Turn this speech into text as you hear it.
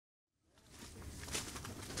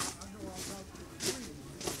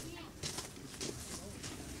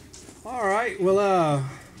right. Well, I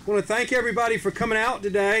want to thank everybody for coming out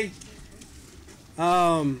today.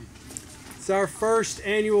 It's our first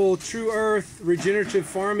annual True Earth Regenerative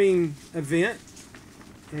Farming event,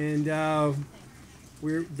 and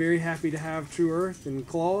we're very happy to have True Earth and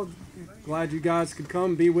Claude. Glad you guys could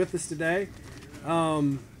come be with us today. I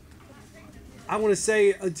want to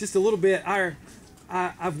say just a little bit.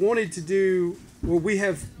 I've wanted to do. Well, we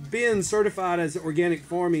have been certified as organic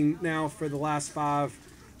farming now for the last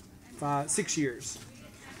 6 years.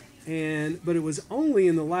 But it was only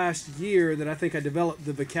in the last year that I think I developed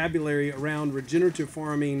the vocabulary around regenerative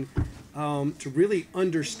farming to really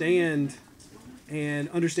understand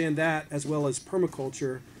that, as well as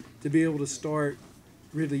permaculture, to be able to start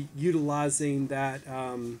really utilizing that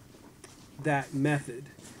that method.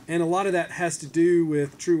 And a lot of that has to do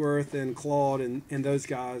with True Earth and Claude and those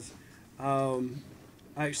guys. I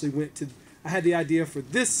actually I had the idea for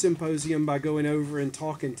this symposium by going over and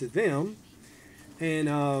talking to them.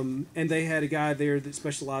 And they had a guy there that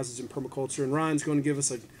specializes in permaculture. And Ryan's going to give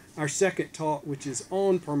us our second talk, which is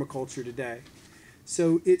on permaculture today.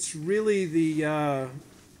 So it's really the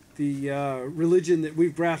religion that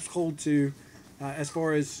we've grasped hold to as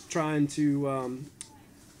far as trying to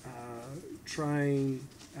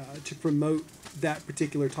promote that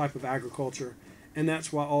particular type of agriculture. And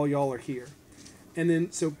that's why all y'all are here. And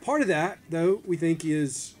then, so part of that, though, we think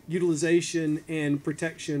is utilization and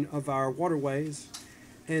protection of our waterways.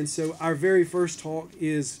 And so our very first talk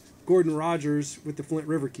is Gordon Rogers with the Flint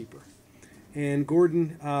Riverkeeper. And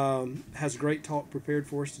Gordon has a great talk prepared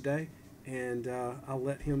for us today, and I'll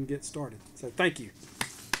let him get started. So thank you.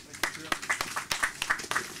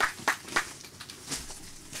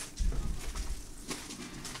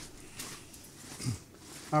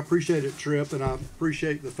 I appreciate it, Trip, and I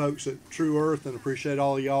appreciate the folks at True Earth, and appreciate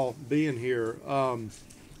all of y'all being here. I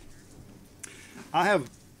have,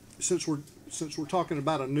 since we're talking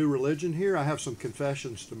about a new religion here, I have some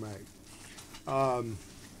confessions to make. I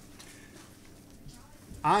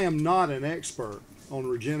am not an expert on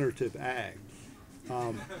regenerative ag.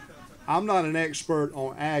 I'm not an expert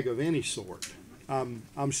on ag of any sort.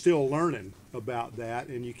 I'm still learning about that,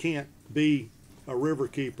 and you can't be a river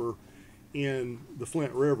keeper in the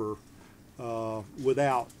Flint River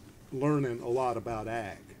without learning a lot about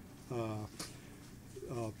ag,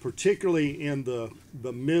 particularly in the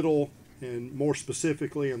middle and more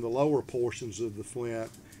specifically in the lower portions of the Flint.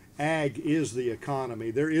 Ag is the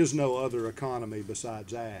economy. There is no other economy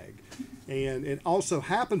besides ag. And it also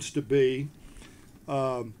happens to be,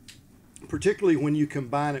 particularly when you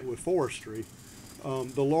combine it with forestry,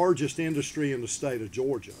 the largest industry in the state of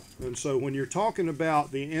Georgia. And so when you're talking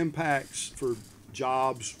about the impacts for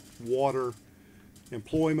jobs, water,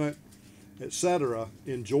 employment, etc.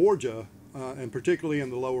 in Georgia, and particularly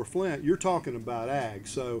in the lower Flint, you're talking about ag.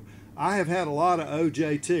 So I have had a lot of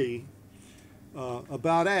OJT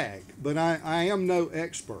about ag, but I am no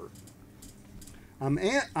expert. I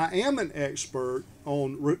am an expert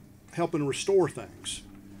on helping restore things.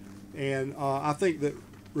 And I think that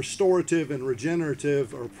restorative and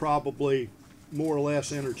regenerative are probably more or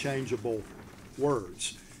less interchangeable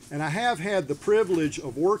words. And I have had the privilege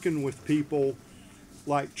of working with people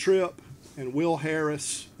like Tripp and Will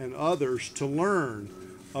Harris and others to learn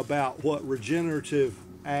about what regenerative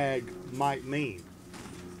ag might mean.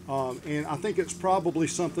 And I think it's probably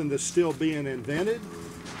something that's still being invented,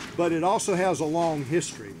 but it also has a long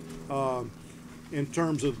history in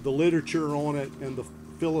terms of the literature on it and the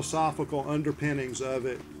philosophical underpinnings of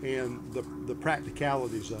it and the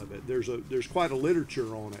practicalities of it. There's quite a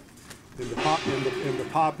literature on it in the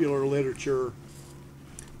popular literature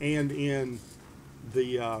and in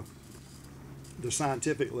the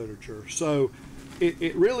scientific literature. So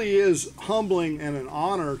it really is humbling and an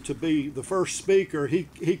honor to be the first speaker.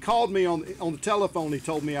 He called me on the telephone. He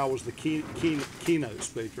told me I was the keynote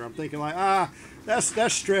speaker. I'm thinking like,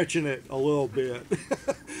 that's stretching it a little bit.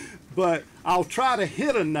 But I'll try to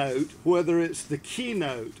hit a note, whether it's the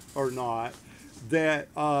keynote or not, that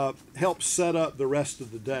helps set up the rest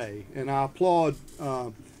of the day. And I applaud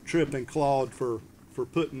Tripp and Claude for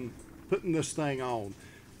putting this thing on.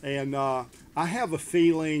 And I have a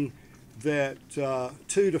feeling that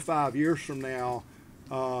 2 to 5 years from now,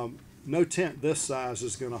 no tent this size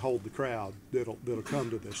is going to hold the crowd that'll come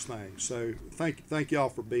to this thing. So thank y'all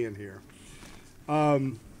for being here.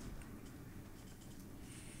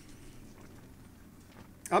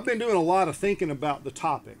 I've been doing a lot of thinking about the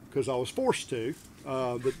topic because I was forced to,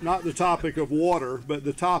 but not the topic of water, but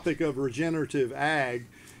the topic of regenerative ag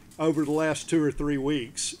over the last 2 or 3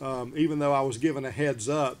 weeks. Even though I was given a heads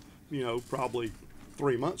up, probably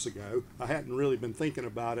 3 months ago, I hadn't really been thinking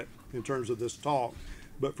about it in terms of this talk.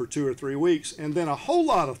 but for 2 or 3 weeks. And then a whole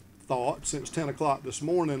lot of thought since 10 o'clock this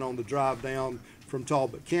morning on the drive down from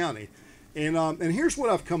Talbot County. And here's what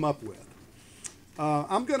I've come up with.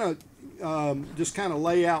 I'm going to just kind of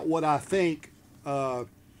lay out what I think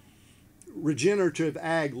regenerative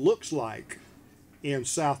ag looks like in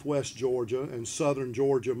southwest Georgia and southern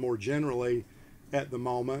Georgia more generally at the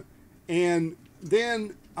moment. And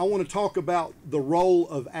then I want to talk about the role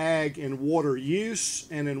of ag in water use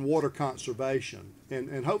and in water conservation.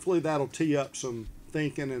 And hopefully that'll tee up some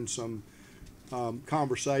thinking and some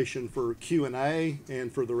conversation for Q&A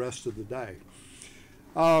and for the rest of the day.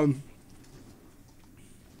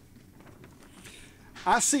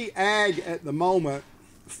 I see ag at the moment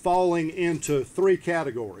falling into 3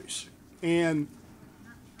 categories, and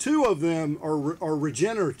 2 of them are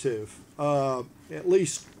regenerative, at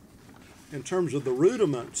least in terms of the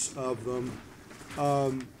rudiments of them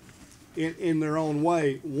in their own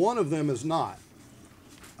way. One of them is not.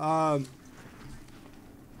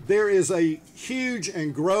 There is a huge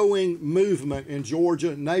and growing movement in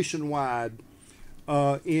Georgia nationwide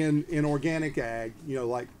in organic ag,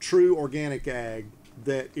 like true organic ag,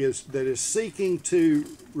 that is seeking to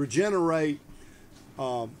regenerate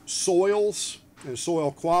soils and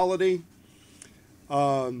soil quality,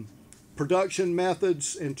 production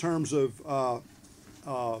methods in terms of,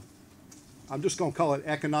 I'm just going to call it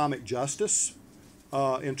economic justice,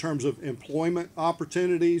 in terms of employment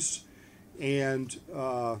opportunities, and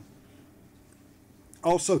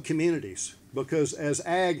also communities, because as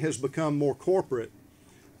ag has become more corporate,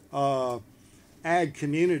 ag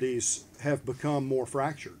communities have become more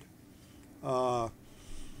fractured.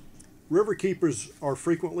 Riverkeepers are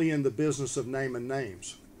frequently in the business of naming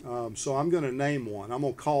names. So I'm going to name one. I'm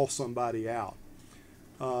going to call somebody out.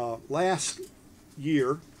 Last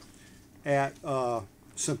year at a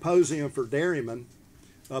symposium for dairymen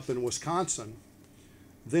up in Wisconsin,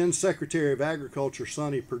 then Secretary of Agriculture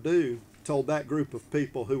Sonny Perdue told that group of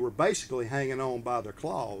people who were basically hanging on by their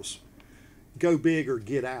claws, go big or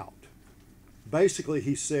get out. Basically,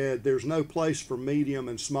 he said there's no place for medium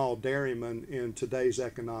and small dairymen in today's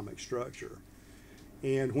economic structure.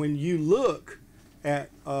 And when you look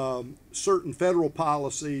at certain federal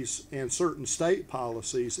policies and certain state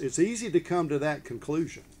policies, it's easy to come to that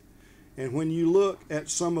conclusion. And when you look at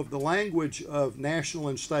some of the language of National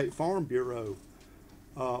and State Farm Bureau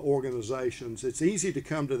organizations, it's easy to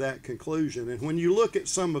come to that conclusion. And when you look at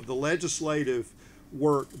some of the legislative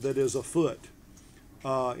work that is afoot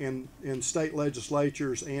in state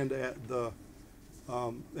legislatures and at the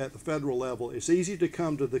federal level, it's easy to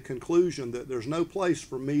come to the conclusion that there's no place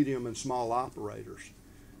for medium and small operators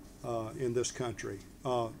in this country,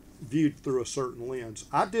 viewed through a certain lens.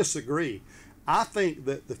 I disagree. I think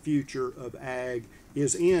that the future of ag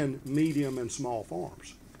is in medium and small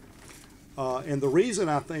farms. And the reason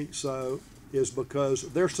I think so is because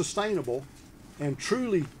they're sustainable, and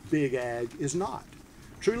truly big ag is not.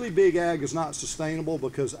 Truly big ag is not sustainable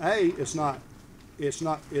because it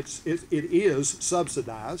is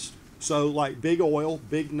subsidized. So like big oil,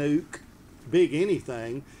 big nuke, big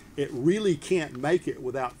anything, it really can't make it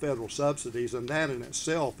without federal subsidies, and that in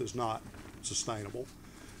itself is not sustainable.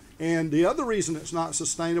 And the other reason it's not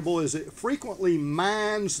sustainable is it frequently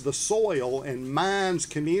mines the soil and mines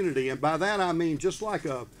community, and by that I mean just like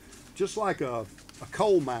a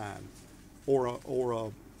coal mine or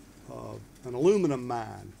an aluminum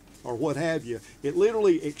mine or what have you. It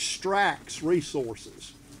literally extracts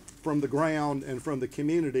resources from the ground and from the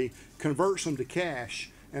community, converts them to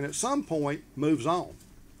cash, and at some point moves on.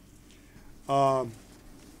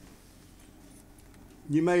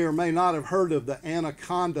 You may or may not have heard of the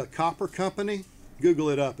Anaconda Copper Company. Google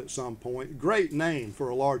it up at some point. Great name for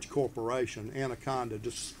a large corporation. Anaconda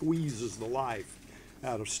just squeezes the life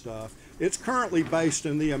out of stuff. It's currently based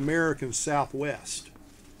in the American Southwest.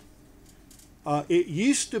 It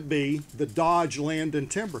used to be the Dodge Land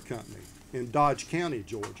and Timber Company in Dodge County,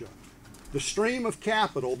 Georgia. The stream of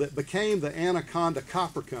capital that became the Anaconda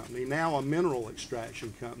Copper Company, now a mineral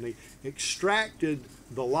extraction company, extracted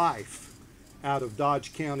the life out of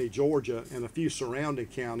Dodge County, Georgia, and a few surrounding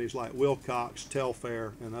counties like Wilcox,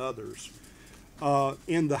 Telfair, and others,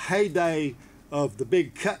 in the heyday of the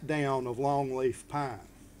big cut down of longleaf pine.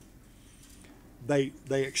 They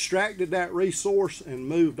extracted that resource and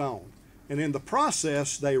moved on. And in the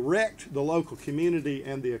process, they wrecked the local community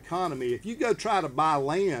and the economy. If you go try to buy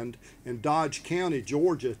land in Dodge County,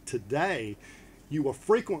 Georgia today, you will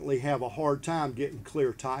frequently have a hard time getting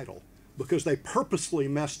clear title, because they purposely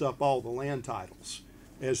messed up all the land titles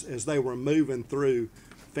as they were moving through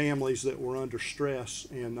families that were under stress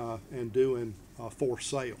and doing forced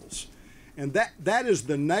sales. And that is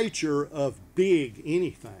the nature of big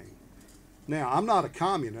anything. Now, I'm not a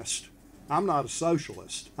communist. I'm not a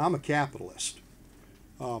socialist. I'm a capitalist,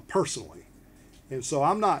 personally. And so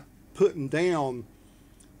I'm not putting down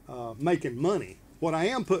making money. What I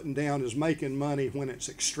am putting down is making money when it's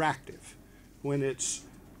extractive, when it's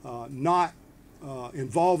not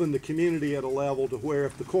involving the community at a level to where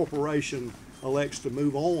if the corporation elects to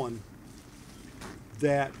move on,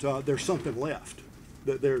 that there's something left,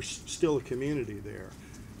 that there's still a community there.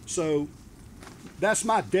 So that's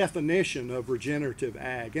my definition of regenerative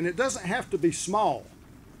ag. And it doesn't have to be small,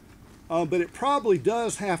 but it probably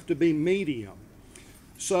does have to be medium.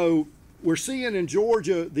 So we're seeing in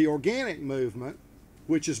Georgia the organic movement,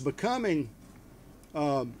 which is becoming,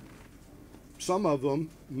 some of them,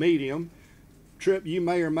 medium. Tripp, you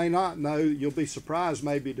may or may not know, you'll be surprised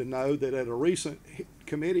maybe to know that at a recent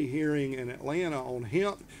committee hearing in Atlanta on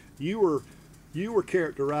hemp, you were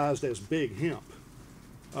characterized as big hemp.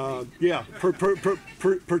 Yeah,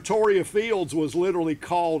 Pretoria Fields was literally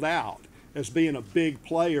called out as being a big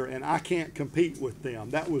player, and I can't compete with them.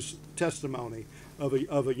 That was testimony of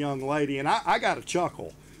a young lady, and I got a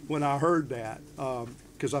chuckle when I heard that,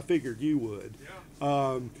 because I figured you would.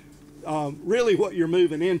 Really what you're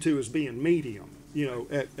moving into is being medium, you know,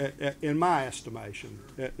 in my estimation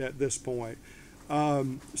at this point.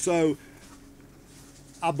 So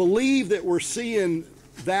I believe that we're seeing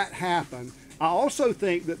that happen. I also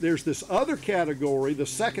think that there's this other category, the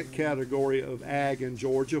second category of ag in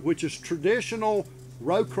Georgia, which is traditional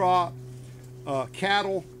row crop,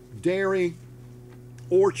 cattle, dairy,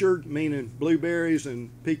 orchard, meaning blueberries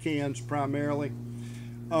and pecans primarily,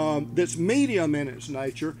 that's medium in its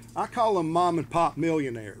nature. I call them mom and pop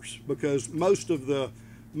millionaires because most of the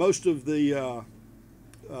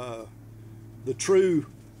true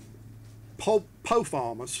po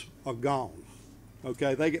farmers are gone.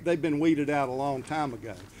 Okay, they've been weeded out a long time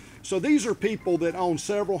ago. So these are people that own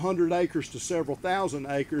several hundred acres to several thousand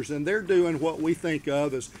acres, and they're doing what we think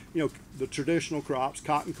of as, you know, the traditional crops: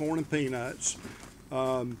 cotton, corn, and peanuts,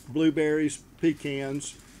 blueberries,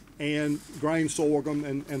 pecans, and grain sorghum,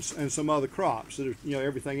 and some other crops that are, you know,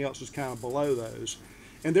 everything else is kind of below those.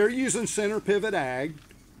 And they're using center pivot ag.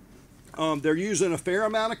 They're using a fair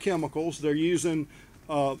amount of chemicals. They're using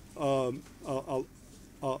a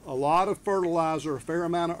lot of fertilizer, a fair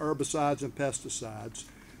amount of herbicides and pesticides,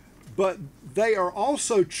 but they are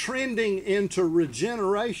also trending into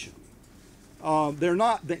regeneration. They're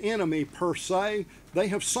not the enemy per se. They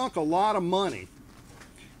have sunk a lot of money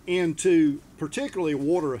into particularly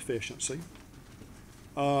water efficiency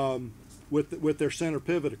with their center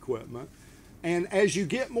pivot equipment. And as you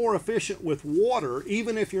get more efficient with water,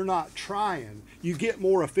 even if you're not trying, you get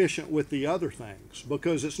more efficient with the other things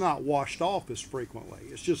because it's not washed off as frequently.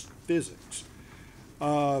 It's just physics.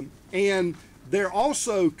 And they're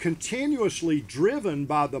also continuously driven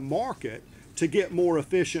by the market to get more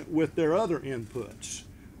efficient with their other inputs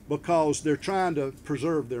because they're trying to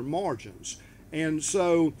preserve their margins. And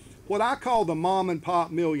so what I call the mom and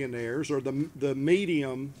pop millionaires, or the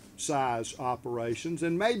medium size operations,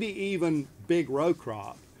 and maybe even big row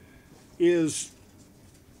crop, is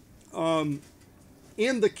in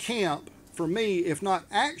the camp, for me, if not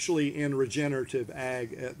actually in regenerative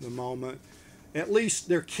ag at the moment, at least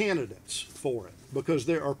they're candidates for it, because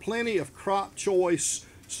there are plenty of crop choice,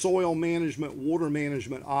 soil management, water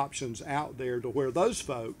management options out there to where those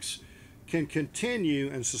folks can continue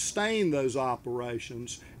and sustain those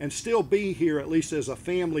operations and still be here, at least as a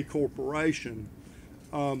family corporation,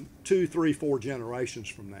 2, 3, 4 generations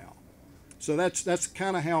from now. So that's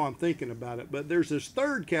kind of how I'm thinking about it. But there's this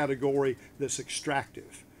third category that's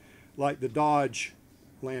extractive, like the Dodge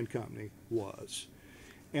Land Company was.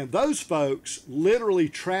 And those folks literally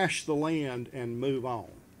trash the land and move on.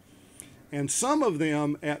 And some of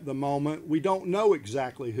them at the moment, we don't know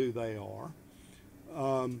exactly who they are.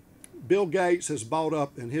 Bill Gates has bought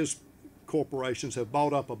up, and his corporations have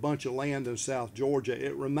bought up a bunch of land in South Georgia.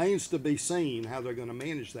 It remains to be seen how they're going to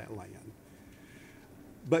manage that land.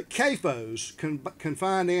 But CAFOs,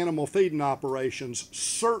 confined animal feeding operations,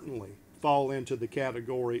 certainly fall into the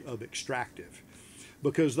category of extractive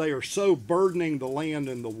because they are so burdening the land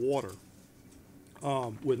and the water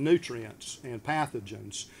with nutrients and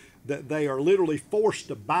pathogens that they are literally forced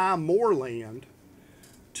to buy more land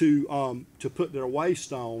to put their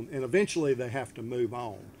waste on, and eventually they have to move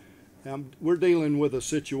on. We're dealing with a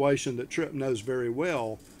situation that Tripp knows very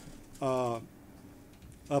well up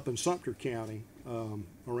in Sumter County,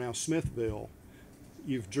 around Smithville.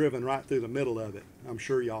 You've driven right through the middle of it. I'm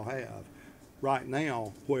sure y'all have. Right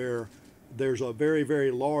now, where there's a very,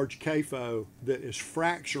 very large CAFO that is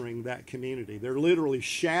fracturing that community. They're literally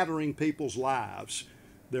shattering people's lives,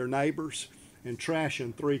 their neighbors, and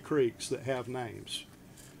trashing 3 creeks that have names: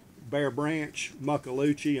 Bear Branch,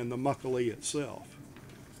 Muckaloochee, and the Muckalee itself.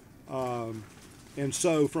 And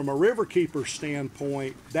so from a Riverkeeper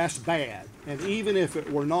standpoint, that's bad. And even if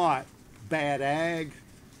it were not bad ag,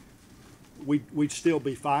 we'd still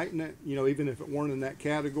be fighting it, you know, even if it weren't in that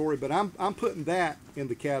category. But I'm putting that in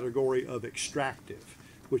the category of extractive,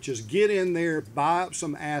 which is get in there, buy up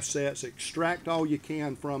some assets, extract all you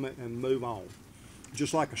can from it, and move on,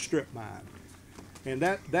 just like a strip mine. And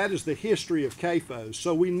that is the history of CAFOs.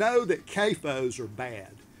 So we know that CAFOs are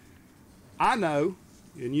bad. I know,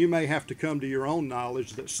 and you may have to come to your own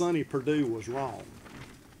knowledge, that Sonny Perdue was wrong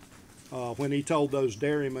when he told those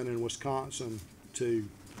dairymen in Wisconsin to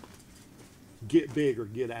get big or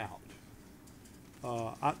get out.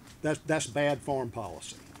 That's bad farm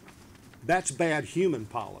policy. That's bad human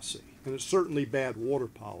policy, and it's certainly bad water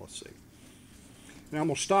policy. Now I'm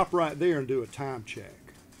going to stop right there and do a time check.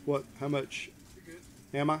 How much? You're good.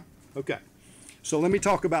 Am I? Okay. So let me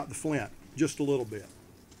talk about the Flint just a little bit.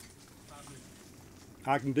 5 minutes.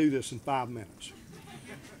 I can do this in 5 minutes.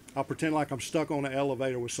 I'll pretend like I'm stuck on an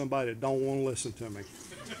elevator with somebody that don't want to listen to me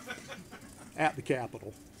at the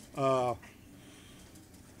Capitol.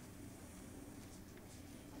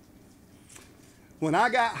 When I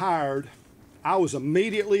got hired, I was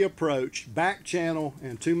immediately approached, back channel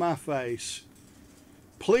and to my face,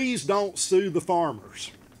 please don't sue the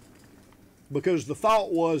farmers. Because the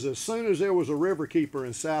thought was, as soon as there was a Riverkeeper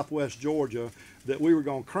in southwest Georgia, that we were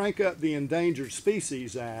going to crank up the Endangered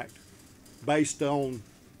Species Act based on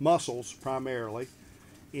mussels primarily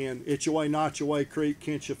in Itchaway, Notchaway Creek,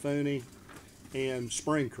 Kinchafooney, and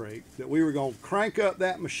Spring Creek, that we were going to crank up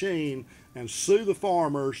that machine and sue the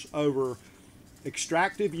farmers over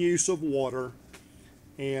extractive use of water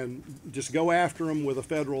and just go after them with a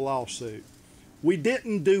federal lawsuit. We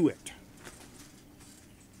didn't do it.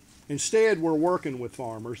 Instead, we're working with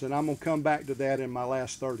farmers, and I'm going to come back to that in my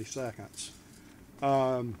last 30 seconds.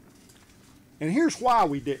 And here's why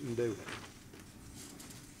we didn't do it.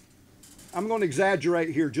 I'm going to exaggerate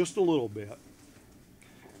here just a little bit.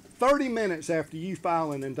 30 minutes after you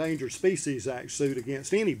file an Endangered Species Act suit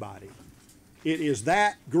against anybody, it is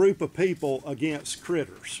that group of people against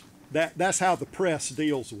critters. That's how the press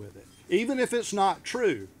deals with it. Even if it's not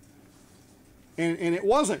true. And it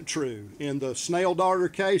wasn't true in the snail darter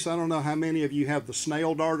case. I don't know how many of you have the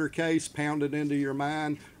snail darter case pounded into your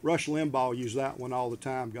mind. Rush Limbaugh used that one all the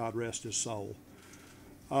time, God rest his soul.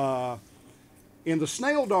 In the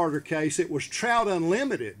snail darter case, it was Trout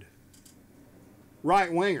Unlimited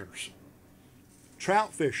right-wingers,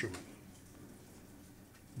 trout fishermen,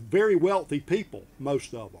 very wealthy people,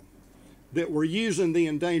 most of them, that were using the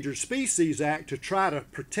Endangered Species Act to try to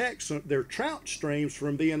protect their trout streams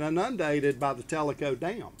from being inundated by the Tellico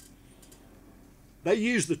Dam. They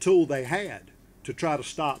used the tool they had to try to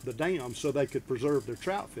stop the dam so they could preserve their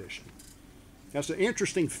trout fishing. That's an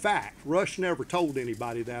interesting fact. Rush never told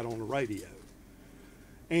anybody that on the radio.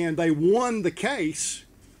 And they won the case,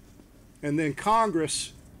 and then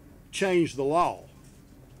Congress changed the law.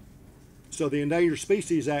 So the Endangered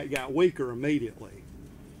Species Act got weaker immediately.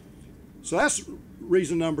 So that's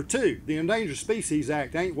reason number 2. The Endangered Species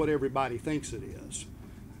Act ain't what everybody thinks it is.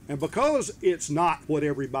 And because it's not what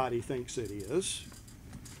everybody thinks it is,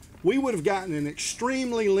 we would have gotten an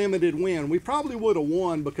extremely limited win. We probably would have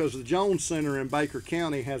won because the Jones Center in Baker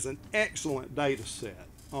County has an excellent data set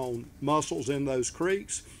on mussels in those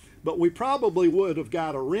creeks. But we probably would have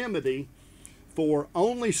got a remedy for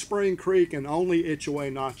only Spring Creek and only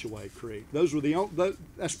Itchaway, Notchaway Creek.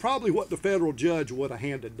 That's probably what the federal judge would have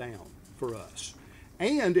handed down for us.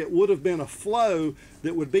 And it would have been a flow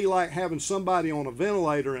that would be like having somebody on a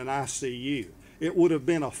ventilator in ICU. It would have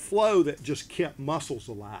been a flow that just kept mussels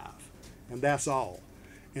alive, and that's all.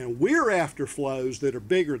 And we're after flows that are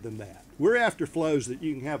bigger than that. We're after flows that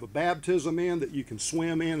you can have a baptism in, that you can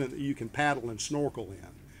swim in, and that you can paddle and snorkel in.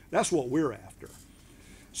 That's what we're after.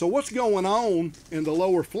 So what's going on in the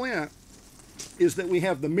lower Flint is that we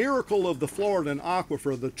have the miracle of the Floridan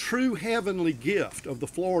aquifer, the true heavenly gift of the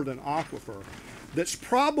Floridan aquifer, that's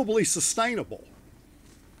probably sustainable.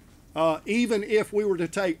 Even if we were to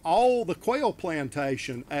take all the quail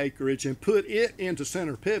plantation acreage and put it into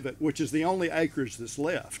center pivot, which is the only acreage that's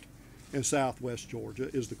left in southwest Georgia,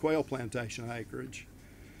 is the quail plantation acreage,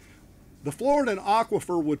 the Floridan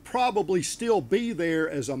aquifer would probably still be there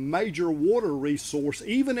as a major water resource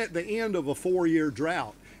even at the end of a 4-year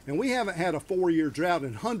drought. And we haven't had a 4-year drought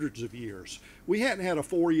in hundreds of years. We hadn't had a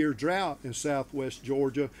 4-year drought in southwest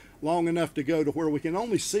Georgia long enough to go to where we can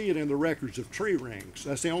only see it in the records of tree rings.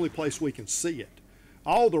 That's the only place we can see it.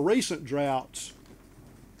 All the recent droughts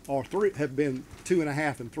have been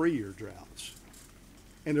 2.5 and 3-year droughts.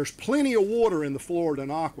 And there's plenty of water in the Florida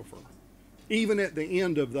aquifer, even at the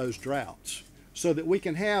end of those droughts, so that we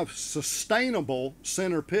can have sustainable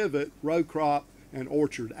center pivot row crop and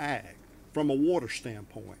orchard ag from a water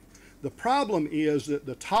standpoint. The problem is that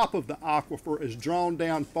the top of the aquifer is drawn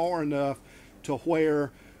down far enough to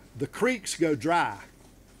where the creeks go dry.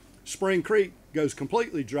 Spring Creek goes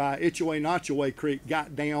completely dry. Itchaway Creek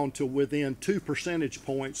got down to within 2 percentage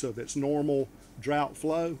points of its normal drought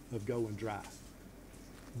flow of going dry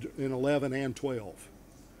in 11 and 12.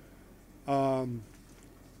 And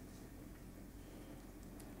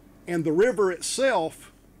the river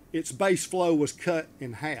itself, its base flow was cut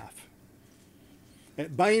in half.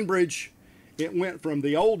 At Bainbridge, it went from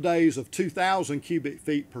the old days of 2,000 cubic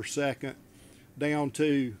feet per second down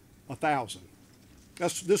to 1,000.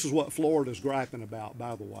 This is what Florida's griping about,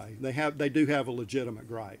 by the way. They do have a legitimate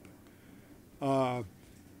gripe.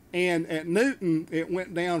 And at Newton, it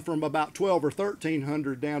went down from about 1,200 or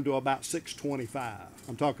 1,300 down to about 625.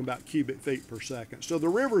 I'm talking about cubic feet per second. So the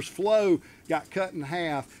river's flow got cut in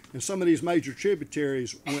half, and some of these major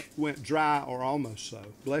tributaries went dry or almost so.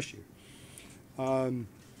 Bless you.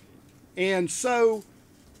 And so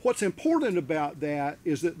what's important about that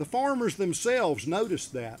is that the farmers themselves notice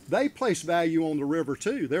that. They place value on the river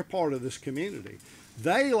too. They're part of this community.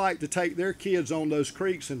 They like to take their kids on those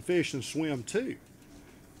creeks and fish and swim too.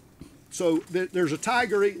 So there's a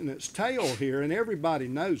tiger eating its tail here, and everybody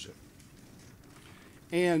knows it.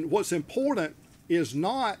 And what's important is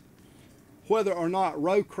not whether or not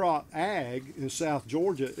row crop ag in South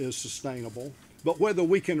Georgia is sustainable, but whether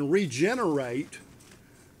we can regenerate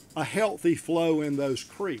a healthy flow in those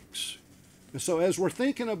creeks. And so as we're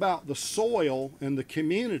thinking about the soil and the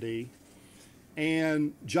community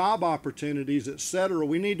and job opportunities, et cetera,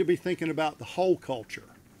 we need to be thinking about the whole culture.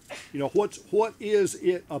 You know, what is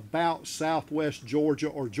it about Southwest Georgia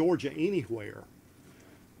or Georgia anywhere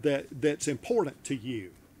that's important to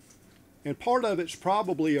you? And part of it's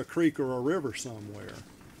probably a creek or a river somewhere.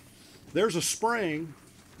 There's a spring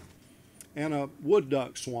and a wood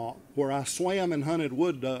duck swamp where I swam and hunted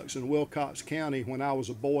wood ducks in Wilcox County when I was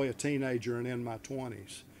a boy, a teenager, and in my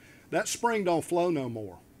 20s. That spring don't flow no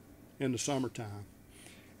more in the summertime.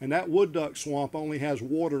 And that wood duck swamp only has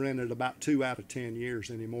water in it about 2 out of 10 years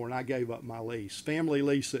anymore, and I gave up my lease. Family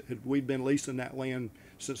lease, we'd been leasing that land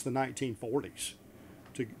since the 1940s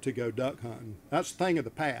to go duck hunting. That's a thing of the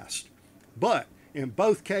past. But in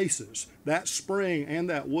both cases, that spring and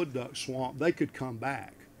that wood duck swamp, they could come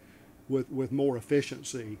back with more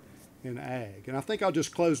efficiency in ag. And I think I'll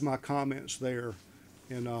just close my comments there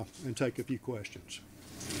and take a few questions.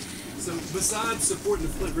 So besides supporting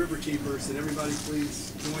the Flint Riverkeepers, and everybody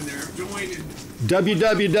please join there.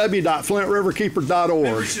 www.flintriverkeeper.org.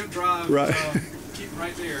 Membership drive. Right. Keep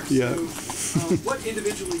right there. Yeah. So what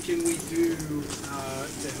individually can we do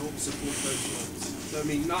to help support those goals? So, I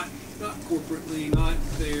mean, not corporately, not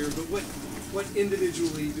there, but what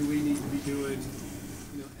individually do we need to be doing,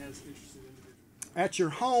 as interested individuals? At your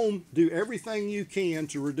home, do everything you can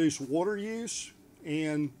to reduce water use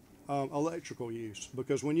and electrical use,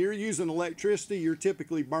 because when you're using electricity, you're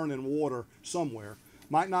typically burning water somewhere.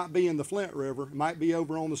 Might not be in the Flint River, it might be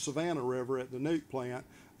over on the Savannah River at the Nuke plant,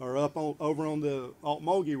 or over on the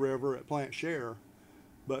Altmogie River at Plant Share.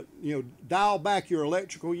 But dial back your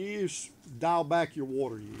electrical use, dial back your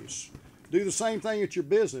water use. Do the same thing at your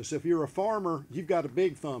business. If you're a farmer, you've got a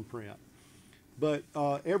big thumbprint. But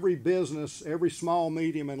every business, every small,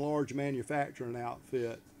 medium, and large manufacturing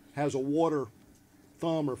outfit has a water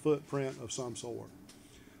thumb or footprint of some sort.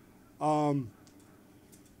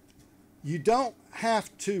 You don't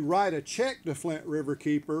have to write a check to Flint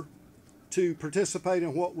Riverkeeper to participate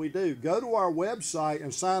in what we do. Go to our website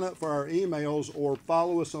and sign up for our emails or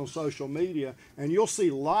follow us on social media, and you'll see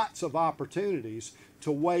lots of opportunities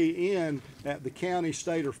to weigh in at the county,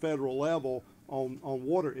 state, or federal level on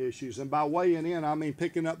water issues. And by weighing in, I mean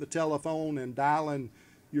picking up the telephone and dialing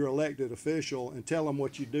your elected official and tell them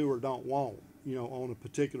what you do or don't want, on a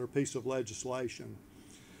particular piece of legislation.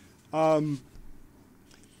 And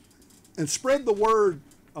spread the word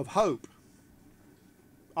of hope.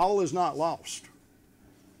 All is not lost.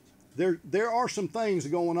 There are some things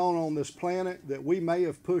going on this planet that we may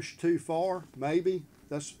have pushed too far, maybe.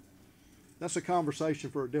 That's a conversation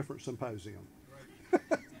for a different symposium. Right.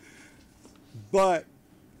 But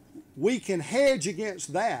we can hedge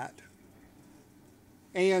against that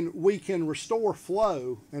and we can restore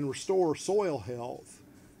flow and restore soil health.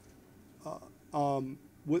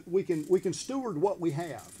 We can steward what we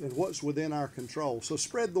have and what's within our control. So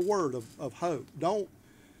spread the word of hope. Don't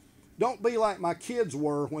be like my kids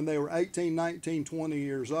were when they were 18, 19, 20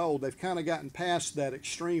 years old. They've kind of gotten past that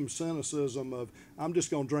extreme cynicism of, I'm just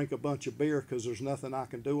going to drink a bunch of beer because there's nothing I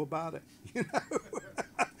can do about it. You know,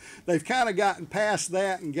 they've kind of gotten past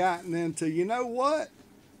that and gotten into, you know what?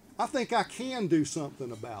 I think I can do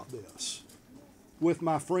something about this with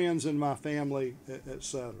my friends and my family,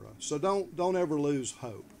 etc. So don't ever lose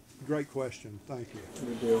hope. Great question. Thank you.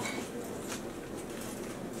 Good deal.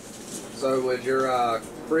 So with your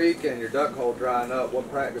creek and your duck hole drying up,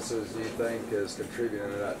 what practices do you think is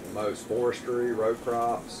contributing to that the most? Forestry, row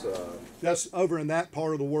crops? That's over in that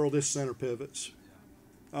part of the world. Is center pivots.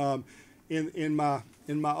 In my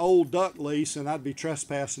old duck lease, and I'd be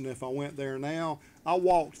trespassing if I went there now. I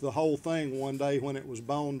walked the whole thing one day when it was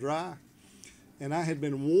bone dry, and I had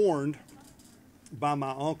been warned by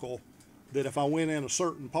my uncle that if I went in a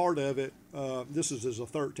certain part of it, this is as a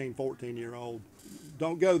 13, 14-year-old,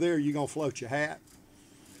 don't go there, you're going to float your hat.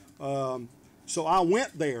 So I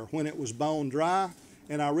went there when it was bone dry,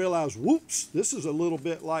 and I realized, whoops, this is a little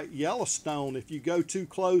bit like Yellowstone. If you go too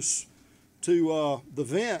close to the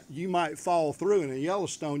vent, you might fall through, and in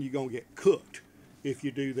Yellowstone, you're going to get cooked if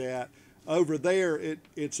you do that. Over there,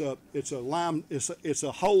 it's a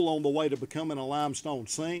hole on the way to becoming a limestone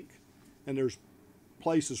sink, and there's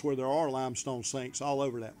places where there are limestone sinks all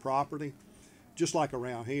over that property, just like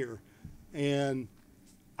around here. And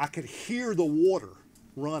I could hear the water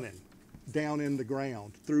running down in the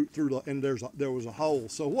ground through the, and there was a hole.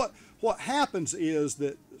 So what happens is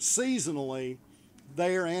that seasonally,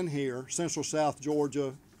 there and here, central South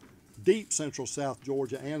Georgia, deep central South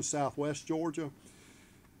Georgia, and southwest Georgia,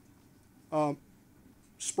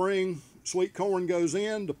 spring sweet corn goes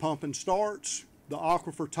in, the pumping starts, the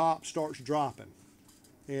aquifer top starts dropping,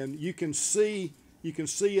 and you can see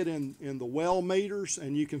it in the well meters,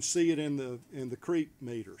 and you can see it in the creek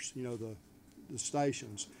meters, you know, the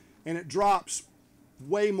stations, and it drops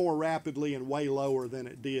way more rapidly and way lower than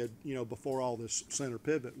it did, you know, before all this center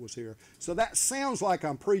pivot was here. So that sounds like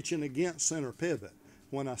I'm preaching against center pivot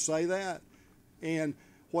when I say that, and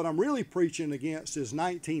what I'm really preaching against is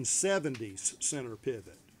 1970s center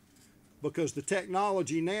pivot, because the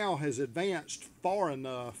technology now has advanced far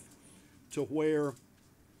enough to where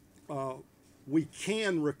we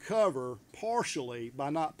can recover partially by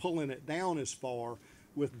not pulling it down as far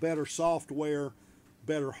with better software,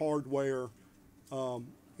 better hardware,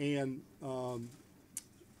 and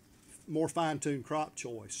more fine-tuned crop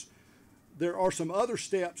choice. There are some other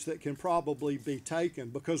steps that can probably be taken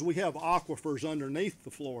because we have aquifers underneath the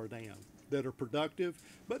floor dam that are productive,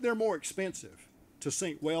 but they're more expensive to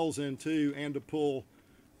sink wells into and to pull.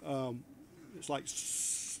 It's like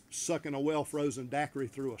sucking a well-frozen daiquiri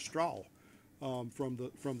through a straw from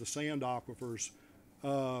the sand aquifers.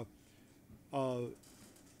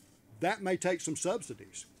 That may take some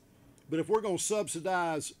subsidies, but if we're going to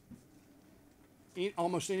subsidize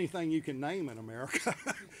almost anything you can name in America,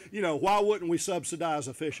 you know, why wouldn't we subsidize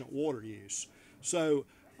efficient water use? So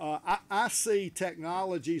I see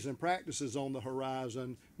technologies and practices on the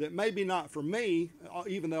horizon that maybe not for me,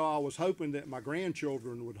 even though I was hoping that my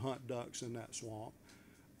grandchildren would hunt ducks in that swamp,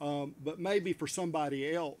 but maybe for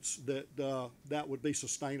somebody else that would be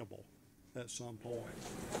sustainable at some point.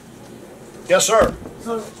 Yes, sir.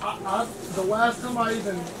 So the last time I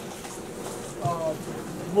even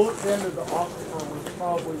looked into the aquifer was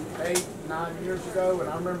probably 8-9 years ago, and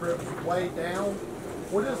I remember it was way down.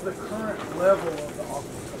 What is the current level of the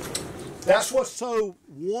aquifer? That's what's so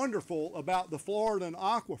wonderful about the Floridan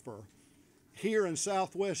aquifer here in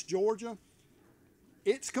southwest Georgia.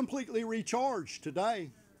 It's completely recharged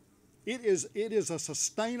today. It is a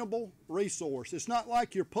sustainable resource. It's not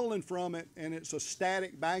like you're pulling from it and it's a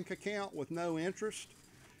static bank account with no interest.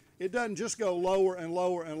 It doesn't just go lower and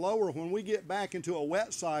lower and lower. When we get back into a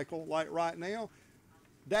wet cycle like right now,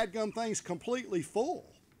 dadgum thing's completely full.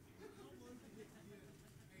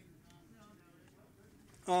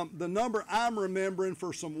 The number I'm remembering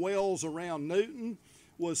for some wells around Newton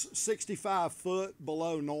was 65 foot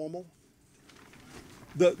below normal.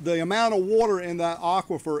 The amount of water in that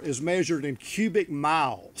aquifer is measured in cubic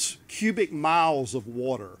miles of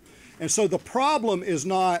water. And so the problem is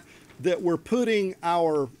not that we're putting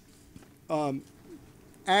our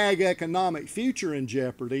ag economic future in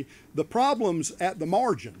jeopardy. The problem's at the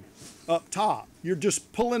margin, up top. You're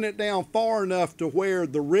just pulling it down far enough to where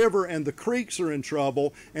the river and the creeks are in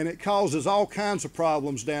trouble, and it causes all kinds of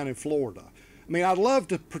problems down in Florida. I mean, I'd love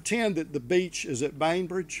to pretend that the beach is at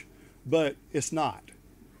Bainbridge, but it's not.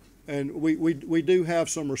 And we do have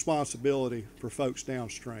some responsibility for folks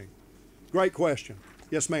downstream. Great question.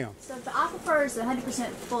 Yes, ma'am. So if the aquifer is 100%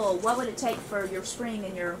 full, what would it take for your spring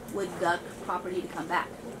and your wood duck property to come back?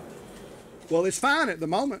 Well, it's fine at the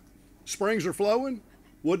moment. Springs are flowing.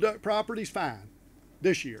 Wood duck property's fine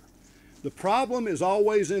this year. The problem is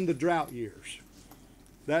always in the drought years.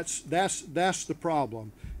 That's the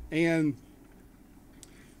problem. And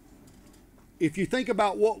if you think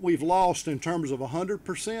about what we've lost in terms of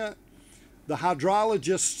 100%, the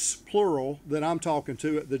hydrologists, plural, that I'm talking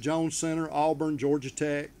to at the Jones Center, Auburn, Georgia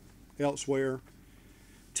Tech, elsewhere,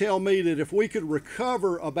 tell me that if we could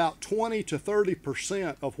recover about 20 to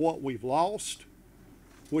 30% of what we've lost,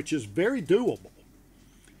 which is very doable,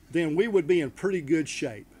 then we would be in pretty good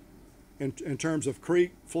shape in terms of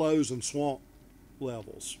creek flows and swamp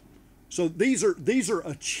levels. So these are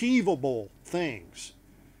achievable things,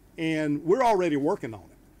 and we're already working on it.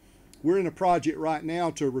 We're in a project right now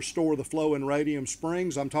to restore the flow in Radium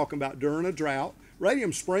Springs. I'm talking about during a drought.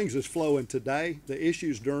 Radium Springs is flowing today. The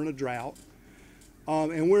issue's during a drought.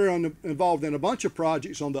 And we're involved in a bunch of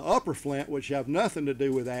projects on the upper Flint, which have nothing to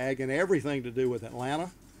do with ag and everything to do with Atlanta.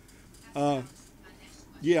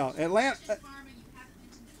 Yeah, Atlanta.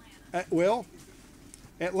 Well,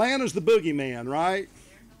 Atlanta's the boogeyman, right?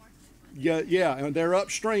 Yeah, and they're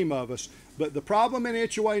upstream of us. But the problem in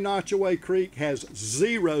Itchaway-Notchaway Creek has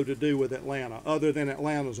zero to do with Atlanta, other than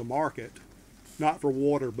Atlanta's a market, not for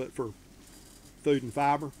water, but for food and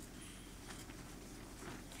fiber.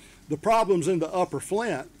 The problems in the upper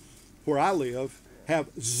Flint, where I live, have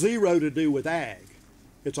zero to do with ag.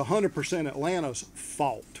 It's 100% Atlanta's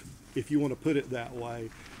fault, if you want to put it that way.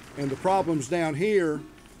 And the problems down here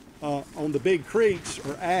on the big creeks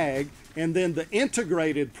are ag. And then the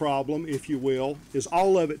integrated problem, if you will, is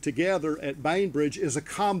all of it together at Bainbridge is a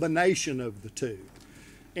combination of the two.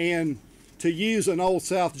 And to use an old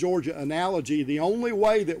South Georgia analogy, the only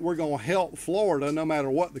way that we're going to help Florida, no matter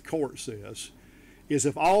what the court says, is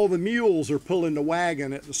if all the mules are pulling the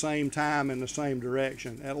wagon at the same time in the same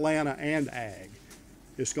direction, Atlanta and ag.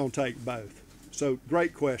 It's going to take both. So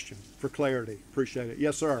great question for clarity. Appreciate it.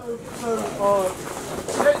 Yes, sir. So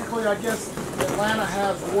technically, I guess Atlanta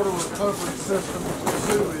has water recovery systems for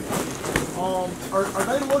sewage. Are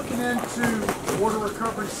they looking into water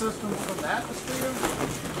recovery systems from the atmosphere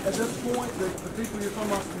at this point? The people you're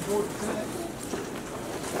talking about from Georgia Tech?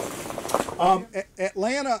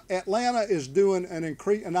 Atlanta is doing an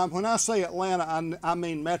increase, and when I say Atlanta, I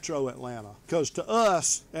mean Metro Atlanta, because to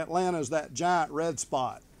us, Atlanta is that giant red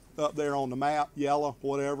spot up there on the map, yellow,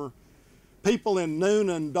 whatever. People in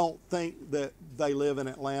Noonan don't think that they live in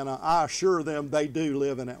Atlanta. I assure them they do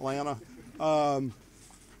live in Atlanta.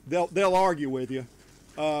 They'll argue with you.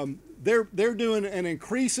 They're doing an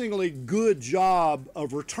increasingly good job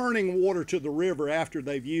of returning water to the river after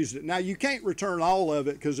they've used it. Now, you can't return all of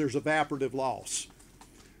it because there's evaporative loss.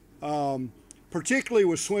 Particularly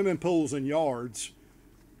with swimming pools and yards,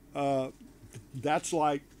 that's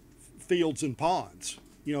like fields and ponds.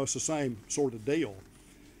 You know, it's the same sort of deal.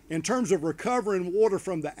 In terms of recovering water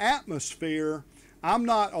from the atmosphere, I'm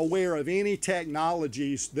not aware of any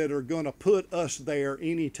technologies that are going to put us there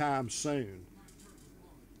anytime soon.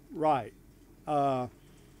 Right.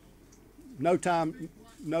 No time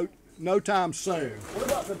soon. What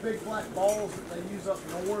about the big black balls that they use up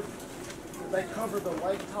north? That they cover the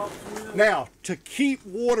lake tops with? Now, to keep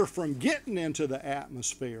water from getting into the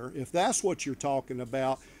atmosphere, if that's what you're talking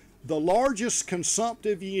about, the largest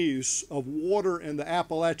consumptive use of water in the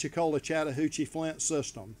Apalachicola-Chattahoochee-Flint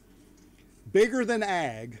system, bigger than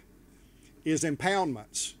ag, is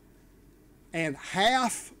impoundments. And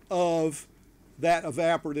half of that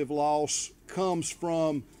evaporative loss comes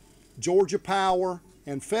from Georgia Power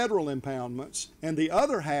and federal impoundments, and the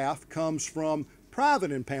other half comes from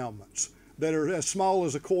private impoundments that are as small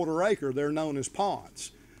as a quarter acre. They're known as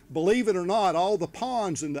ponds. Believe it or not, all the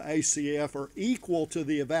ponds in the ACF are equal to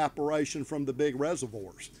the evaporation from the big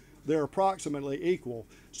reservoirs. They're approximately equal.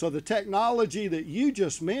 So the technology that you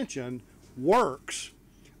just mentioned works,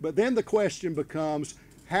 but then the question becomes,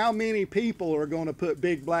 how many people are going to put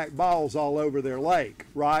big black balls all over their lake,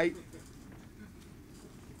 right?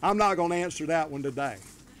 I'm not going to answer that one today.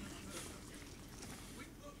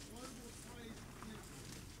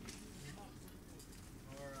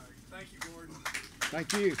 All right. Thank you, Gordon.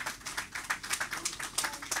 Thank you.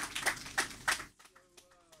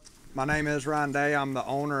 My name is Ryan Day. I'm the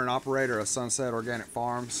owner and operator of Sunset Organic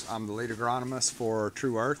Farms. I'm the lead agronomist for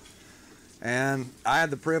True Earth. And I had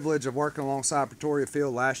the privilege of working alongside Pretoria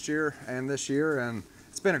Fields last year and this year, and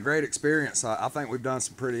it's been a great experience. I think we've done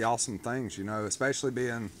some pretty awesome things, you know, especially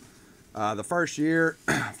being the first year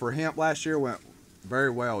for hemp last year went very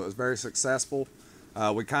well. It was very successful.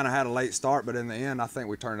 We kind of had a late start, but in the end, I think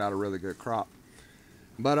we turned out a really good crop.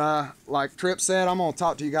 But like Tripp said, I'm going to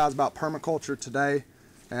talk to you guys about permaculture today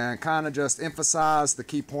and kind of just emphasize the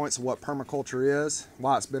key points of what permaculture is,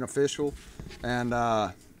 why it's beneficial, and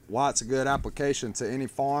why it's a good application to any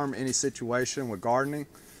farm, any situation with gardening.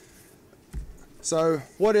 So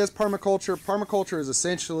what is permaculture? Permaculture is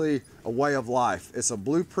essentially a way of life. It's a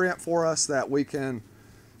blueprint for us that we can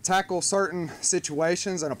tackle certain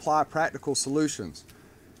situations and apply practical solutions.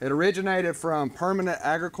 It originated from permanent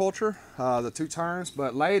agriculture, the two terms,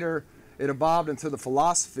 but later it evolved into the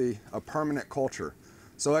philosophy of permanent culture.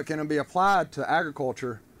 So it can be applied to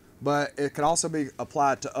agriculture, but it can also be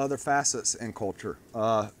applied to other facets in culture,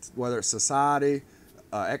 whether it's society,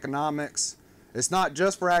 economics. It's not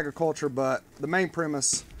just for agriculture, but the main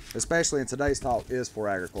premise, especially in today's talk, is for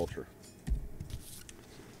agriculture.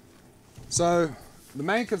 So the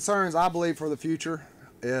main concerns I believe for the future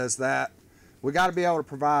is that we got to be able to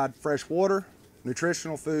provide fresh water,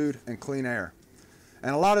 nutritional food, and clean air.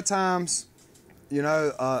 And a lot of times, you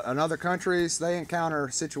know, in other countries, they encounter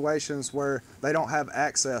situations where they don't have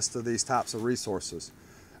access to these types of resources.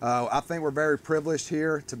 I think we're very privileged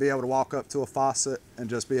here to be able to walk up to a faucet and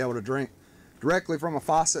just be able to drink directly from a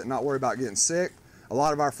faucet and not worry about getting sick. A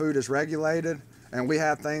lot of our food is regulated, and we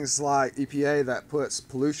have things like EPA that puts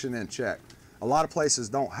pollution in check. A lot of places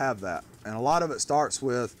don't have that, and a lot of it starts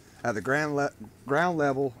with at the ground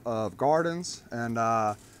level of gardens and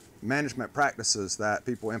management practices that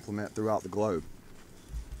people implement throughout the globe.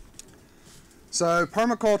 So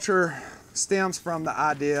permaculture stems from the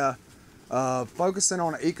idea of focusing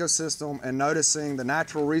on an ecosystem and noticing the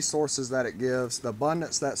natural resources that it gives, the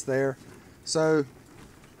abundance that's there. So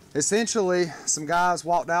essentially, some guys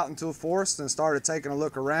walked out into a forest and started taking a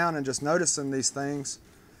look around and just noticing these things.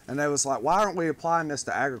 And they was like, why aren't we applying this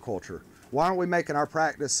to agriculture? Why aren't we making our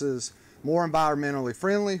practices more environmentally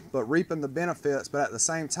friendly, but reaping the benefits, but at the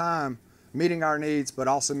same time, meeting our needs, but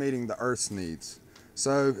also meeting the Earth's needs?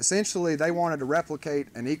 So essentially, they wanted to replicate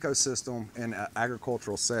an ecosystem in an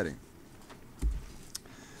agricultural setting.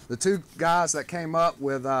 The two guys that came up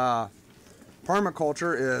with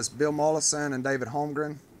permaculture is Bill Mollison and David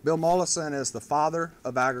Holmgren. Bill Mollison is the father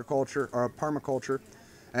of agriculture, or permaculture,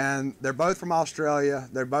 and they're both from Australia.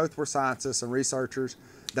 They both were scientists and researchers.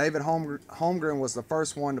 David Holmgren was the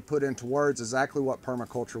first one to put into words exactly what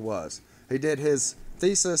permaculture was. He did his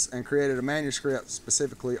thesis and created a manuscript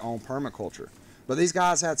specifically on permaculture. But these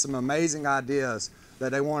guys had some amazing ideas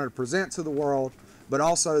that they wanted to present to the world, but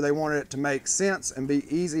also they wanted it to make sense and be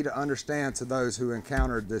easy to understand to those who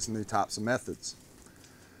encountered these new types of methods.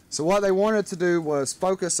 So what they wanted to do was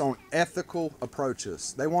focus on ethical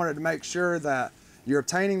approaches. They wanted to make sure that you're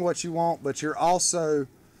obtaining what you want, but you're also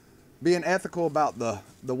being ethical about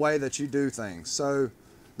the way that you do things. So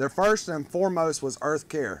their first and foremost was earth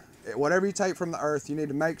care. Whatever you take from the earth, you need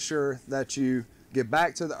to make sure that you give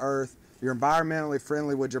back to the earth, you're environmentally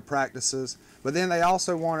friendly with your practices, but then they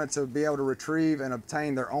also wanted to be able to retrieve and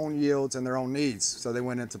obtain their own yields and their own needs, so they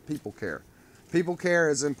went into people care. People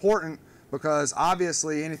care is important because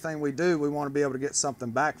obviously anything we do, we want to be able to get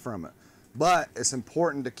something back from it. But it's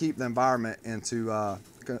important to keep the environment into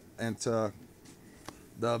the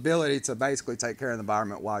ability to basically take care of the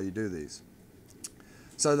environment while you do these.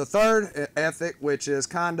 So the third ethic, which is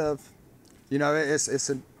kind of, you know, it's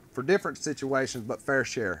for different situations, but fair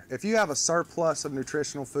share. If you have a surplus of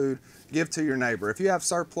nutritional food, give to your neighbor. If you have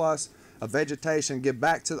surplus of vegetation, give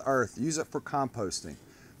back to the earth. Use it for composting.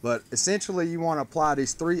 But essentially, you want to apply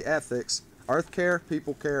these three ethics: earth care,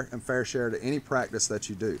 people care, and fair share to any practice that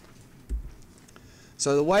you do.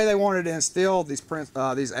 So the way they wanted to instill these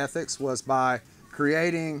ethics was by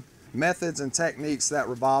creating methods and techniques that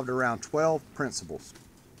revolved around 12 principles.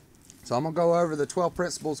 So I'm going to go over the 12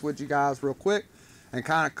 principles with you guys real quick and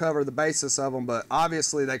kind of cover the basis of them, but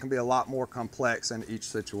obviously they can be a lot more complex in each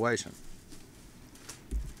situation.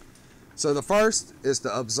 So the first is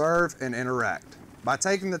to observe and interact. By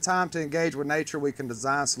taking the time to engage with nature, we can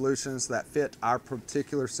design solutions that fit our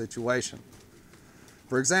particular situation.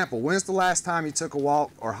 For example, when's the last time you took a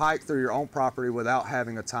walk or hiked through your own property without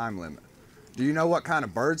having a time limit? Do you know what kind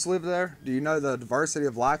of birds live there? Do you know the diversity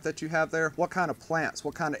of life that you have there? What kind of plants,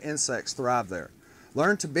 what kind of insects thrive there?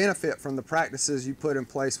 Learn to benefit from the practices you put in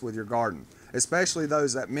place with your garden, especially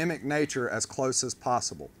those that mimic nature as close as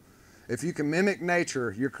possible. If you can mimic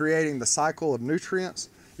nature, you're creating the cycle of nutrients,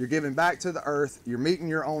 you're giving back to the earth, you're meeting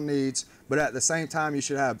your own needs, but at the same time you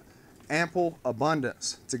should have ample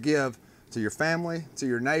abundance to give to your family, to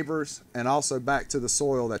your neighbors, and also back to the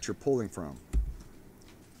soil that you're pulling from.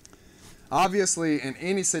 Obviously, in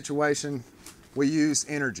any situation, we use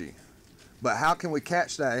energy. but how can we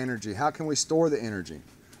catch that energy? How can we store the energy?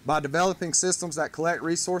 By developing systems that collect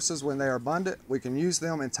resources when they are abundant, we can use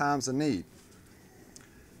them in times of need.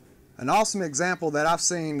 An awesome example that I've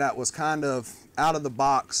seen that was kind of out of the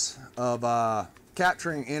box of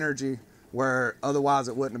capturing energy where otherwise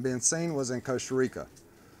it wouldn't have been seen was in Costa Rica.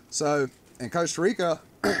 So in Costa Rica,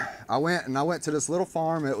 I went to this little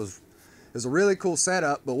farm. It was a really cool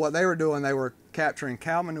setup, but what they were doing, they were capturing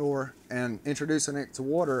cow manure and introducing it to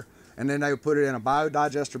water, and then they would put it in a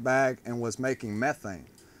biodigester bag and was making methane.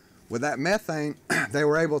 With that methane, they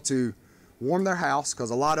were able to warm their house, because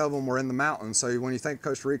a lot of them were in the mountains. So when you think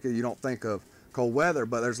Costa Rica, you don't think of cold weather,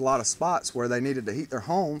 but there's a lot of spots where they needed to heat their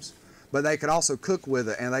homes, but they could also cook with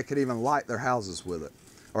it, and they could even light their houses with it,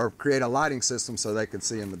 or create a lighting system so they could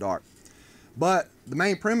see in the dark. But the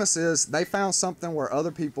main premise is they found something where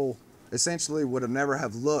other people essentially would have never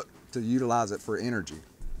have looked to utilize it for energy.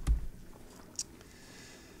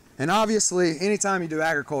 And obviously, anytime you do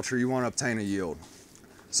agriculture, you want to obtain a yield.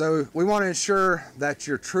 So we want to ensure that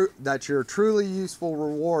your truly useful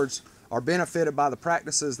rewards are benefited by the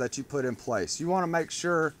practices that you put in place. You want to make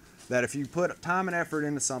sure that if you put time and effort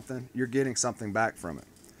into something, you're getting something back from it.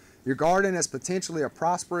 Your garden is potentially a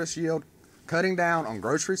prosperous yield, cutting down on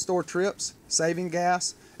grocery store trips, saving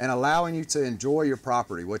gas, and allowing you to enjoy your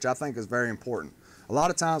property, which I think is very important. A lot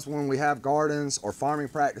of times when we have gardens or farming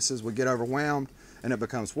practices, we get overwhelmed and it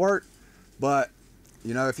becomes work. But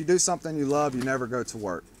you know, if you do something you love, you never go to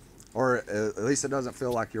work, or at least it doesn't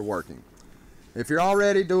feel like you're working. If you're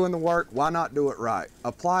already doing the work, why not do it right?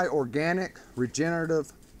 Apply organic,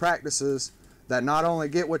 regenerative practices that not only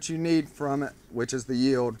get what you need from it, which is the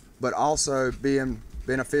yield, but also being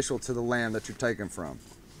beneficial to the land that you're taking from.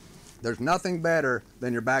 There's nothing better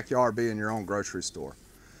than your backyard being your own grocery store.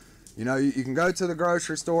 You know, you can go to the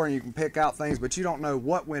grocery store and you can pick out things, but you don't know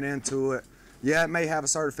what went into it. Yeah, it may have a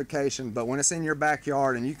certification, but when it's in your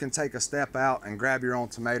backyard and you can take a step out and grab your own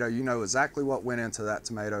tomato, you know exactly what went into that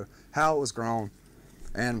tomato, how it was grown.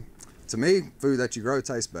 And to me, food that you grow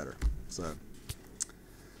tastes better.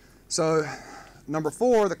 So number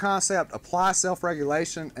 4, the concept, apply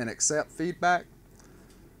self-regulation and accept feedback.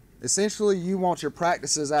 Essentially, you want your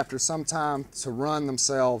practices after some time to run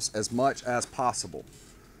themselves as much as possible.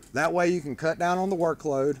 That way you can cut down on the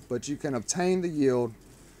workload, but you can obtain the yield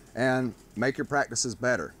and make your practices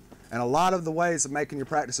better. And a lot of the ways of making your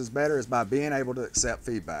practices better is by being able to accept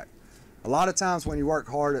feedback. A lot of times when you work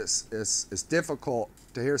hard, it's difficult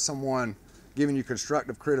to hear someone giving you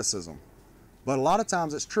constructive criticism. But a lot of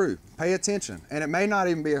times it's true. Pay attention. And it may not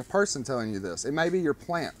even be a person telling you this. It may be your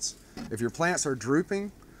plants. If your plants are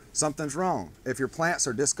drooping, something's wrong. If your plants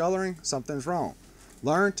are discoloring, something's wrong.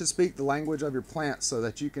 Learn to speak the language of your plants so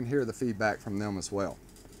that you can hear the feedback from them as well.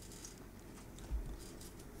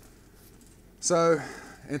 So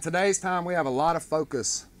in today's time, we have a lot of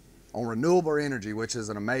focus on renewable energy, which is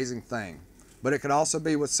an amazing thing, but it could also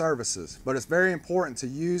be with services. But it's very important to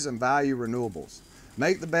use and value renewables.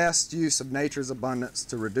 Make the best use of nature's abundance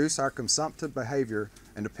to reduce our consumptive behavior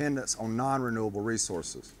and dependence on non-renewable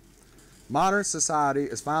resources. Modern society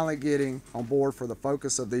is finally getting on board for the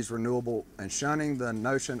focus of these renewable and shunning the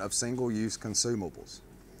notion of single-use consumables.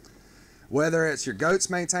 Whether it's your goats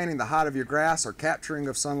maintaining the height of your grass or capturing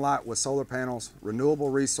of sunlight with solar panels, renewable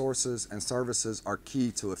resources and services are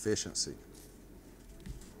key to efficiency.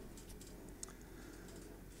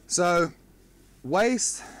 So,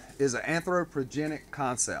 waste is an anthropogenic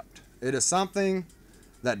concept. It is something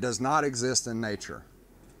that does not exist in nature.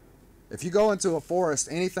 If you go into a forest,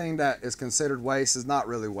 anything that is considered waste is not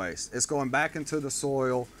really waste. It's going back into the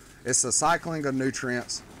soil. It's the cycling of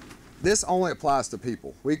nutrients. This only applies to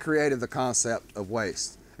people. We created the concept of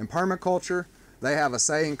waste. In permaculture, they have a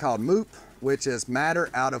saying called MOOP, which is matter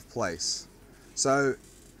out of place. So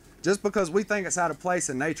just because we think it's out of place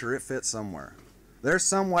in nature, it fits somewhere. There's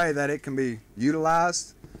some way that it can be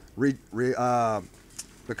utilized,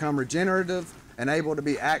 become regenerative, and able to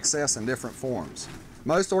be accessed in different forms.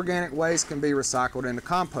 Most organic waste can be recycled into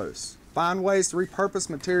compost. Find ways to repurpose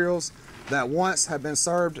materials that once have been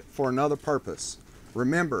served for another purpose.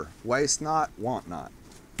 Remember, waste not, want not.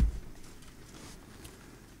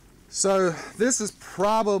 So this is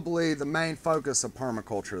probably the main focus of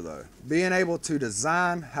permaculture though. Being able to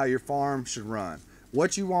design how your farm should run.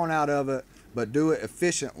 What you want out of it, but do it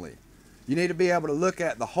efficiently. You need to be able to look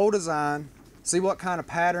at the whole design, see what kind of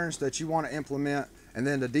patterns that you want to implement, and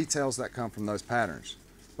then the details that come from those patterns.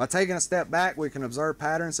 By taking a step back, we can observe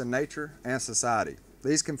patterns in nature and society.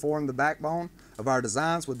 These can form the backbone of our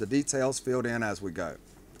designs with the details filled in as we go.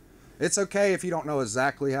 It's okay if you don't know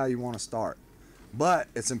exactly how you want to start, but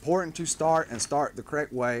it's important to start the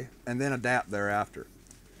correct way and then adapt thereafter.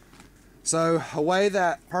 So a way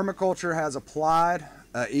that permaculture has applied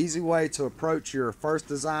an easy way to approach your first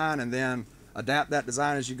design and then adapt that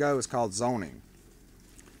design as you go is called zoning.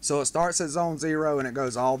 So it starts at zone 0 and it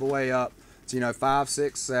goes all the way up to 5,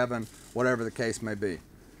 6, 7, whatever the case may be.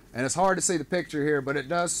 And it's hard to see the picture here, but it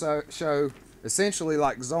does show essentially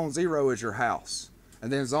like zone 0 is your house.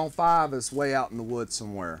 And then zone 5 is way out in the woods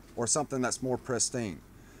somewhere, or something that's more pristine.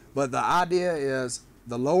 But the idea is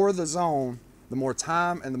the lower the zone, the more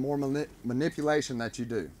time and the more manipulation that you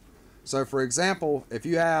do. So for example, if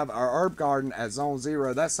you have our herb garden at zone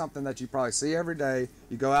 0, that's something that you probably see every day.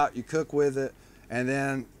 You go out, you cook with it, and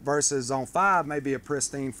then versus zone 5 may be a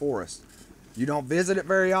pristine forest. You don't visit it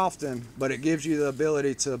very often, but it gives you the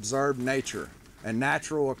ability to observe nature and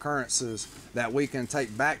natural occurrences that we can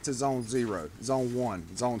take back to zone 0, zone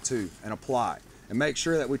 1, zone 2, and apply. And make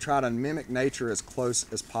sure that we try to mimic nature as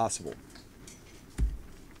close as possible.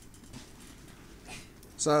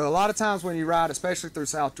 So a lot of times when you ride, especially through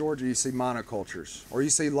South Georgia, you see monocultures, or you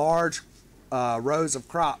see large rows of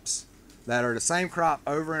crops that are the same crop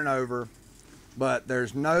over and over, but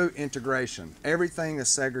there's no integration. Everything is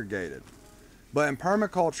segregated. But in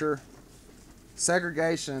permaculture,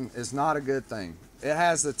 segregation is not a good thing. It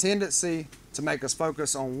has the tendency to make us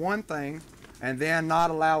focus on one thing and then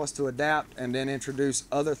not allow us to adapt and then introduce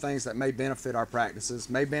other things that may benefit our practices,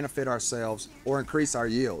 may benefit ourselves, or increase our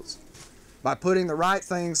yields. By putting the right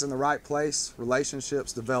things in the right place,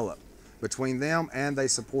 relationships develop between them and they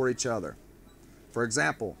support each other. For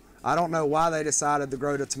example, I don't know why they decided to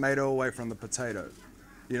grow the tomato away from the potato.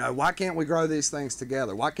 Why can't we grow these things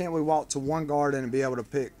together? Why can't we walk to one garden and be able to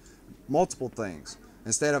pick multiple things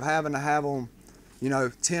instead of having to have them,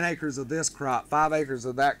 10 acres of this crop, 5 acres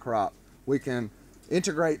of that crop? We can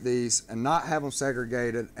integrate these and not have them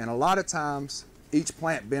segregated, and a lot of times each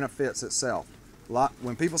plant benefits itself.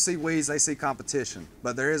 When people see weeds, they see competition,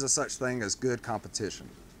 but there is a such thing as good competition.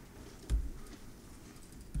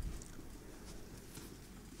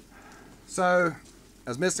 So,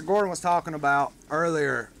 as Mr. Gordon was talking about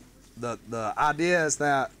earlier, the idea is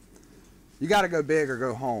that you got to go big or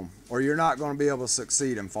go home, or you're not going to be able to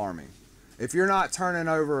succeed in farming. If you're not turning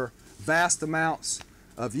over vast amounts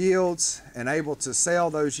of yields and able to sell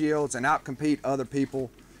those yields and outcompete other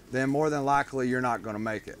people, then more than likely you're not going to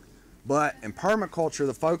make it. But in permaculture,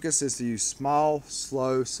 the focus is to use small,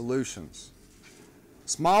 slow solutions.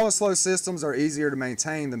 Small and slow systems are easier to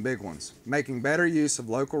maintain than big ones, making better use of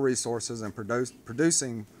local resources and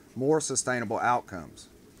producing more sustainable outcomes.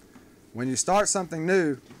 When you start something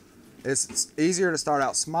new, it's easier to start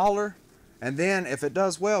out smaller, and then if it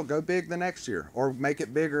does well, go big the next year, or make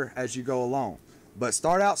it bigger as you go along. But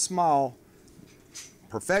start out small,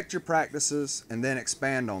 perfect your practices, and then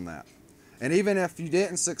expand on that. And even if you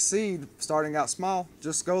didn't succeed starting out small,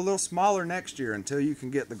 just go a little smaller next year until you can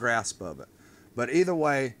get the grasp of it. But either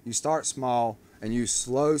way, you start small and use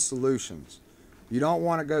slow solutions. You don't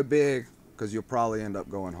want to go big because you'll probably end up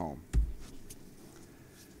going home.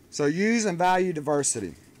 So use and value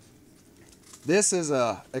diversity. This is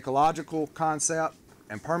an ecological concept,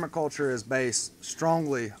 and permaculture is based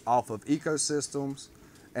strongly off of ecosystems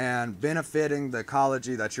and benefiting the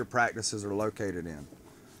ecology that your practices are located in.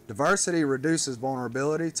 Diversity reduces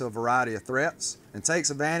vulnerability to a variety of threats and takes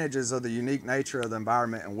advantages of the unique nature of the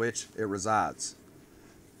environment in which it resides.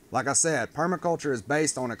 Like I said, permaculture is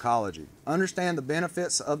based on ecology. Understand the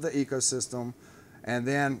benefits of the ecosystem and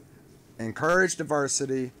then encourage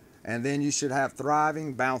diversity, and then you should have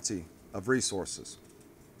thriving bounty of resources.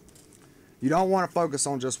 You don't want to focus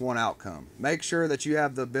on just one outcome. Make sure that you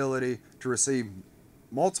have the ability to receive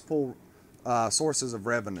multiple sources of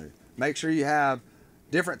revenue. Make sure you have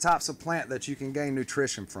different types of plant that you can gain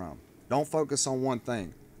nutrition from. Don't focus on one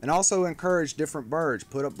thing. And also encourage different birds.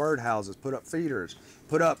 Put up birdhouses, put up feeders,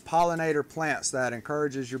 put up pollinator plants that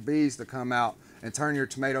encourages your bees to come out and turn your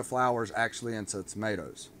tomato flowers actually into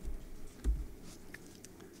tomatoes.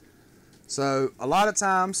 So a lot of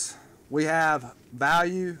times we have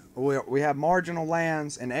we have marginal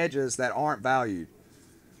lands and edges that aren't valued.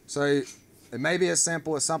 So it may be as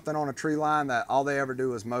simple as something on a tree line that all they ever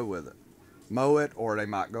do is mow with it. Mow it, or they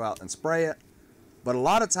might go out and spray it. But a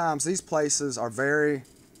lot of times these places are very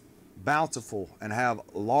bountiful and have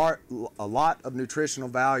a lot of nutritional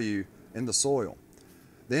value in the soil.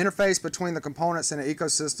 The interface between the components in an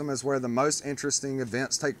ecosystem is where the most interesting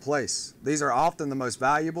events take place. These are often the most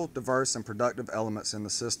valuable, diverse, and productive elements in the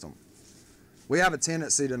system. We have a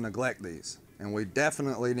tendency to neglect these, and we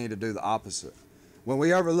definitely need to do the opposite. When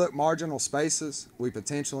we overlook marginal spaces, we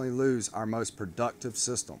potentially lose our most productive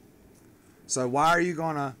system. So why are you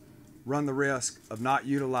going to run the risk of not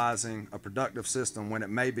utilizing a productive system when it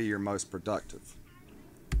may be your most productive?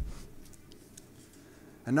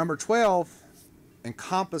 And number 12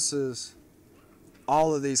 encompasses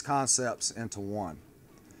all of these concepts into one.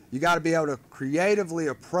 You got to be able to creatively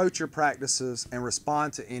approach your practices and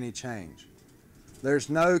respond to any change. There's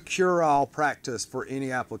no cure-all practice for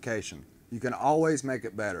any application. You can always make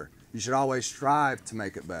it better. You should always strive to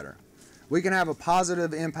make it better. We can have a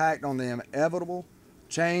positive impact on the inevitable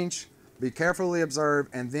change, be carefully observed,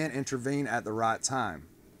 and then intervene at the right time.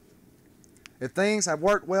 If things have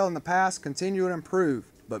worked well in the past, continue to improve,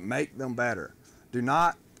 but make them better. Do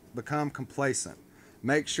not become complacent.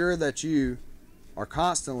 Make sure that you are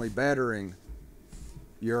constantly bettering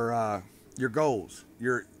your goals,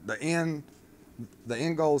 the end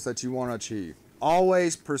goals that you want to achieve.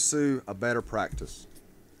 Always pursue a better practice.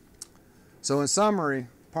 So in summary,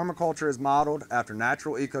 permaculture is modeled after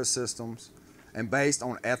natural ecosystems and based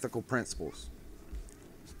on ethical principles.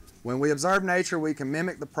 When we observe nature, we can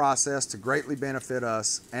mimic the process to greatly benefit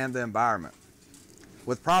us and the environment.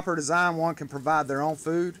 With proper design, one can provide their own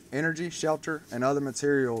food, energy, shelter, and other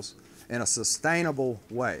materials in a sustainable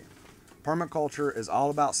way. Permaculture is all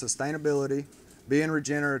about sustainability, being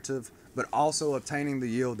regenerative, but also obtaining the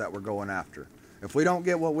yield that we're going after. If we don't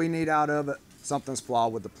get what we need out of it, something's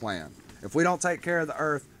flawed with the plan. If we don't take care of the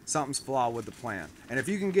earth, something's flawed with the plan. And if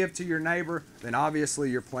you can give to your neighbor, then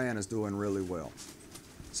obviously your plan is doing really well.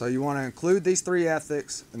 So you want to include these 3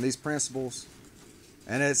 ethics and these principles.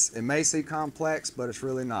 And it may seem complex, but it's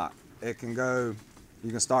really not. You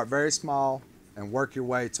can start very small and work your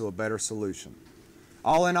way to a better solution.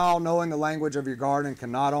 All in all, knowing the language of your garden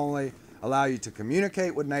can not only allow you to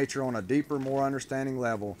communicate with nature on a deeper, more understanding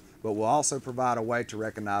level, but will also provide a way to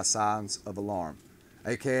recognize signs of alarm,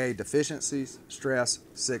 aka deficiencies, stress,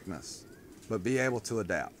 sickness, but be able to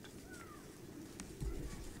adapt.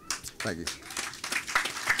 Thank you.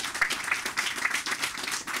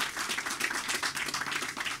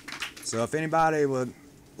 So if anybody would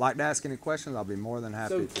like to ask any questions, I'll be more than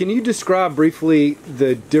happy. So can you describe briefly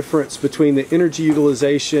the difference between the energy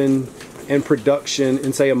utilization and production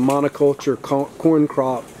in, say, a monoculture corn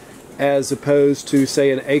crop as opposed to,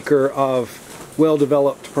 say, an acre of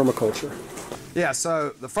well-developed permaculture? Yeah,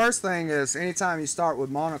 so the first thing is anytime you start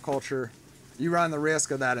with monoculture, you run the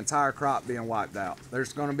risk of that entire crop being wiped out.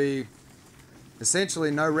 There's going to be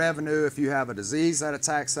essentially no revenue if you have a disease that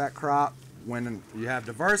attacks that crop. When you have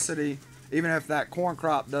diversity, even if that corn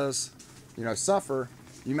crop does, suffer,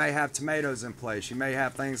 you may have tomatoes in place. You may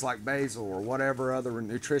have things like basil or whatever other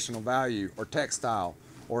nutritional value or textile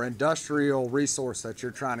or industrial resource that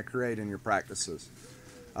you're trying to create in your practices.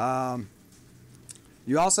 You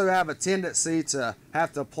also have a tendency to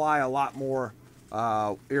have to apply a lot more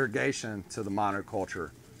irrigation to the monoculture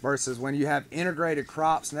versus when you have integrated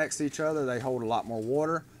crops next to each other, they hold a lot more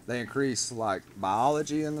water. They increase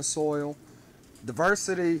biology in the soil.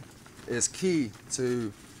 Diversity is key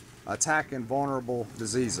to attacking vulnerable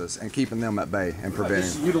diseases and keeping them at bay and preventing.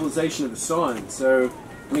 Just utilization of the sun. So,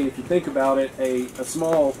 I mean, if you think about it, a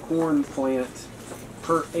small corn plant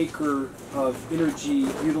per acre of energy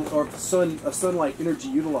sunlight energy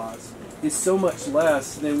utilized is so much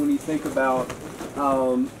less than when you think about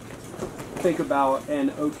an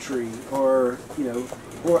oak tree or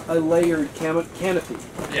a layered canopy,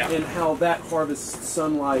 and how that harvests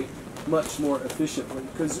sunlight much more efficiently.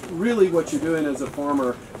 Because really what you're doing as a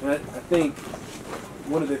farmer, and I think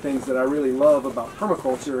one of the things that I really love about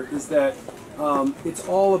permaculture is that it's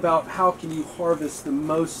all about how can you harvest the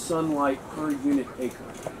most sunlight per unit acre,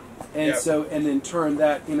 and and then turn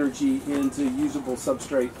that energy into usable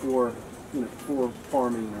substrate for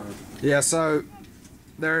farming. So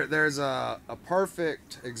there's a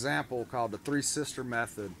perfect example called the Three Sister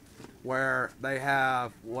Method, where they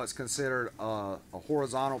have what's considered a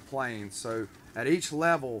horizontal plane. So at each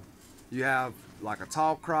level, you have like a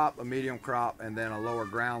tall crop, a medium crop, and then a lower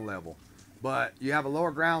ground level. But you have a lower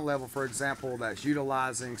ground level, for example, that's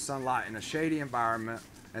utilizing sunlight in a shady environment,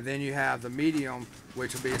 and then you have the medium,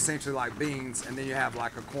 which will be essentially like beans, and then you have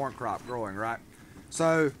like a corn crop growing, right?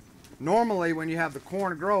 So normally when you have the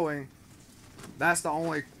corn growing, that's the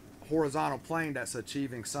only horizontal plane that's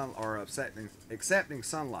achieving accepting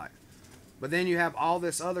sunlight. But then you have all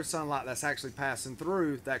this other sunlight that's actually passing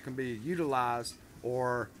through that can be utilized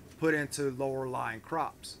or put into lower lying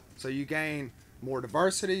crops. So you gain more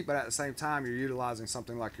diversity, but at the same time you're utilizing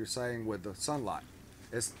something like you're saying with the sunlight.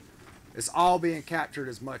 It's all being captured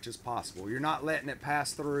as much as possible. You're not letting it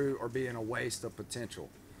pass through or being a waste of potential.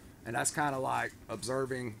 And that's kind of like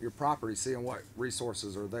observing your property, seeing what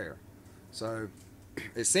resources are there. So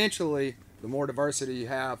essentially, the more diversity you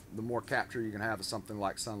have, the more capture you can have of something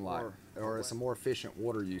like sunlight, or it's a more efficient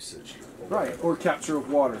water usage. Right, or capture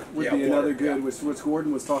of water would be another good, what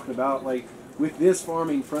Gordon was talking about. Like with this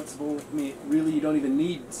farming principle, I mean, really you don't even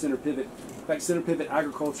need center pivot. In fact, center pivot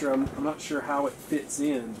agriculture, I'm not sure how it fits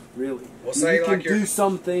in, really. Well, I mean, you can do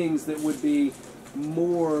some things that would be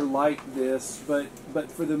more like this, but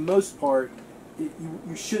for the most part,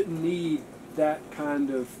 you shouldn't need that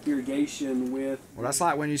kind of irrigation with... Well, that's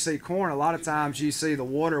like when you see corn, a lot of times you see the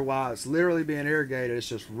water while it's literally being irrigated, it's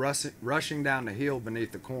just rushing down the hill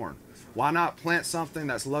beneath the corn. Why not plant something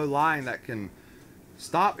that's low-lying that can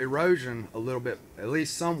stop erosion a little bit, at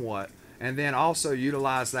least somewhat, and then also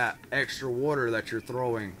utilize that extra water that you're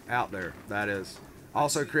throwing out there? That is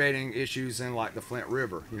also creating issues in like the Flint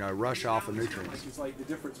River, you know, rush off of nutrients. It's like the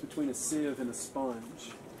difference between a sieve and a sponge.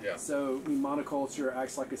 Yeah. So monoculture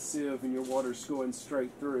acts like a sieve and your water's going straight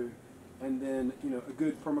through. And then, you know, a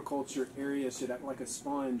good permaculture area should act like a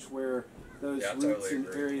sponge where those roots and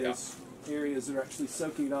areas are actually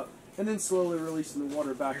soaking it up and then slowly releasing the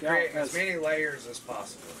water back out. As many layers as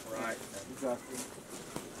possible, right? Exactly.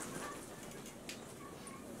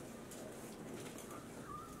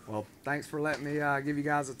 Well, thanks for letting me give you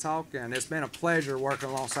guys a talk, and it's been a pleasure working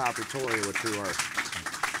alongside Pretoria with True Earth.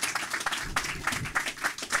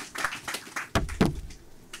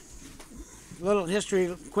 Little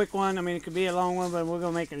history, quick one. I mean, it could be a long one, but we're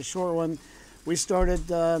going to make it a short one. We started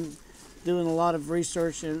doing a lot of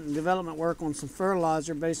research and development work on some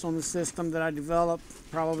fertilizer based on the system that I developed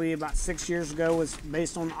probably about 6 years ago. Was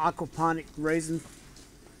based on aquaponic raising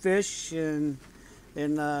fish in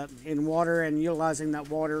water and utilizing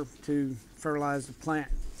that water to fertilize the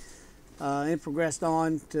plant. It progressed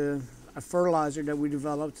on to a fertilizer that we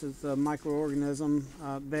developed. It's a microorganism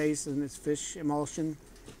base and it's fish emulsion.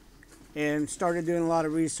 And started doing a lot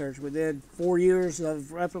of research. We did 4 years of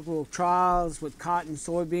replicable trials with cotton,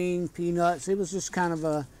 soybean, peanuts. It was just kind of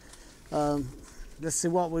a, let's see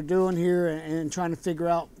what we're doing here and trying to figure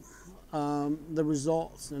out the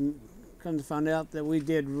results. And come to find out that we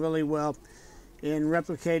did really well in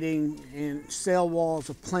replicating in cell walls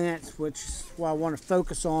of plants, which is what I want to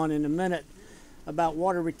focus on in a minute, about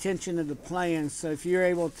water retention of the plants. So if you're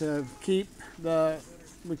able to keep the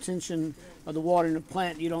retention of the water in the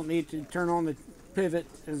plant, you don't need to turn on the pivot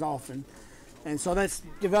as often. And so that's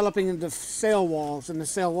developing into cell walls, and the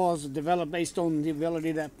cell walls are developed based on the ability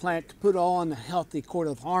of that plant to put on a healthy coat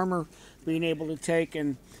of armor, being able to take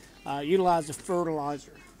and utilize the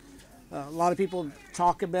fertilizer. A lot of people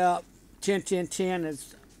talk about 10-10-10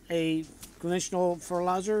 as a conventional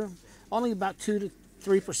fertilizer. Only about 2 to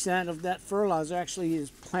 3% of that fertilizer actually is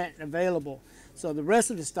plant available. So the rest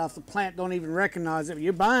of the stuff, the plant don't even recognize it.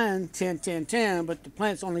 You're buying 10-10-10, but the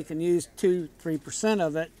plants only can use 2-3%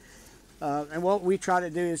 of it. And what we try to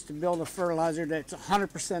do is to build a fertilizer that's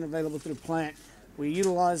 100% available to the plant. We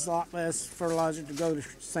utilize a lot less fertilizer to go to the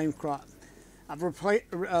same crop. I've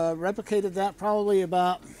replicated that probably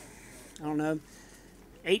about, I don't know,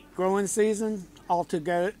 8 growing seasons all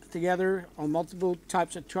together on multiple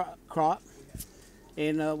types of crop.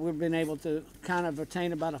 And we've been able to kind of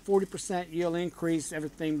attain about a 40% yield increase,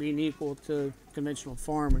 everything being equal to conventional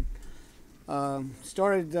farming.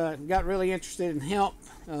 Got really interested in hemp,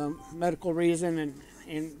 medical reason,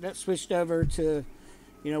 and that switched over to,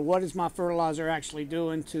 you know, what is my fertilizer actually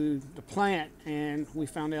doing to the plant? And we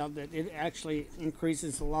found out that it actually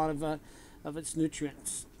increases a lot of its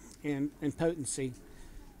nutrients and potency.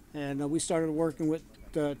 And we started working with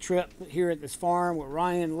Trip here at this farm with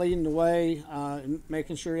Ryan leading the way, and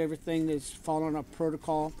making sure everything is following our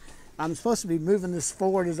protocol. I'm supposed to be moving this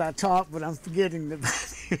forward as I talk, but I'm forgetting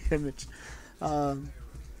the image. All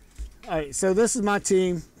right, so this is my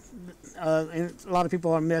team, and a lot of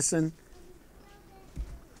people are missing.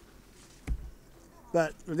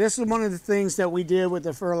 But this is one of the things that we did with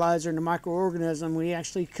the fertilizer and the microorganism. We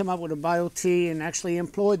actually come up with a bio-tea and actually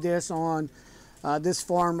employed this on this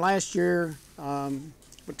farm last year,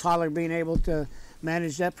 with Tyler being able to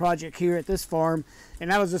manage that project here at this farm.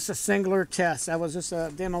 And that was just a singular test. That was just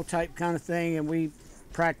a demo type kind of thing, and we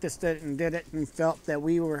practiced it and did it and felt that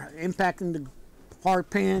we were impacting the hard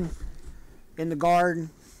pan in the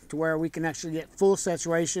garden to where we can actually get full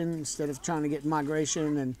saturation instead of trying to get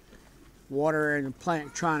migration and water and the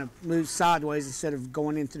plant trying to move sideways instead of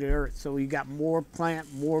going into the earth. So you got more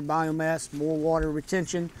plant, more biomass, more water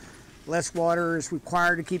retention. Less water is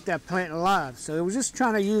required to keep that plant alive. So it was just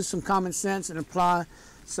trying to use some common sense and apply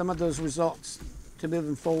some of those results to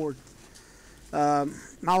moving forward. My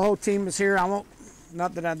whole team is here.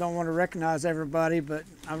 Not that I don't want to recognize everybody, but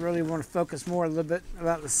I really want to focus more a little bit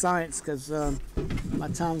about the science because my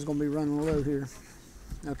time's going to be running low here.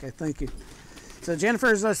 Okay, thank you. So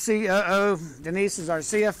Jennifer is our COO, Denise is our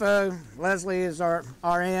CFO, Leslie is our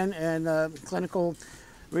RN and clinical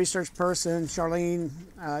research person. Charlene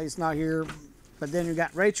is not here But then you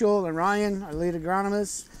got Rachel and Ryan, our lead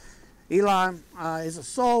agronomist. Eli is a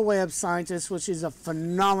soil web scientist, which is a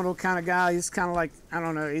phenomenal kind of guy. He's kind of like, I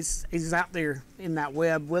don't know, he's out there in that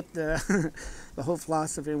web with the the whole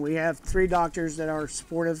philosophy. And we have 3 doctors that are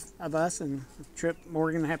supportive of us, and Trip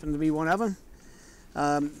Morgan happened to be one of them.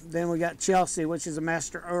 Then we got Chelsea, which is a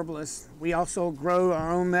master herbalist. We also grow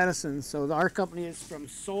our own medicine. So our company is from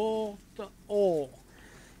soil to oil.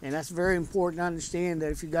 And that's very important to understand,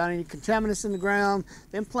 that if you've got any contaminants in the ground,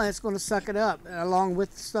 then plant's going to suck it up along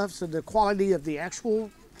with the stuff. So the quality of the actual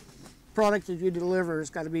product that you deliver has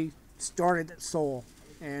got to be started at soil.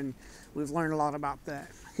 And we've learned a lot about that.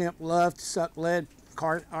 Hemp love to suck lead,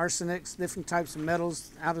 arsenics, different types of metals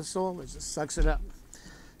out of soil. It just sucks it up.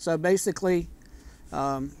 So basically,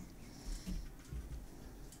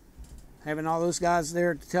 having all those guys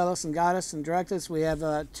there to tell us and guide us and direct us. We have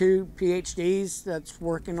 2 PhDs that's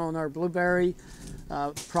working on our blueberry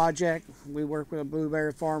project. We work with a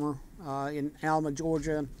blueberry farmer in Alma,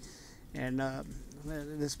 Georgia, and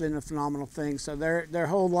it's been a phenomenal thing. So their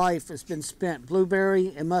whole life has been spent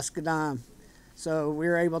blueberry and muscadine. So we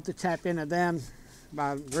were able to tap into them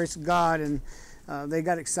by the grace of God, and they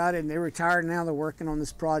got excited, and they're retired now. They're working on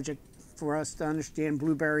this project for us to understand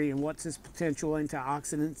blueberry and what's its potential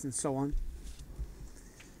antioxidants and so on.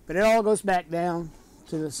 But it all goes back down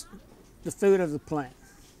to the food of the plant.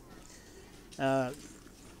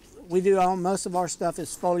 We do most of our stuff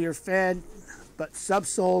is foliar fed, but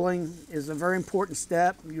subsoiling is a very important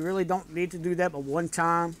step. You really don't need to do that but one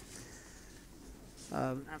time.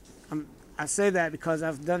 I say that because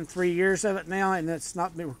I've done 3 years of it now, and it's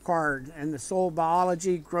not been required. And the soil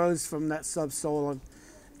biology grows from that subsoiling.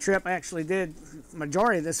 Trip actually did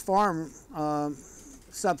majority of this farm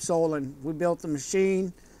subsoiling. We built a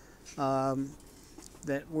machine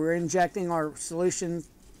that we're injecting our solution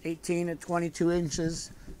 18 to 22 inches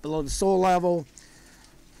below the soil level,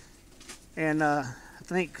 and I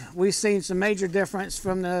think we've seen some major difference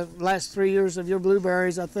from the last 3 years of your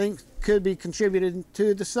blueberries. I think could be contributed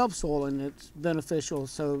to the subsoiling. It's beneficial.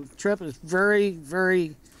 So Trip is very,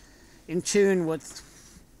 very in tune with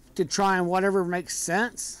to trying whatever makes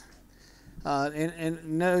sense, and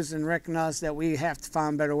knows and recognizes that we have to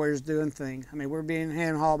find better ways of doing things. I mean, we're being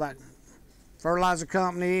hand-hauled by fertilizer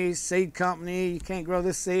companies, seed company. You can't grow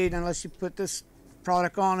this seed unless you put this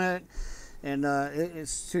product on it, and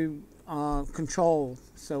it's too controlled.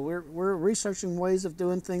 So we're researching ways of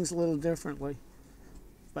doing things a little differently.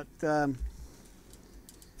 But then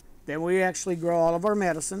we actually grow all of our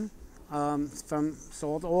medicine from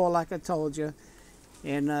soil to oil, like I told you.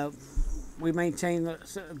 And we maintain a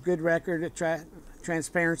good record of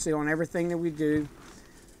transparency on everything that we do.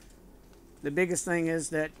 The biggest thing is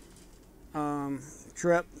that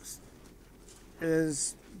Trip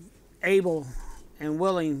is able and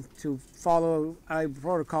willing to follow a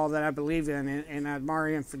protocol that I believe in, and I admire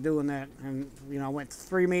him for doing that. And you know, I went to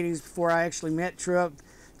 3 meetings before I actually met Trip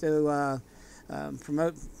to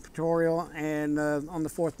promote Pretoria, and on the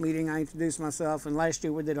 4th meeting I introduced myself. And last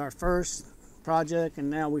year we did our first project, and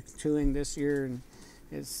now we're continuing this year, and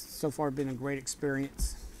it's so far been a great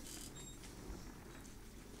experience.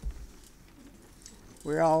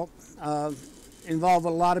 We're all involved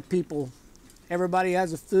with a lot of people. Everybody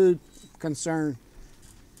has a food concern.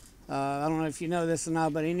 I don't know if you know this or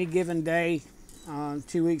not, but any given day,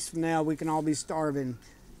 2 weeks from now, we can all be starving.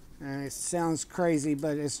 It sounds crazy,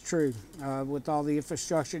 but it's true. With all the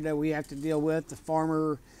infrastructure that we have to deal with, the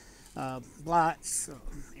farmer blights,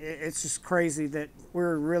 it's just crazy that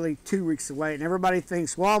we're really 2 weeks away, and everybody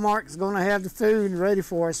thinks Walmart is going to have the food ready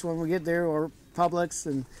for us when we get there, or Publix,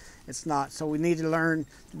 and it's not. So we need to learn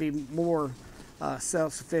to be more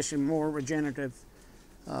self-sufficient, more regenerative.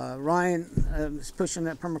 Ryan is pushing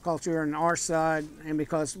that permaculture on our side, and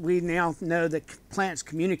because we now know that plants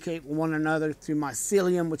communicate with one another through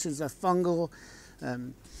mycelium, which is a fungal.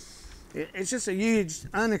 It's just a huge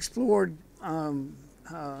unexplored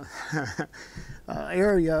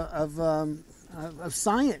area of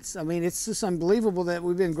science. I mean, it's just unbelievable that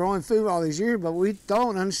we've been growing food all these years, but we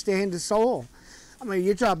don't understand the soil. I mean,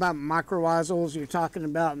 you're talking about mycorrhizals, you're talking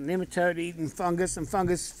about nematode eating fungus, and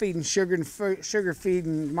fungus feeding sugar, and sugar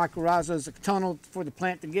feeding mycorrhizals a tunnel for the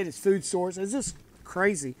plant to get its food source. It's just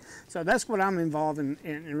crazy. So that's what I'm involved in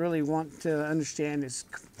and really want to understand, is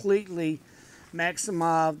completely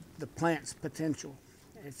maximize the plant's potential.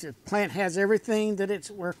 If the plant has everything that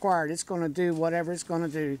it's required, it's going to do whatever it's going to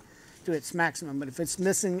do to its maximum. But if it's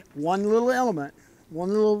missing one little element, one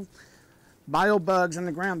little biobugs in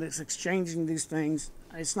the ground that's exchanging these things,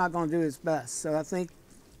 it's not going to do its best. So I think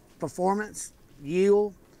performance,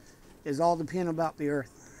 yield, is all dependent about the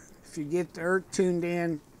earth. If you get the earth tuned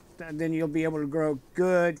in, then you'll be able to grow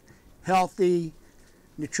good, healthy,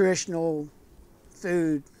 nutritional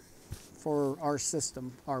food for our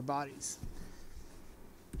system, our bodies.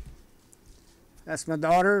 That's my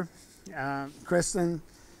daughter, Kristen.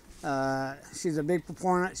 She's a big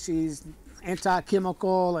proponent. She's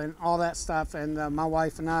anti-chemical and all that stuff. And my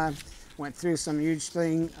wife and I went through some huge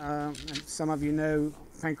thing. And some of you know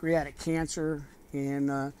pancreatic cancer,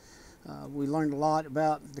 and we learned a lot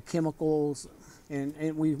about the chemicals, and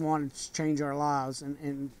we wanted to change our lives.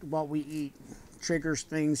 And what we eat triggers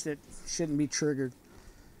things that shouldn't be triggered.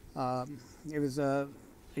 It was a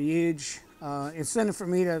huge incentive for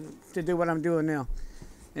me to do what I'm doing now.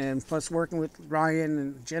 And plus working with Ryan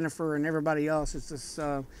and Jennifer and everybody else, it's just,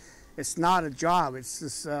 it's not a job. It's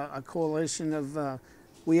just a coalition of,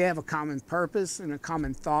 we have a common purpose and a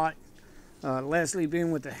common thought. Leslie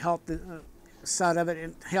being with the health side of it,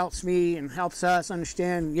 it helps me and helps us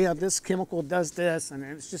understand, yeah, this chemical does this, and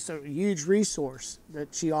it's just a huge resource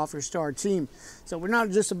that she offers to our team. So we're not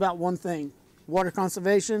just about one thing. Water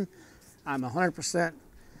conservation, I'm 100%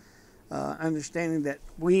 understanding that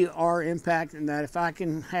we are impacting that. If I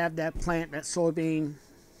can have that plant, that soybean,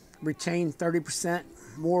 retain 30%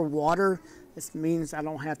 more water, this means I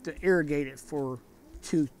don't have to irrigate it for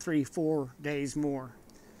 2, 3, 4 days more.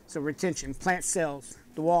 So retention, plant cells,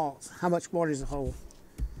 the walls, how much water is a hold?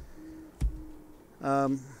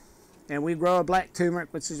 And we grow a black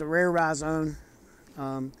turmeric, which is a rare rhizome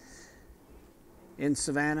in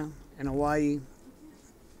Savannah, in Hawaii.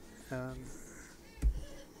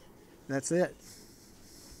 That's it.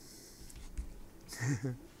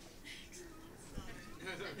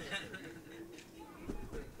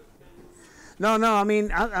 No, I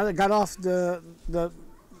mean, I got off the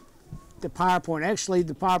PowerPoint. Actually,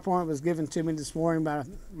 the PowerPoint was given to me this morning by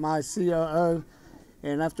my COO,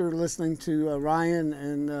 and after listening to Ryan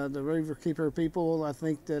and the Riverkeeper people, I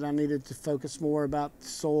think that I needed to focus more about the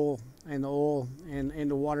soil and the oil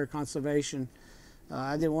and the water conservation.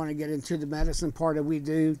 I didn't want to get into the medicine part that we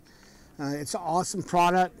do. It's an awesome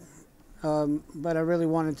product, but I really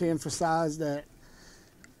wanted to emphasize that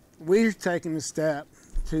we're taking a step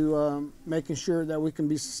to making sure that we can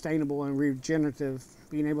be sustainable and regenerative,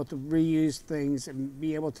 being able to reuse things and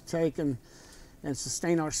be able to take and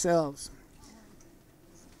sustain ourselves.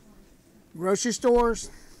 Grocery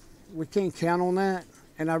stores, we can't count on that.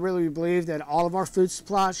 And I really believe that all of our food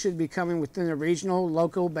supplies should be coming within a regional,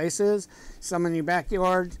 local basis. Some in your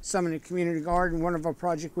backyard, some in the community garden. One of our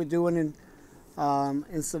projects we're doing in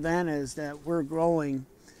Savannah is that we're growing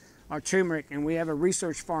our turmeric, and we have a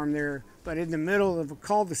research farm there. But in the middle of a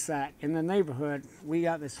cul-de-sac in the neighborhood, we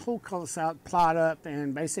got this whole cul-de-sac plot up,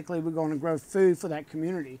 and basically we're going to grow food for that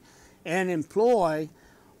community and employ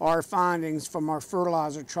our findings from our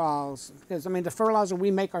fertilizer trials. Because, I mean, the fertilizer we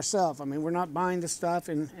make ourselves. I mean, we're not buying the stuff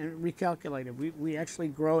and recalculate it. We actually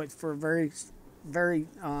grow it for a very, very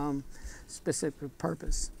specific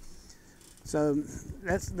purpose. So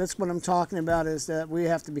that's what I'm talking about, is that we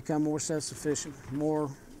have to become more self-sufficient, more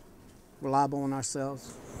reliable on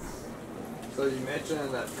ourselves. So you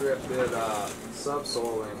mentioned that Trip did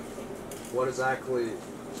subsoiling. What exactly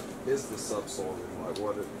is the subsoiling? Like,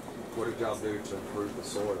 what did y'all do to improve the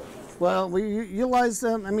soil? Well, we utilize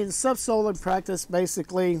them. I mean, the subsoiling practice,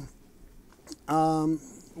 basically,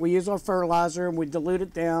 we use our fertilizer and we dilute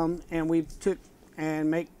it down, and we took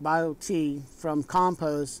and make bio-tea from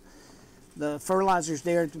compost. The fertilizer's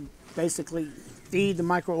there to basically feed the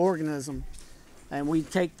microorganism, and we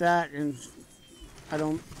take that, and I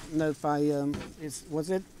don't know if was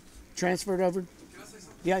it transferred over? Can I say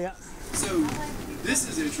something? Yeah. So this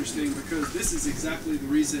is interesting because this is exactly the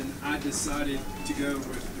reason I decided to go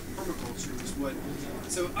with the permaculture.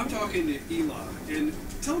 So I'm talking to Eli, and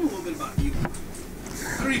tell him a little bit about Eli.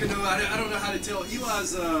 I don't even know. I don't know how to tell.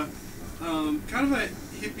 Eli's kind of a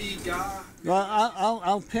hippie guy. Well,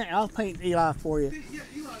 I'll paint Eli for you. Yeah,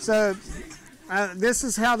 Eli's So this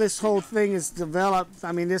is how this whole thing is developed.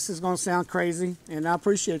 I mean, this is going to sound crazy, and I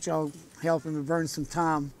appreciate y'all helping me burn some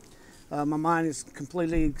time. My mind is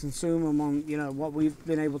completely consumed on what we've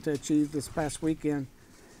been able to achieve this past weekend.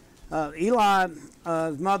 Eli's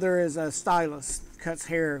mother is a stylist, cuts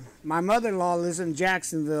hair. My mother-in-law lives in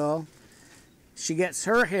Jacksonville. She gets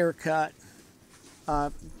her hair cut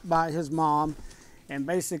by his mom, and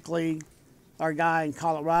basically our guy in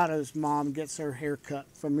Colorado's mom gets her hair cut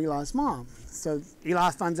from Eli's mom. So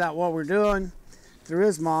Eli finds out what we're doing through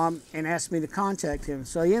his mom and asked me to contact him.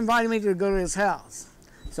 So he invited me to go to his house.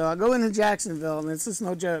 So I go into Jacksonville, and this is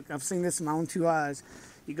no joke. I've seen this in my own 2 eyes.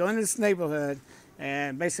 You go into this neighborhood,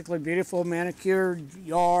 and basically beautiful manicured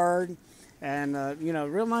yard, and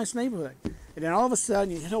real nice neighborhood. And then all of a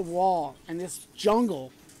sudden you hit a wall, and this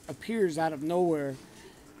jungle appears out of nowhere.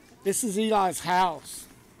 This is Eli's house.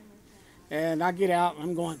 And I get out and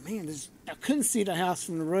I'm going, man, I couldn't see the house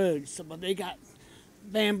from the road. So, but they got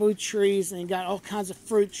bamboo trees and they got all kinds of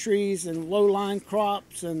fruit trees and low-lying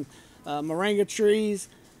crops and moringa trees.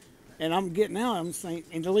 And I'm getting out, I'm saying,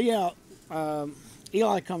 and to lead out,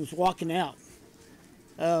 Eli comes walking out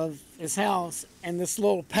of his house and this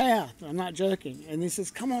little path, I'm not joking, and he says,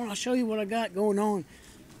 come on, I'll show you what I got going on.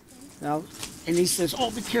 Now, and he says,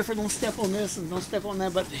 oh, be careful, don't step on this and don't step on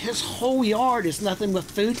that, but his whole yard is nothing but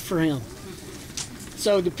food for him.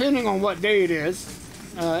 So depending on what day it is,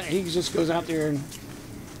 he just goes out there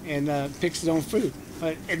and picks his own food.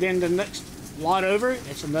 And then the next lot over,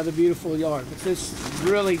 it's another beautiful yard. But this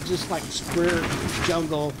really just like a square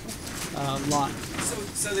jungle lot.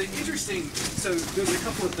 So the interesting, so there's a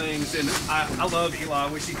couple of things, and I love Eli.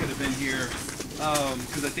 I wish he could have been here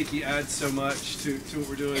because I think he adds so much to what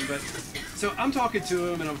we're doing. But so I'm talking to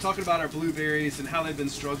him, and I'm talking about our blueberries and how they've been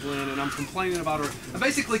struggling, and I'm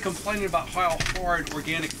basically complaining about how hard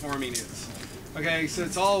organic farming is. Okay, so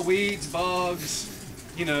it's all weeds, bugs,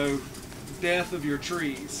 you know, death of your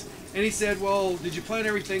trees. And he said, well, did you plant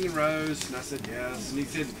everything in rows? And I said, yes. And he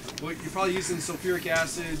said, well, you're probably using sulfuric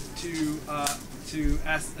acid to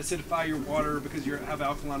acidify your water because you have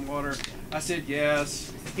alkaline water. I said,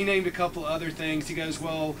 yes. He named a couple other things. He goes,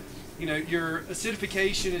 well, you know, your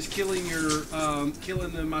acidification is killing your,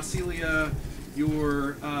 killing the mycelia.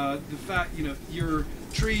 Your, the fact, you know, your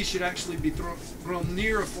trees should actually be grown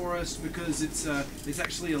near a forest because it's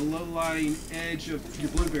actually a low-lying edge of your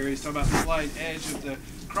blueberries. Talking about the low-lying edge of the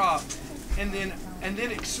crop. And then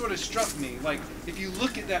it sort of struck me, like, if you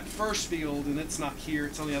look at that first field, and it's not here,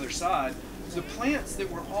 it's on the other side, the plants that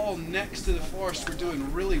were all next to the forest were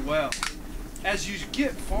doing really well. As you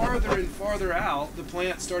get farther and farther out, the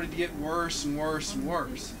plants started to get worse and worse and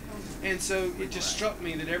worse. And so it just struck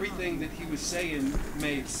me that everything that he was saying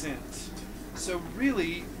made sense. So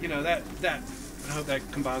really, you know, that I hope that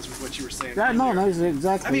combines with what you were saying. No,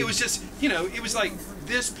 exactly. I mean, it was just, you know, it was like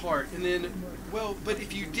this part, and then, well, but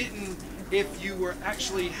if you were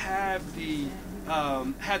actually had the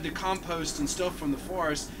compost and stuff from the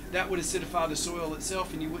forest, that would acidify the soil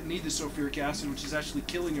itself, and you wouldn't need the sulfuric acid, which is actually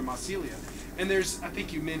killing your mycelia. And there's, I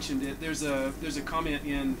think you mentioned it. There's a comment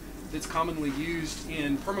that's commonly used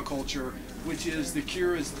in permaculture, which is the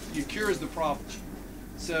cure is the problem.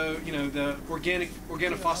 So, you know, the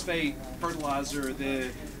organophosphate fertilizer,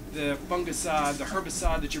 the fungicide, the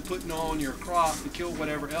herbicide that you're putting on your crop to kill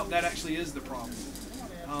whatever else, that actually is the problem.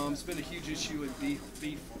 It's been a huge issue in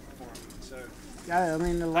beef farming. So, yeah, I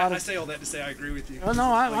mean, I say all that to say I agree with you. Oh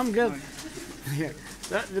no, I'm good. Yeah.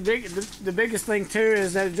 The biggest thing too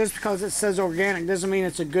is that just because it says organic doesn't mean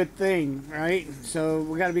it's a good thing, right? So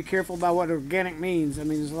we got to be careful about what organic means. I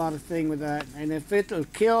mean, there's a lot of thing with that, and if it'll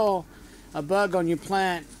kill a bug on your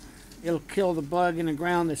plant, it'll kill the bug in the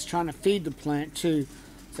ground that's trying to feed the plant too.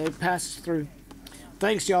 So it passes through.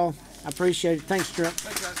 Thanks, y'all. I appreciate it. Thanks, Trip.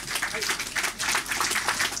 Thanks, guys.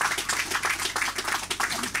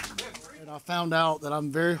 And I found out that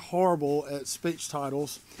I'm very horrible at speech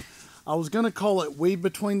titles. I was going to call it Weed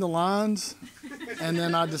Between the Lines, and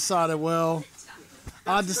then I decided, well,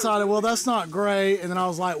 that's not great. And then I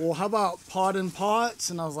was like, well, how about Pot and Pots?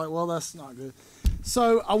 And I was like, well, that's not good.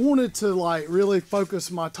 So I wanted to like really focus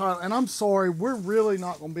my title, and I'm sorry, we're really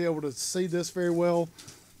not going to be able to see this very well,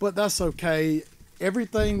 but that's okay.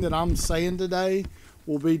 Everything that I'm saying today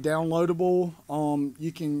will be downloadable.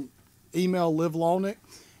 You can email Liv Lawnick,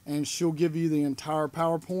 and she'll give you the entire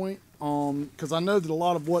PowerPoint. Because I know that a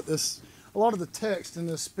lot of the text in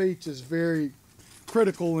this speech is very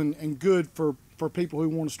critical and good for people who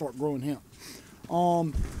want to start growing hemp.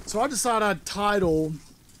 So I decided I'd title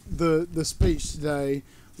the speech today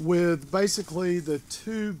with basically the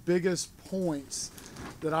two biggest points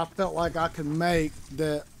that I felt like I could make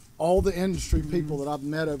that all the industry people that I've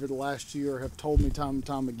met over the last year have told me time and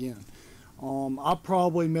time again. I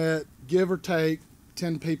probably met, give or take,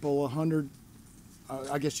 10 people, 100.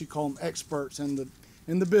 I guess you call them experts in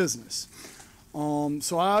the business.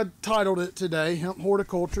 So I titled it today, Hemp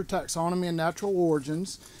Horticulture, Taxonomy, and Natural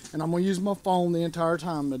Origins. And I'm going to use my phone the entire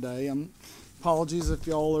time today. Apologies if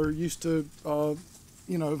y'all are used to, eye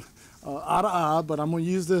to eye, but I'm going to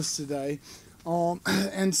use this today.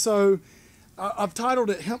 And so I've titled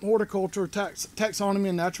it Hemp Horticulture, Taxonomy,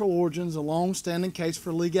 and Natural Origins, a long-standing case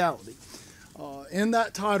for legality. In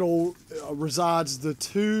that title resides the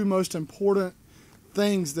two most important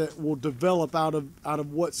things that will develop out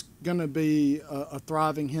of what's going to be a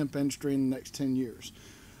thriving hemp industry in the next 10 years.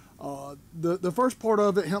 The first part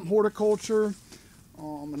of it, hemp horticulture,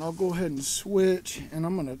 and I'll go ahead and switch, and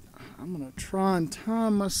I'm going to try and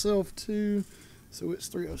time myself to, so it's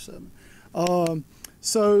 3:07.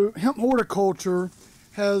 So hemp horticulture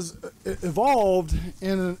has evolved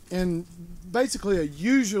in basically a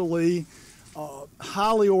usually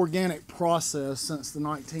highly organic process since the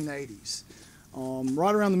 1980s.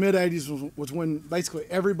 Right around the mid-80s was when basically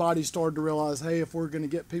everybody started to realize, hey, if we're going to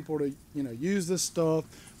get people to use this stuff,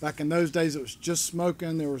 back in those days it was just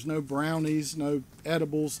smoking, there was no brownies, no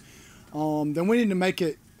edibles, then we need to make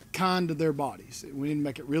it kind to their bodies. We need to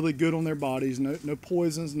make it really good on their bodies, no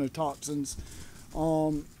poisons, no toxins.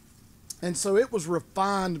 And so it was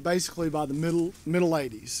refined basically by the middle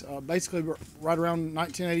 80s. Basically right around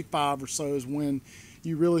 1985 or so is when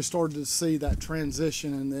you really started to see that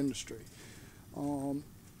transition in the industry.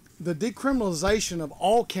 The decriminalization of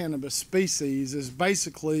all cannabis species is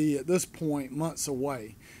basically at this point months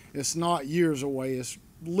away. It's not years away. It's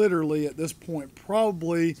literally at this point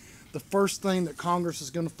probably the first thing that Congress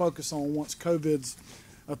is going to focus on once COVID's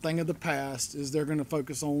a thing of the past is they're going to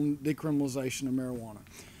focus on decriminalization of marijuana.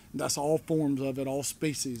 That's all forms of it, all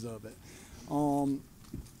species of it.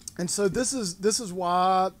 And so this is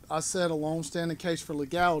why I said a long-standing case for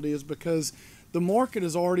legality is because the market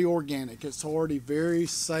is already organic. It's already very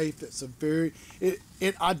safe.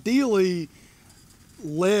 It ideally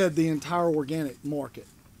led the entire organic market.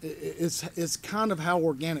 It's kind of how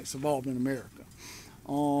organics evolved in America.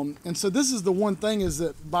 And so this is the one thing is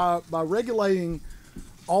that by regulating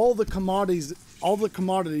all the commodities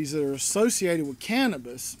that are associated with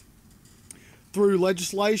cannabis through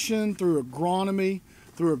legislation, through agronomy,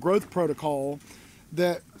 through a growth protocol,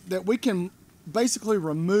 that we can basically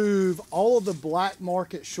remove all of the black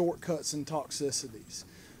market shortcuts and toxicities.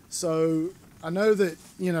 So I know that,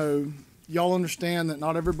 y'all understand that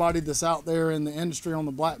not everybody that's out there in the industry on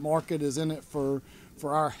the black market is in it for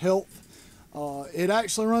our health. It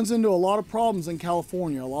actually runs into a lot of problems in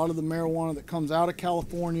California. A lot of the marijuana that comes out of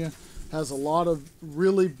California has a lot of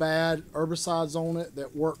really bad herbicides on it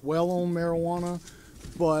that work well on marijuana,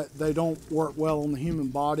 but they don't work well on the human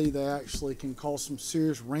body. They actually can cause some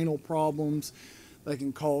serious renal problems. They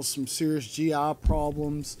can cause some serious GI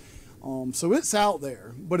problems. So it's out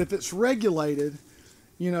there. But if it's regulated,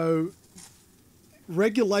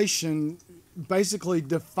 regulation basically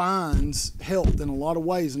defines health in a lot of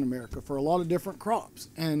ways in America for a lot of different crops.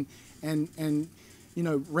 And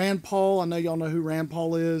Rand Paul, I know y'all know who Rand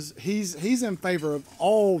Paul is. He's in favor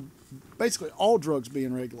of basically all drugs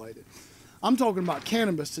being regulated. I'm talking about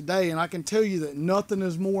cannabis today, and I can tell you that nothing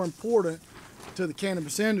is more important to the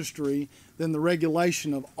cannabis industry than the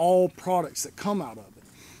regulation of all products that come out of it.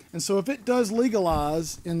 And so if it does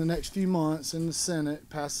legalize in the next few months in the Senate,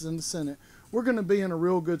 passes in the Senate, we're going to be in a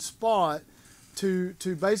real good spot to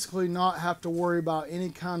basically not have to worry about any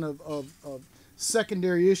kind of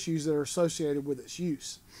secondary issues that are associated with its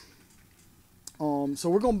use. So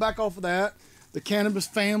we're going to back off of that. The cannabis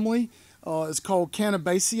family is called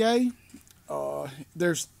Cannabaceae.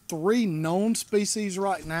 There's 3 known species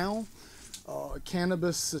right now.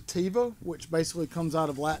 Cannabis sativa, which basically comes out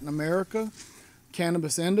of Latin America.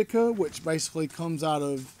 Cannabis indica, which basically comes out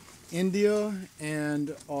of India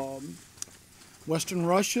and Western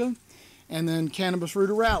Russia. And then Cannabis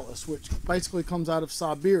ruderalis, which basically comes out of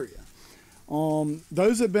Siberia.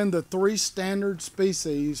 Those have been the 3 standard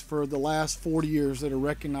species for the last 40 years that are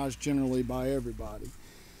recognized generally by everybody.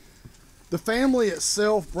 The family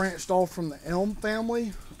itself branched off from the elm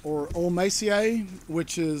family, or Ulmaceae,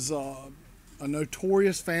 which is a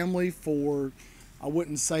notorious family for, I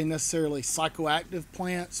wouldn't say necessarily psychoactive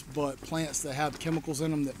plants, but plants that have chemicals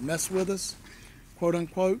in them that mess with us, quote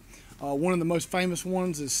unquote. One of the most famous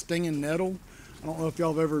ones is stinging nettle. I don't know if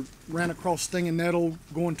y'all have ever ran across stinging nettle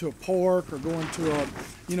going to a park or going to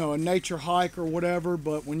a nature hike or whatever,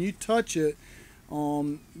 but when you touch it,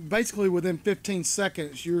 basically within 15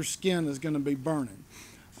 seconds, your skin is going to be burning.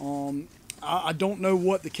 I don't know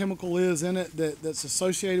what the chemical is in it that's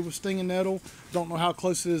associated with stinging nettle. Don't know how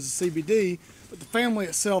close it is to CBD, but the family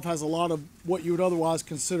itself has a lot of what you would otherwise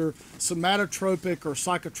consider somatotropic or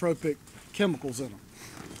psychotropic chemicals in them.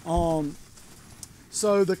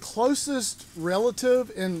 So the closest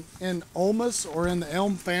relative in Ulmus or in the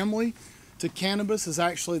elm family to cannabis is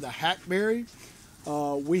actually the hackberry.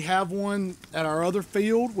 We have one at our other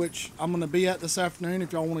field, which I'm going to be at this afternoon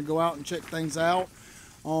if y'all want to go out and check things out.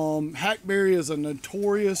 Hackberry is a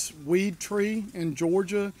notorious weed tree in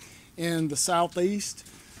Georgia in the southeast.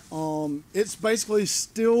 It's basically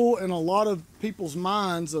still in a lot of people's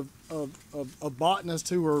minds of botanists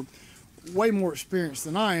who are way more experienced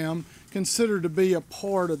than I am, considered to be a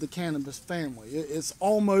part of the cannabis family. It's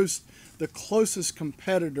almost the closest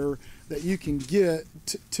competitor that you can get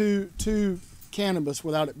to cannabis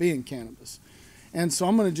without it being cannabis. And so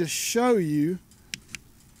I'm going to just show you,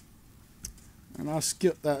 and I'll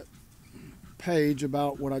skip that page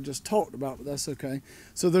about what I just talked about, but that's okay.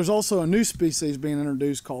 So there's also a new species being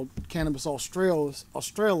introduced called Cannabis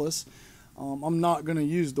australis. I'm not going to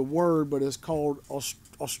use the word, but it's called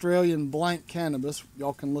Australian blank cannabis.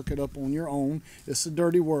 Y'all can look it up on your own. It's a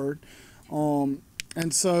dirty word. And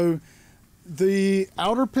so the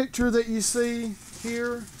outer picture that you see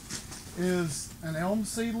here is an elm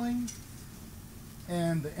seedling,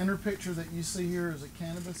 and the inner picture that you see here is a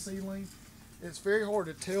cannabis seedling. It's very hard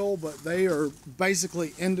to tell, but they are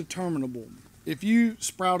basically indeterminable. If you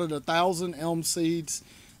sprouted 1,000 elm seeds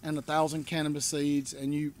and 1,000 cannabis seeds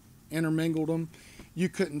and you intermingled them, you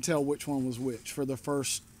couldn't tell which one was which for the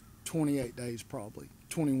first 28 days, probably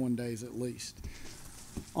 21 days at least.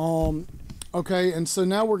 Okay, and so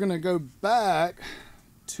now we're going to go back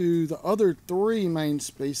to the other 3 main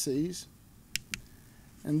species,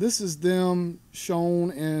 and this is them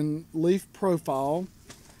shown in leaf profile.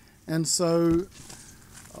 And so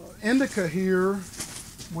indica here,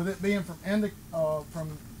 with it being from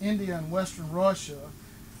India and Western Russia,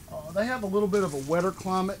 they have a little bit of a wetter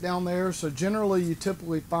climate down there. So generally you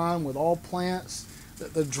typically find with all plants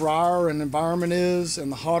that the drier an environment is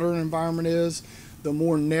and the hotter an environment is, the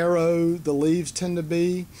more narrow the leaves tend to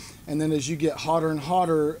be. And then as you get hotter and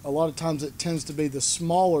hotter, a lot of times it tends to be the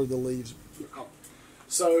smaller the leaves become.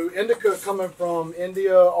 So indica coming from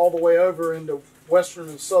India all the way over into Western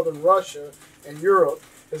and Southern Russia and Europe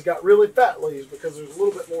has got really fat leaves because there's a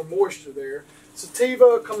little bit more moisture there.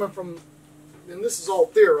 Sativa coming from, and this is all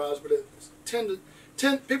theorized, but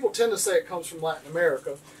people tend to say it comes from Latin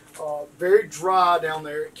America. Very dry down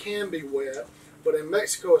there. It can be wet, but in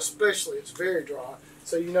Mexico especially, it's very dry.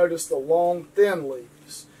 So you notice the long, thin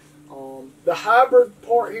leaves. The hybrid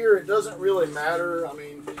part here, it doesn't really matter. I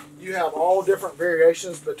mean, you have all different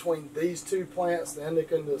variations between these 2 plants, the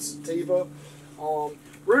indica and the sativa.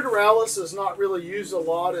 Ruderalis is not really used a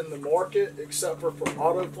lot in the market except for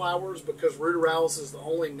autoflowers, because Ruderalis is the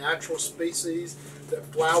only natural species that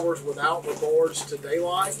flowers without regards to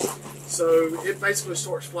daylight. So it basically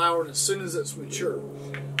starts flowering as soon as it's mature.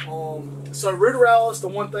 So Ruderalis, the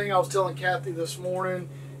one thing I was telling Kathy this morning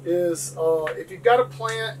is if you've got a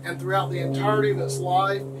plant and throughout the entirety of its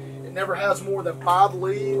life it never has more than 5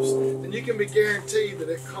 leaves, then you can be guaranteed that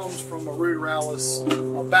it comes from a Ruderalis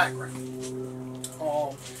background.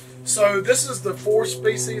 So this is the 4th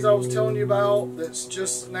species I was telling you about that's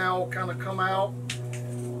just now kind of come out,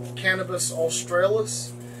 Cannabis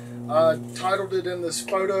australis. I titled it in this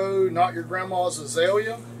photo, Not Your Grandma's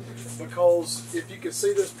Azalea, because if you can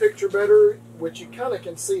see this picture better, which you kind of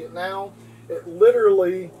can see it now, it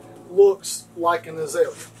literally looks like an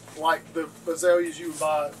azalea, like the azaleas you would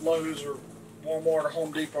buy at Lowe's or Walmart or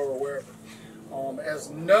Home Depot or wherever. It has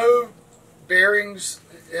no bearings,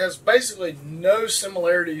 it has basically no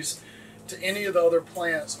similarities to any of the other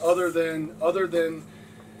plants other than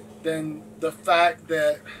the fact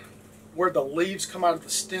that where the leaves come out of the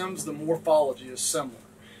stems, the morphology is similar.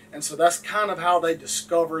 And so that's kind of how they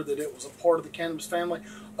discovered that it was a part of the cannabis family.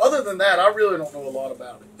 Other than that, I really don't know a lot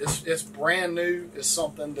about it. It's brand new. It's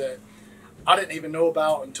something that I didn't even know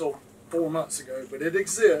about until 4 months ago, but it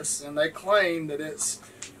exists, and they claim that it's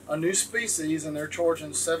a new species, and they're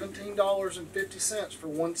charging $17.50 for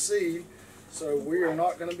 1 seed. So we are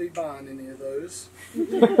not going to be buying any of those.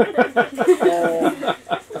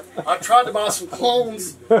 I tried to buy some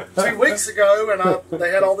clones 2 weeks ago, and they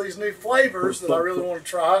had all these new flavors that I really want to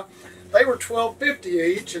try. They were $12.50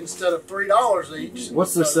 each instead of $3 each.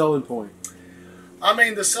 What's the selling point? I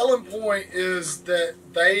mean, the selling point is that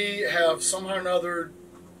they have somehow or another,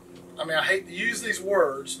 I mean, I hate to use these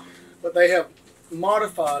words, but they have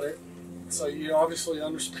modified it, so you obviously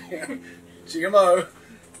understand, GMO.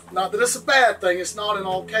 Not that it's a bad thing, it's not in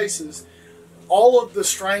all cases. All of the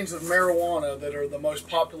strains of marijuana that are the most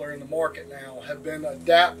popular in the market now have been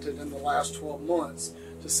adapted in the last 12 months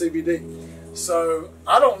to CBD. So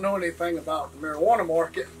I don't know anything about the marijuana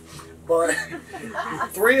market, but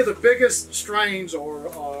 3 of the biggest strains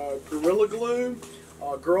are Gorilla Glue,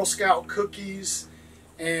 Girl Scout Cookies,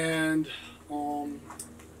 and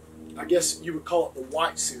I guess you would call it the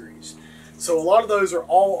White Series. So a lot of those are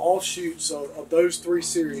all offshoots of those 3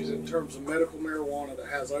 series in terms of medical marijuana that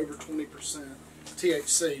has over 20%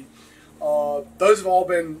 THC. Those have all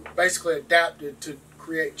been basically adapted to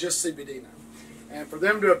create just CBD now. And for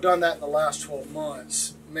them to have done that in the last 12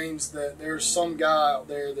 months means that there's some guy out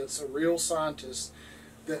there that's a real scientist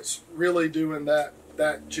that's really doing that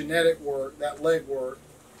genetic work, that legwork,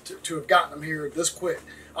 to have gotten them here this quick.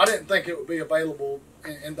 I didn't think it would be available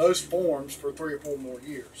in those forms for 3 or 4 more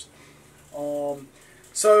years.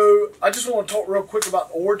 So I just want to talk real quick about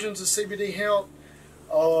the origins of CBD hemp.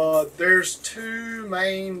 There's two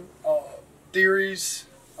main theories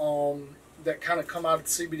that kind of come out of the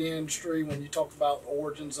CBD industry when you talk about the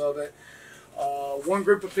origins of it. One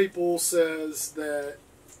group of people says that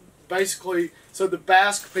basically, so the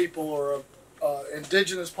Basque people are a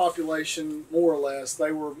indigenous population, more or less.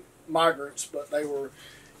 They were migrants, but they were,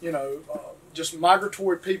 just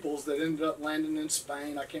migratory peoples that ended up landing in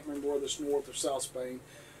Spain. I can't remember whether it's North or South Spain.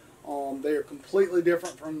 They are completely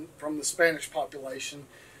different from the Spanish population.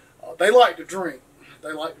 They like to drink.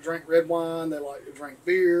 They like to drink red wine. They like to drink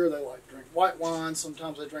beer. They like to drink white wine.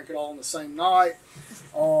 Sometimes they drink it all in the same night.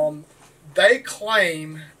 They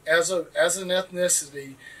claim, as an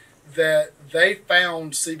ethnicity, that they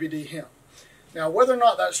found CBD hemp. Now, whether or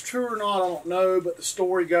not that's true or not, I don't know, but the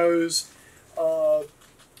story goes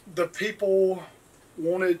the people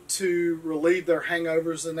wanted to relieve their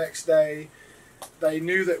hangovers the next day. They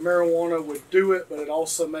knew that marijuana would do it, but it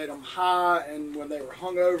also made them high, and when they were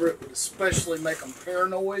hungover, it would especially make them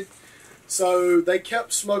paranoid. So they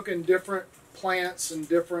kept smoking different plants and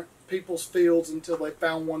different people's fields until they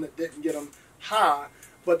found one that didn't get them high,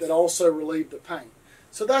 but that also relieved the pain.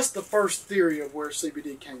 So that's the first theory of where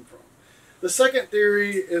CBD came from. The second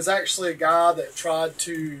theory is actually a guy that tried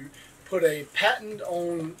to put a patent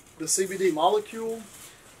on the CBD molecule.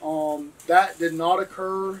 That did not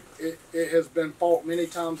occur. It has been fought many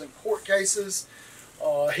times in court cases.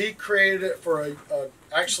 He created it for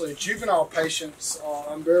actually a juvenile patient's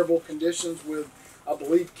unbearable conditions with, I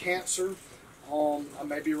believe, cancer. I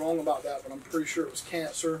may be wrong about that, but I'm pretty sure it was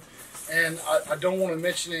cancer. And I don't want to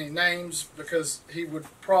mention any names because he would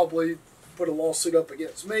probably put a lawsuit up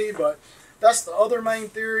against me, but that's the other main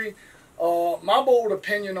theory. My bold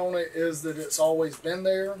opinion on it is that it's always been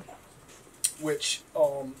there, which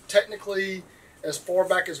technically, as far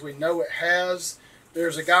back as we know, it has.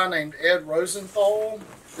 There's a guy named Ed Rosenthal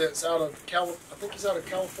that's out of I think he's out of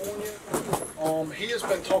California. He has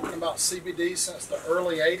been talking about CBD since the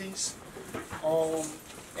early 80s.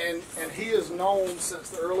 And he has known since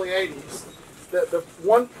the early 80s that the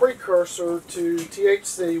one precursor to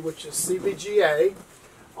THC, which is CBGA,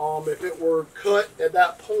 if it were cut at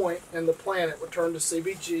that point in the plant, it would turn to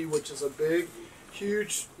CBG, which is a big,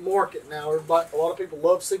 huge market now. A lot of people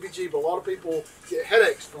love CBG, but a lot of people get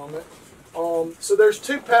headaches from it. So there's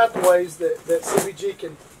two pathways that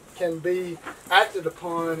CBG can be acted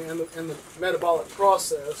upon in the metabolic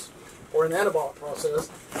process, or an anabolic process.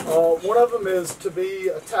 One of them is to be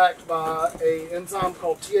attacked by an enzyme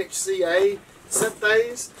called THCA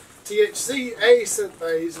synthase. THCA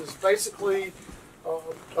synthase is basically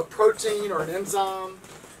a protein or an enzyme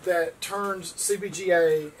that turns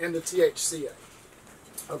CBGA into THCA.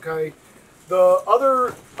 Okay. The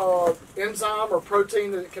other enzyme or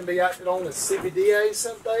protein that it can be acted on is CBDA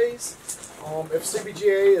synthase. If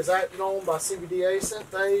CBGA is acted on by CBDA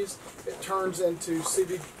synthase, it turns into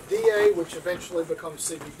CBDA, which eventually becomes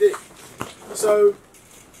CBD. So,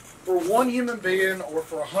 for one human being or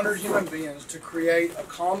for 100 human beings to create a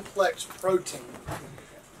complex protein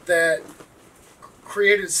that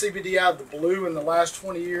created CBD out of the blue in the last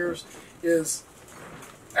 20 years is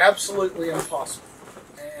absolutely impossible.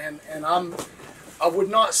 And I would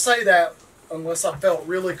not say that unless I felt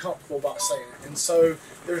really comfortable about saying it. And so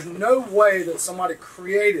there's no way that somebody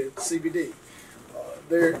created CBD.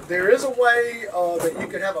 There is a way that you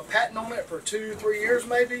could have a patent on it for 2-3 years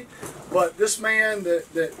maybe, but this man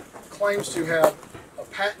that claims to have a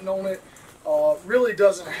patent on it really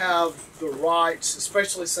doesn't have the rights,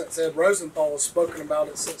 especially since Ed Rosenthal has spoken about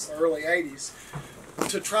it since the early 80s,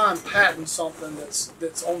 to try and patent something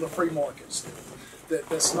that's on the free market still.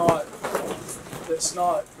 That's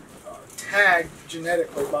not tagged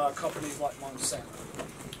genetically by companies like Monsanto.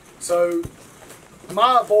 So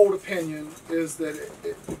my bold opinion is that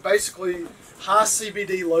it basically high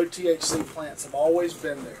CBD, low THC plants have always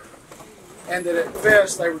been there, and that at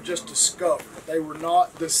best they were just discovered. They were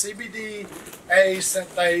not the CBDA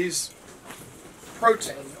synthase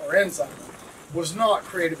protein or enzyme was not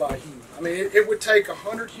created by a human. I mean, it would take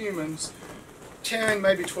 100 humans 10,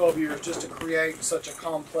 maybe 12 years just to create such a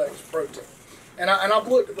complex protein. And I've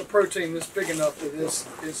looked at the protein that's big enough that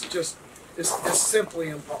it's simply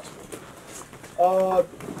impossible. I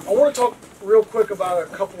want to talk real quick about a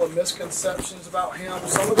couple of misconceptions about hemp.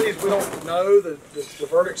 Some of these we don't know. The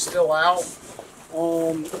verdict's still out.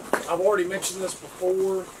 I've already mentioned this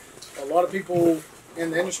before. A lot of people in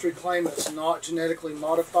the industry claim it's not genetically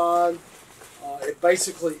modified. It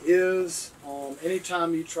basically is.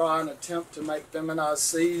 Anytime you try and attempt to make feminized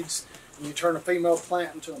seeds, and you turn a female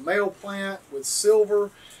plant into a male plant with silver,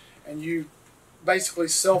 and you basically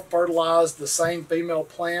self-fertilize the same female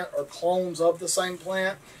plant or clones of the same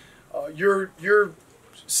plant, you're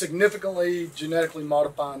significantly genetically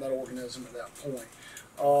modifying that organism at that point.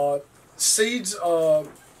 Seeds are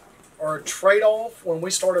a trade-off. When we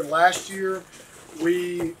started last year,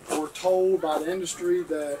 we were told by the industry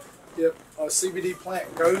that if a CBD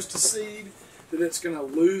plant goes to seed, that it's going to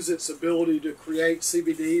lose its ability to create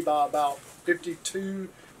CBD by about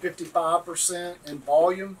 52-55% in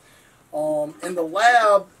volume. In the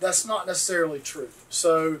lab, that's not necessarily true.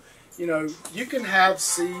 So, you know, you can have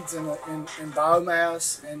seeds in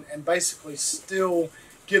biomass and basically still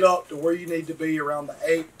get up to where you need to be around the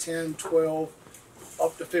 8, 10, 12,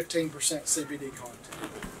 up to 15% CBD content.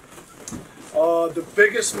 The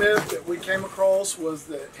biggest myth that we came across was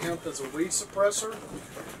that hemp is a weed suppressor.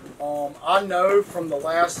 I know from the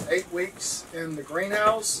last 8 weeks in the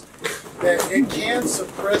greenhouse that it can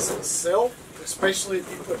suppress itself, especially if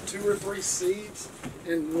you put 2 or 3 seeds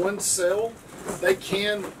in one cell. They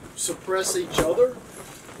can suppress each other.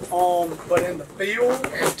 But in the field,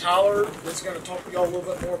 and Tyler is going to talk to y'all a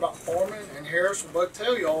little bit more about farming, and Harris will both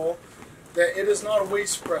tell y'all that it is not a weed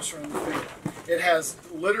suppressor in the field. It has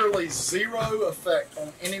literally 0 effect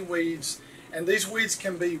on any weeds, and these weeds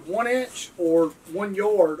can be 1 inch or 1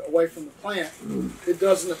 yard away from the plant. It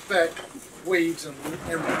doesn't affect weeds in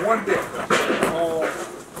one bit.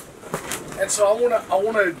 And so I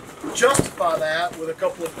want to justify that with a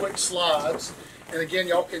couple of quick slides. And again,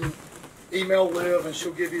 y'all can email Liv, and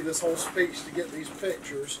she'll give you this whole speech to get these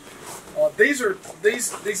pictures. These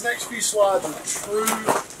next few slides are true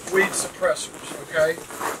weed suppressors. Okay,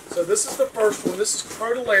 so this is the first one. This is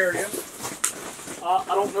Crotalaria.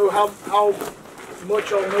 I don't know how much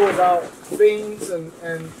y'all know about beans and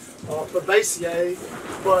Fabaceae,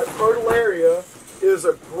 but Crotalaria is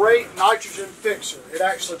a great nitrogen fixer. It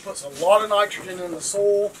actually puts a lot of nitrogen in the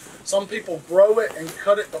soil. Some people grow it and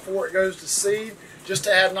cut it before it goes to seed just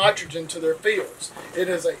to add nitrogen to their fields. It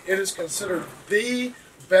is considered the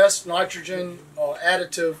best nitrogen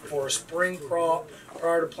additive for a spring crop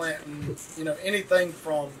prior to planting. You know, anything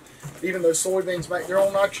from, even though soybeans make their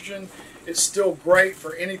own nitrogen, it's still great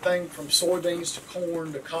for anything from soybeans to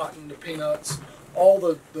corn to cotton to peanuts, all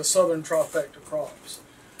the southern trifecta crops.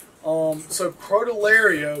 So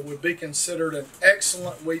Crotalaria would be considered an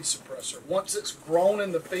excellent weed suppressor. Once it's grown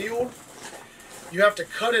in the field, you have to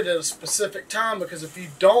cut it at a specific time, because if you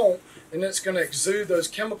don't, then it's going to exude those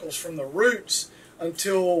chemicals from the roots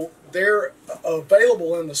until they're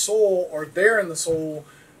available in the soil, or they're in the soil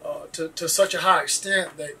to such a high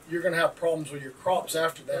extent that you're going to have problems with your crops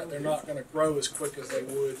after that. They're not going to grow as quick as they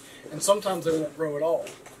would, and sometimes they won't grow at all.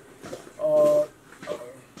 I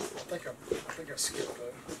think I skipped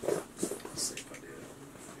that. Let's see if I did.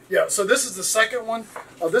 Yeah, so this is the second one.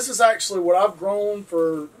 This is actually what I've grown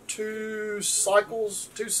for 2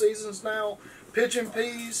 seasons now. Pigeon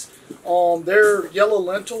peas. They're yellow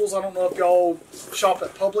lentils. I don't know if y'all shop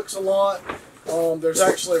at Publix a lot. There's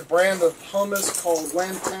actually a brand of hummus called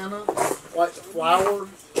Lantana, like the flour,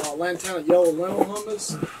 Lantana yellow lentil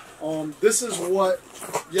hummus. This is what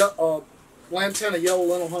Lantana yellow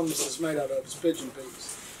lentil hummus is made out of. It's pigeon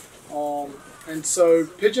peas. And so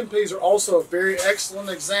pigeon peas are also a very excellent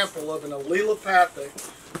example of an allelopathic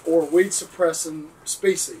or weed suppressing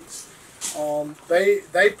species.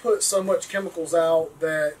 They put so much chemicals out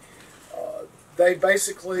that they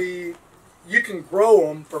basically, you can grow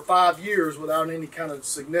them for 5 years without any kind of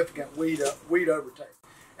significant weed overtake.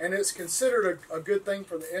 And it's considered a good thing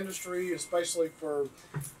for the industry, especially for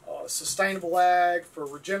sustainable ag, for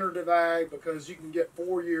regenerative ag, because you can get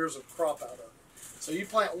 4 years of crop out of it. So you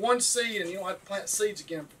plant 1 seed and you don't have to plant seeds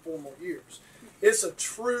again for 4 more years. It's a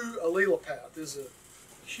true allelopath. It's a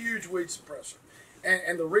huge weed suppressor.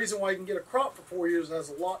 And the reason why you can get a crop for 4 years has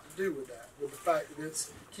a lot to do with that, with the fact that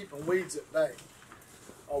it's keeping weeds at bay.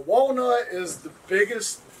 Walnut is the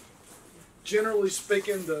biggest, generally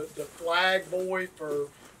speaking, the flag boy for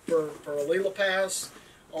allelopaths.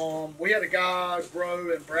 We had a guy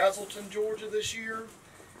grow in Brazelton, Georgia this year.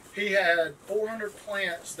 He had 400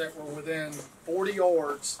 plants that were within 40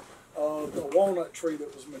 yards of the walnut tree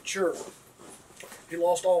that was mature. He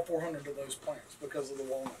lost all 400 of those plants because of the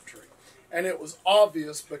walnut tree. And it was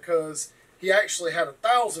obvious because he actually had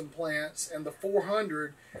 1,000 plants, and the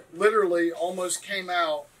 400 literally almost came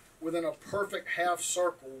out within a perfect half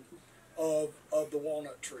circle of the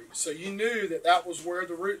walnut tree. So you knew that that was where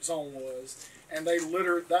the root zone was, and they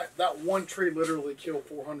that one tree literally killed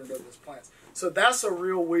 400 of his plants. So that's a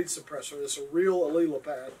real weed suppressor. It's a real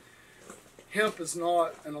allelopath. Hemp is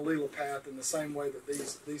not an allelopath in the same way that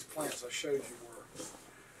these plants I showed you were.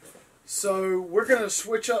 So we're going to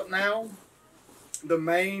switch up now The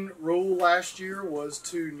main rule last year was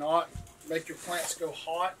to not make your plants go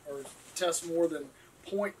hot or test more than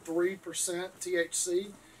 0.3%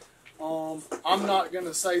 THC. I'm not going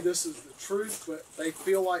to say this is the truth, but they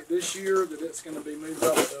feel like this year that it's going to be moved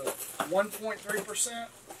up to 1.3%.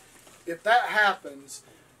 If that happens,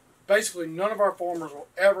 basically none of our farmers will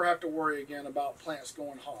ever have to worry again about plants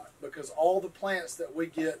going hot, because all the plants that we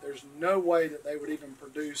get, there's no way that they would even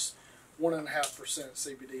produce 1.5%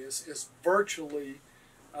 CBD. It's virtually,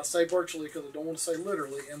 I say virtually because I don't want to say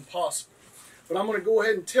literally, impossible. But I'm going to go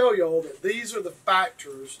ahead and tell y'all that these are the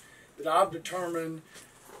factors that I've determined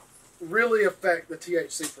really affect the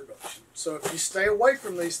THC production. So if you stay away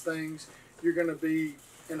from these things, you're going to be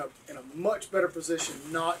in a much better position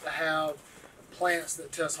not to have plants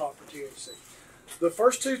that test hot for THC. The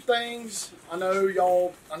first two things, I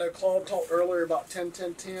know Claude talked earlier about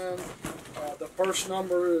 10-10-10. The first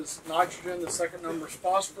number is nitrogen, the second number is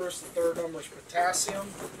phosphorus, the third number is potassium.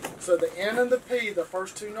 So the N and the P, the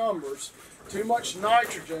first two numbers, too much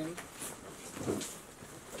nitrogen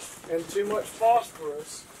and too much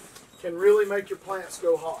phosphorus can really make your plants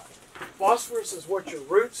go hot. Phosphorus is what your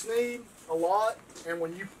roots need a lot, and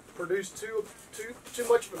when you produce too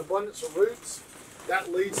much of an abundance of roots,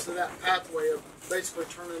 that leads to that pathway of basically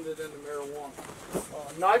turning it into marijuana.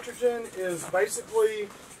 Nitrogen is basically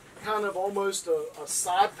kind of almost a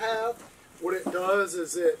side path. What it does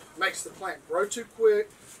is it makes the plant grow too quick.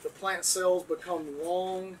 The plant cells become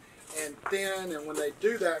long and thin, and when they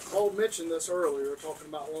do that, Claude mentioned this earlier, talking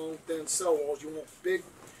about long, thin cell walls.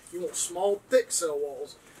 You want small, thick cell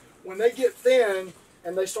walls. When they get thin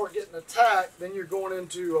and they start getting attacked, then you're going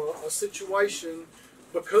into a situation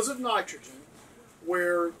because of nitrogen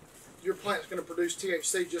where your plant's going to produce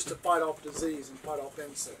THC just to fight off disease and fight off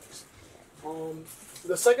insects.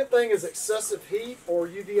 The second thing is excessive heat or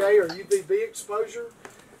UVA or UVB exposure.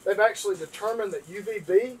 They've actually determined that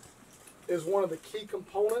UVB is one of the key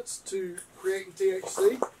components to creating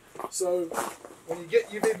THC. So when you get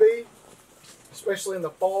UVB, especially in the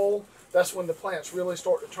fall, that's when the plants really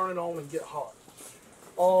start to turn it on and get hot.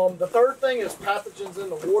 The third thing is pathogens in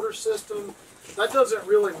the water system. That doesn't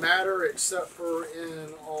really matter except for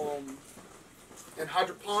in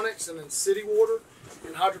hydroponics and in city water.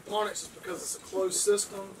 In hydroponics, it's because it's a closed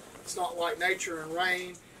system. It's not like nature and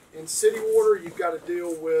rain. In city water, you've got to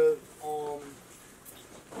deal with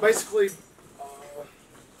basically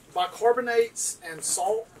bicarbonates and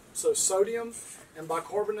salt, so sodium and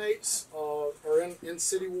bicarbonates are in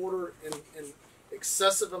city water in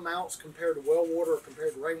excessive amounts compared to well water or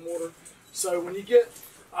compared to rainwater. So when you get,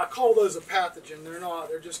 I call those a pathogen. They're not,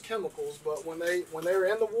 they're just chemicals, but when they're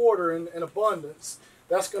in the water in abundance,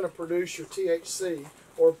 that's going to produce your THC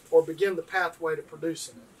or begin the pathway to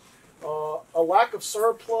producing it. A lack or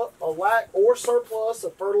surplus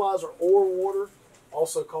of fertilizer or water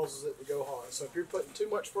also causes it to go hot. So if you're putting too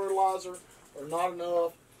much fertilizer or not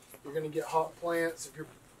enough, you're going to get hot plants. If you're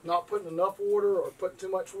not putting enough water or putting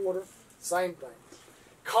too much water, same thing.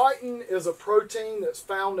 Chitin is a protein that's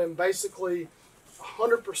found in basically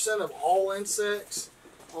 100% of all insects.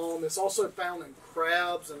 It's also found in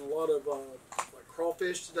crabs and a lot of like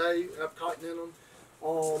crawfish today have chitin in them.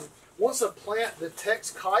 Once a plant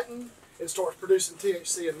detects chitin, it starts producing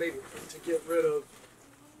THC immediately to get rid of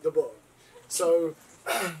the bug. So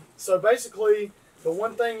basically, the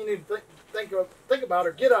one thing you need to think about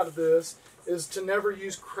or get out of this is to never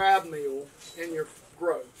use crab meal in your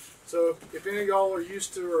grow. So if any of y'all are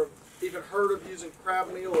used to or even heard of using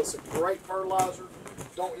crab meal, it's a great fertilizer.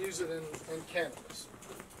 Don't use it in cannabis.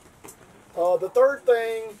 The third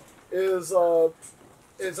thing is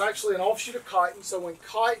actually an offshoot of chitin. So when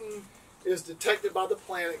chitin is detected by the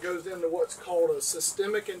plant, it goes into what's called a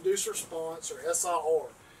systemic induced response, or SIR.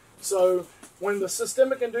 So when the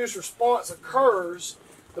systemic induced response occurs,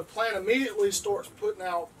 the plant immediately starts putting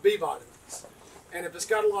out B vitamins. And if it's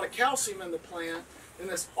got a lot of calcium in the plant, then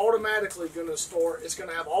it's automatically going to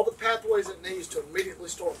have all the pathways it needs to immediately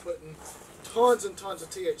start putting tons and tons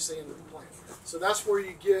of THC into the plant. So that's where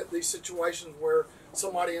you get these situations where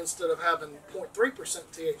somebody, instead of having 0.3%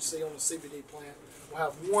 THC on the CBD plant, will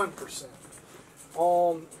have 1%.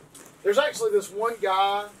 There's actually this one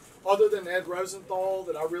guy, other than Ed Rosenthal,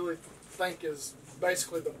 that I really think is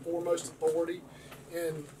basically the foremost authority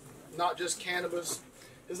in not just cannabis.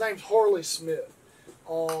 His name's Harley Smith.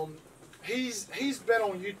 He's been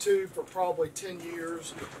on YouTube for probably 10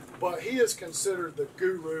 years, but he is considered the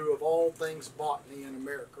guru of all things botany in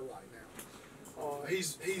America right now.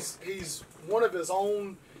 He's one of his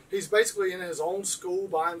own. He's basically in his own school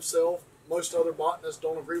by himself. Most other botanists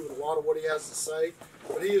don't agree with a lot of what he has to say,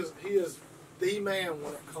 but he is the man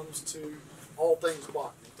when it comes to all things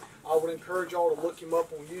botany. I would encourage y'all to look him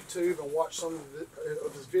up on YouTube and watch some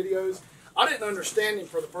of his videos. I didn't understand him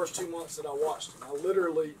for the first 2 months that I watched him. I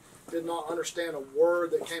literally did not understand a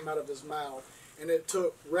word that came out of his mouth. And it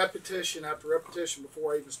took repetition after repetition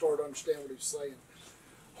before I even started to understand what he was saying.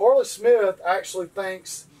 Harley Smith actually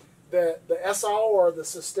thinks that the SIR, the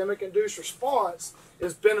systemic induced response,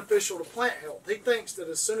 is beneficial to plant health. He thinks that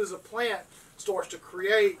as soon as a plant starts to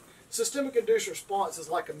create, systemic induced response is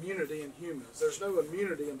like immunity in humans. There's no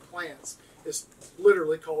immunity in plants. It's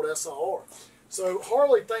literally called SIR. So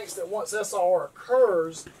Harley thinks that once SIR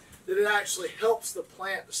occurs, that it actually helps the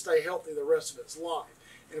plant to stay healthy the rest of its life.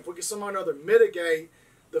 And if we can somehow or another mitigate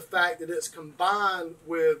the fact that it's combined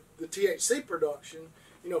with the THC production,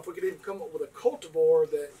 you know, if we could even come up with a cultivar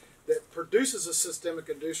that produces a systemic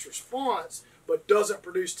induced response but doesn't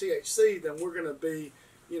produce THC, then we're going to be,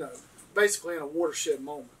 you know, basically in a watershed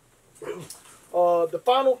moment. The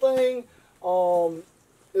final thing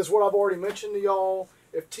is what I've already mentioned to y'all.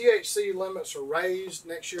 If THC limits are raised,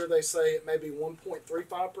 next year they say it may be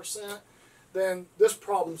 1.35%, then this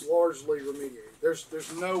problem's largely remediated.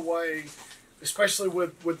 There's no way, especially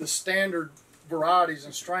with the standard varieties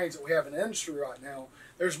and strains that we have in the industry right now,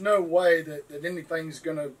 there's no way that anything's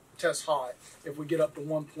going to test hot if we get up to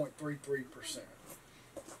 1.33%.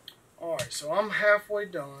 All right, so I'm halfway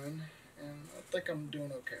done, and I think I'm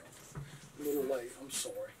doing okay. A little late. I'm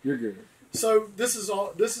sorry. You're good. So this is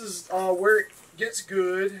all. This is where it gets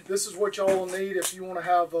good. This is what y'all will need if you want to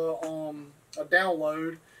have a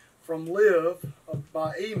download from Liv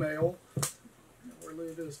by email. Where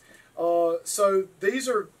Liv is. So these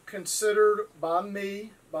are considered by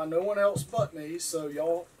me, by no one else but me. So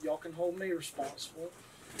y'all can hold me responsible.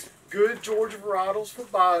 Good Georgia varietals for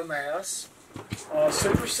biomass.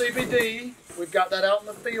 Super CBD. We've got that out in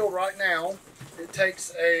the field right now. It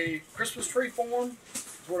takes a Christmas tree form.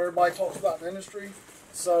 It's what everybody talks about in the industry.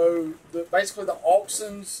 So basically the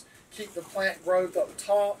auxins keep the plant growth up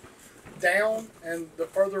top down, and the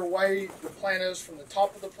further away the plant is from the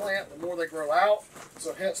top of the plant, the more they grow out.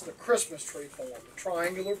 So hence the Christmas tree form, the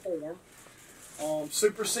triangular form.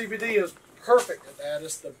 Super CBD is perfect at that.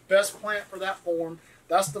 It's the best plant for that form.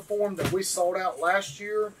 That's the form that we sold out last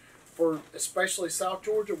year for especially South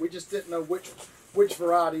Georgia. We just didn't know which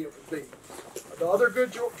variety it would be. The other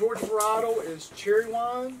good Georgia varietal is cherry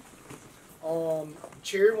wine.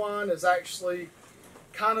 Cherry wine is actually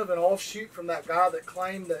kind of an offshoot from that guy that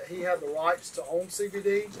claimed that he had the rights to own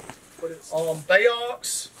CBD. But it's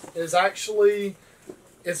Bayox is actually,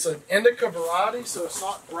 it's an indica variety, so it's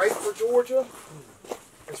not great for Georgia.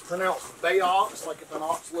 It's pronounced Bayox, like if an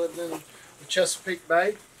ox lived in the Chesapeake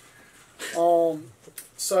Bay.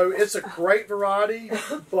 So it's a great variety,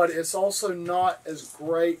 but it's also not as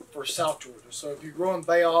great for South Georgia. So if you're growing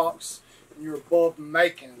Bayox and you're above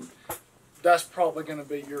Macon, that's probably going to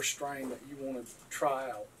be your strain that you want to try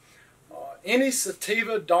out. Any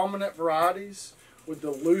sativa dominant varieties with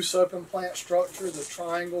the loose open plant structure, the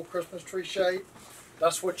triangle Christmas tree shape,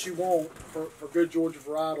 that's what you want for good Georgia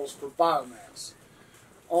varietals for biomass.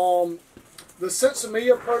 The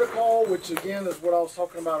Sensimilla protocol, which again is what I was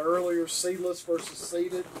talking about earlier, seedless versus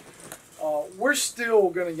seeded, we're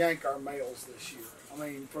still going to yank our males this year. I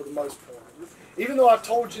mean, for the most part. Even though I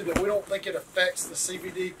told you that we don't think it affects the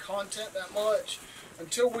CBD content that much,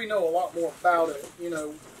 until we know a lot more about it, you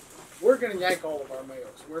know, we're going to yank all of our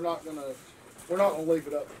males. We're not going to leave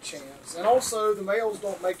it up to chance. And also, the males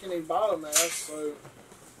don't make any biomass, so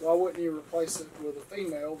why wouldn't you replace it with a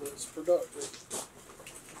female that's productive?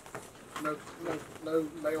 No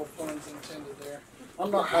male puns intended there.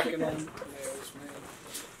 I'm not hacking on males, man.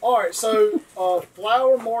 All right, so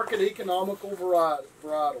flower market economical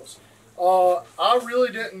varietals. I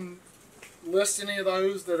really didn't list any of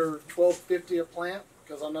those that are $12.50 a plant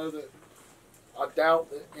because I know that I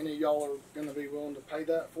doubt that any of y'all are going to be willing to pay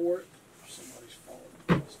that for it. Somebody's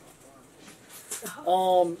falling. That's not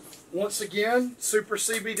fine. Once again, Super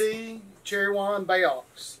CBD, cherry wine,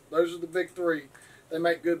 Bayox. Those are the big three. They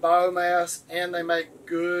make good biomass and they make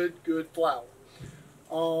good flour.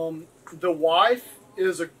 The Wife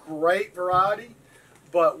is a great variety,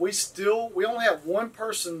 but we only have one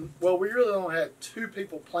person, well, we really only had 2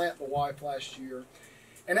 people plant the Wife last year,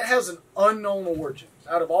 and it has an unknown origin.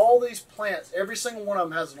 Out of all these plants, every single one of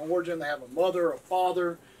them has an origin. They have a mother, a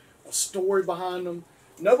father, a story behind them.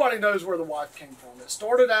 Nobody knows where the Wife came from. It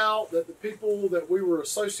started out that the people that we were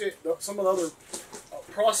associated, some of the other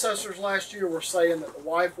processors last year were saying that the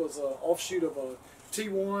Wife was an offshoot of a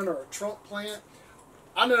T1 or a trunk plant.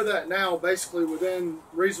 I know that now, basically within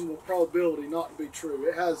reasonable probability, not to be true.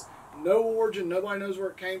 It has no origin. Nobody knows where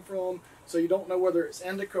it came from, so you don't know whether it's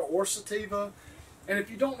indica or sativa. And if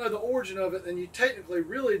you don't know the origin of it, then you technically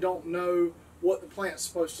really don't know what the plant's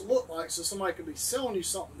supposed to look like. So somebody could be selling you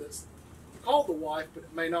something that's called the wife, but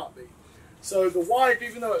it may not be. So the wife,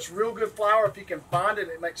 even though it's real good flower, if you can find it,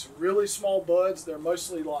 it makes really small buds. They're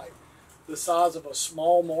mostly like the size of a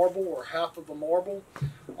small marble or half of a marble.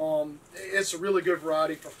 It's a really good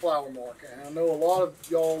variety for flower market. And I know a lot of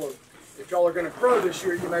y'all are, if y'all are going to grow this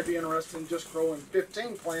year, you may be interested in just growing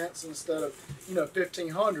 15 plants instead of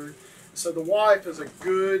 1,500. So the wife is a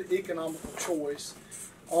good economical choice.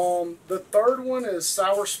 The third one is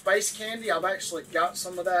sour space candy. I've actually got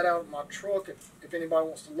some of that out of my truck if anybody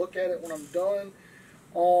wants to look at it when I'm done.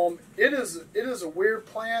 It is a weird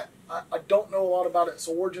plant. I don't know a lot about its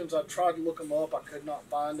origins. I tried to look them up. I could not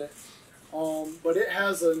find it. But it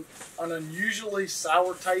has an unusually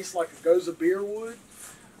sour taste like a goza beer would.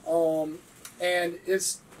 And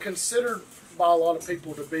it's considered by a lot of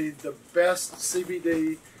people to be the best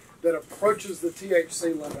CBD that approaches the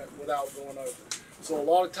THC limit without going over. So a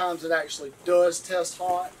lot of times it actually does test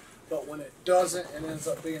hot, but when it doesn't, it ends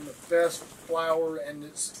up being the best flower, and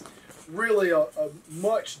it's really a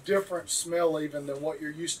much different smell even than what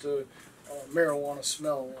you're used to marijuana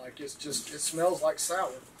smelling like. It smells like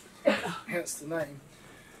sour, hence the name.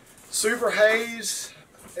 Super Haze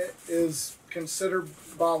is considered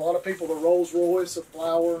by a lot of people the Rolls Royce of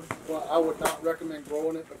flower, but I would not recommend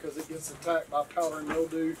growing it because it gets attacked by powder and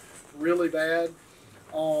mildew really bad.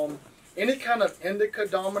 Any kind of indica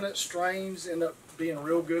dominant strains end up being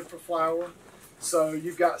real good for flower. So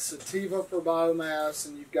you've got sativa for biomass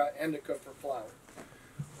and you've got indica for flower,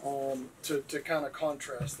 to kind of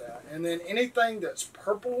contrast that. And then anything that's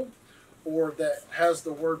purple or that has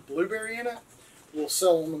the word blueberry in it will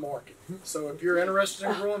sell on the market. So if you're interested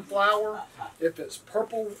in growing flower, if it's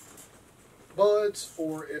purple buds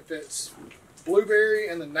or if it's blueberry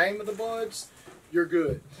and the name of the buds, you're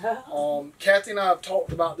good. Kathy and I have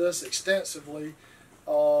talked about this extensively.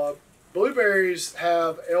 Blueberries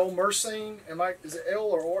have L-myrcene. Is it L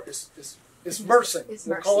or it's myrcene?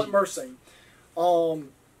 We'll call it myrcene.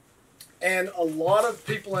 And a lot of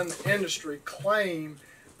people in the industry claim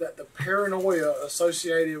that the paranoia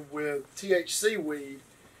associated with THC weed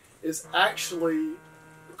is actually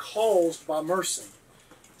caused by myrcene.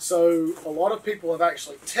 So a lot of people have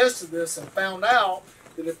actually tested this and found out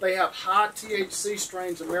that if they have high THC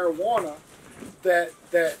strains of marijuana that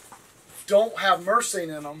don't have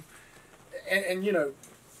myrcene in them, and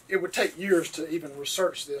it would take years to even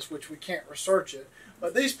research this, which we can't research it,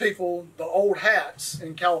 but these people, the old hats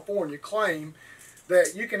in California, claim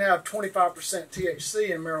that you can have 25% THC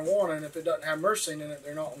in marijuana, and if it doesn't have myrcene in it,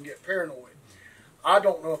 they're not going to get paranoid. I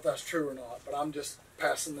don't know if that's true or not, but I'm just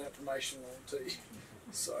passing the information along to you.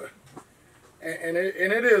 So, and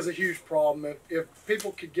it is a huge problem. If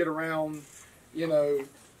people could get around, the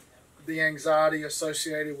anxiety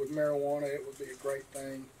associated with marijuana, it would be a great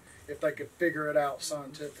thing if they could figure it out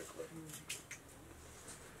scientifically.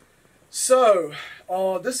 So,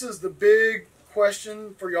 this is the big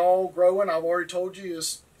question for y'all growing. I've already told you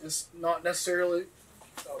it's not necessarily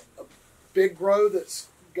a big grow that's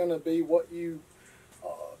going to be what you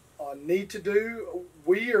need to do.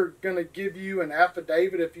 We are going to give you an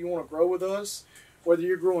affidavit if you want to grow with us, whether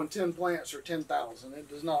you're growing 10 plants or 10,000. It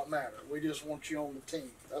does not matter. We just want you on the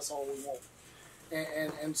team. That's all we want.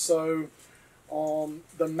 And so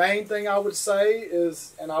the main thing I would say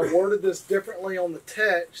is, and I worded this differently on the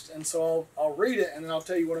text, and so I'll read it and then I'll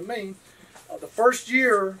tell you what I mean. The first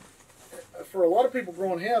year, for a lot of people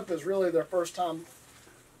growing hemp, is really their first time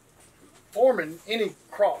forming any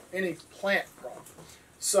crop, any plant crop.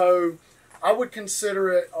 So I would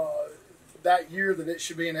consider it that year that it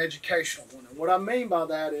should be an educational one. And what I mean by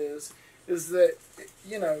that is that,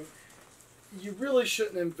 you really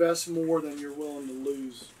shouldn't invest more than you're willing to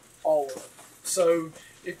lose all of it. So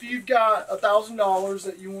if you've got $1,000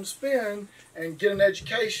 that you want to spend and get an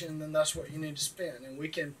education, then that's what you need to spend. And we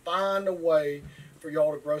can find a way for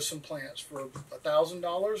y'all to grow some plants for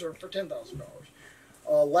 $1,000 or for $10,000.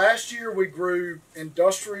 Last year we grew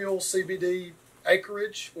industrial CBD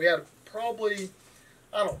acreage. We had probably,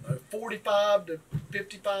 45 to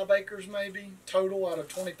 55 acres maybe total out of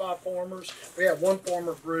 25 farmers. We had one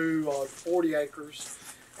farmer grew 40 acres,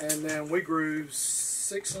 and then we grew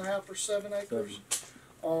 6.5 or 7 acres.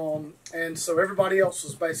 And so everybody else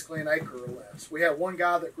was basically an acre or less. We had one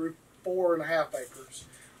guy that grew 4.5 acres,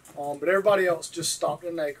 but everybody else just stopped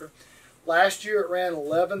at an acre. Last year it ran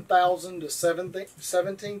 $11,000 to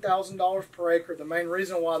 $17,000 per acre. The main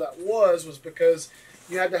reason why that was because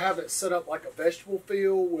you had to have it set up like a vegetable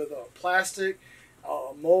field with a plastic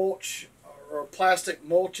mulch or a plastic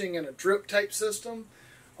mulching and a drip tape system.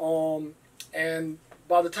 And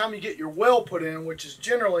by the time you get your well put in, which is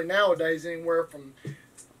generally nowadays anywhere from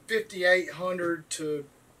 $5,800 to,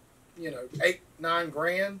 you know, $8-9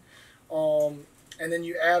 grand, and then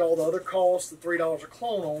you add all the other costs, the $3 a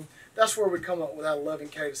clone on, that's where we come up with that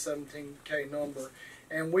 11K to 17K number.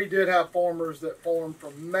 And we did have farmers that farmed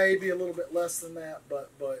for maybe a little bit less than that,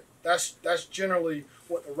 but that's generally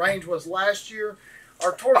what the range was last year.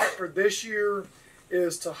 Our target for this year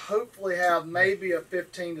is to hopefully have maybe a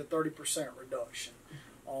 15 to 30% reduction.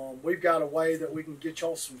 We've got a way that we can get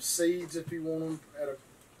y'all some seeds if you want them at a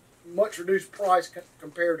much reduced price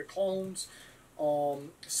compared to clones.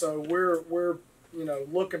 So we're you know,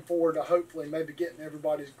 looking forward to hopefully maybe getting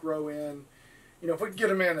everybody's grow in. You know, if we can get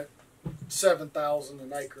them in at 7,000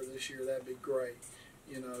 an acre this year, that'd be great.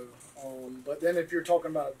 You know, but then if you're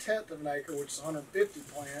talking about 1/10 of an acre, which is 150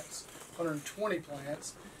 plants, 120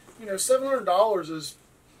 plants, you know, $700 is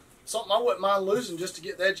something I wouldn't mind losing just to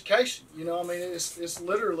get the education. You know, I mean, it's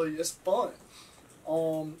literally, it's fun.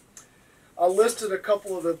 I listed a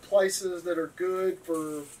couple of the places that are good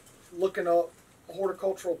for looking up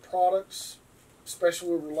horticultural products,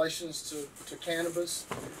 especially with relations to cannabis.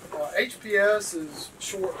 HPS is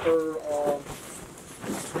short for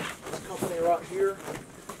this company right here.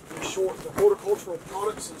 It's short for Horticultural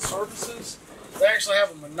Products and Services. They actually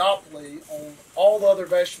have a monopoly on all the other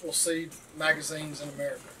vegetable seed magazines in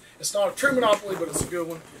America. It's not a true monopoly, but it's a good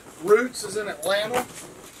one. Roots is in Atlanta.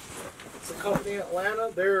 It's a company in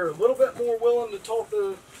Atlanta. They're a little bit more willing to talk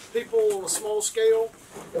to people on a small scale.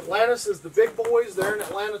 Atlantis is the big boys. They're in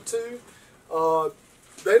Atlanta too.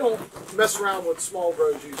 They don't mess around with small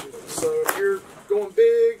grows usually. So if you're going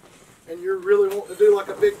big and you're really wanting to do like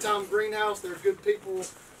a big time greenhouse, they're good people.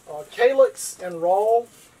 Calyx and Raw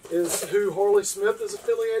is who Harley Smith is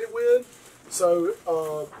affiliated with. So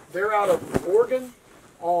they're out of Oregon.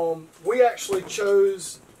 We actually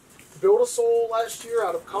chose Build-A-Soil last year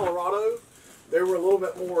out of Colorado. They were a little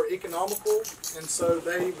bit more economical, and so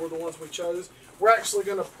they were the ones we chose. We're actually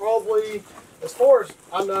going to probably, as far as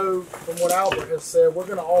I know from what Albert has said, we're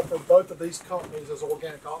going to offer both of these companies as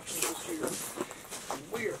organic options this year.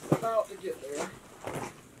 We're about to get there.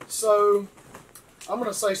 So I'm going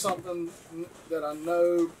to say something that I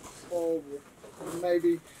know Claude will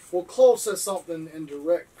maybe, well, Claude says something in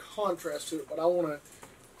direct contrast to it, but I want to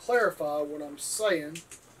clarify what I'm saying.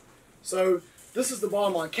 So this is the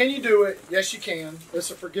bottom line. Can you do it? Yes, you can. It's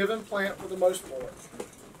a forgiving plant for the most part.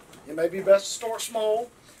 It may be best to start small.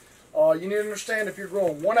 You need to understand if you're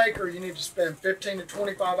growing 1 acre, you need to spend 15 to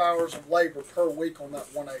 25 hours of labor per week on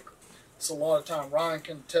that 1 acre. It's a lot of time. Ryan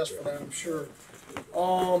can attest for that, I'm sure.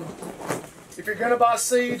 If you're going to buy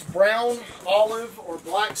seeds, brown, olive, or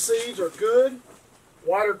black seeds are good.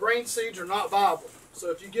 White or green seeds are not viable. So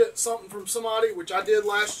if you get something from somebody, which I did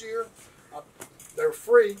last year, they were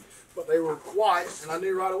free, but they were white, and I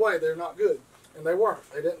knew right away they're not good. And they weren't.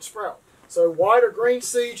 They didn't sprout. So white or green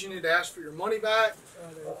seeds, you need to ask for your money back.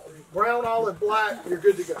 Brown, olive, black, you're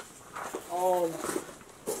good to go.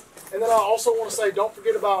 And then I also want to say, don't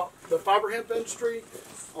forget about the fiber hemp industry.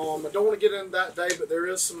 I don't want to get into that today, but there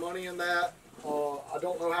is some money in that. I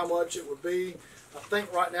don't know how much it would be. I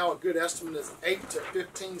think right now a good estimate is 8 to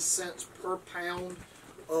 15 cents per pound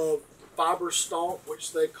of fiber stalk,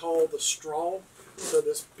 which they call the straw. So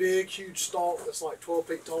this big, huge stalk that's like 12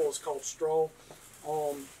 feet tall is called straw.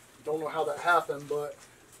 Don't know how that happened, but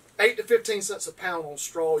 8 to 15 cents a pound on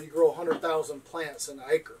straw. You grow 100,000 plants in an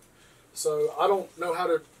acre. So I don't know how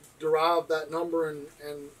to derive that number and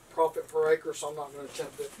profit per acre, so I'm not going to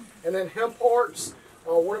attempt it. And then hemp hearts,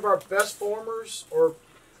 one of our best farmers, or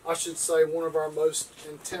I should say one of our most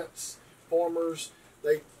intense farmers,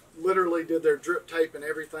 they literally did their drip tape and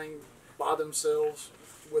everything by themselves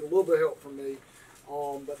with a little bit of help from me.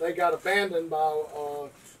 But they got abandoned by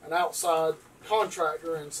an outside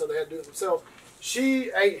contractor, and so they had to do it themselves.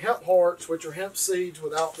 She ate hemp hearts, which are hemp seeds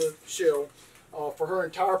without the shell, for her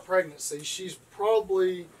entire pregnancy. She's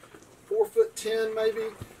probably 4'10"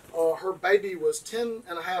 maybe. Her baby was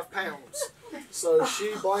 10.5 pounds. So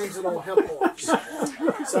she blames it on hemp hearts.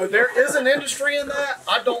 So there is an industry in that.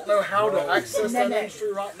 I don't know how to access that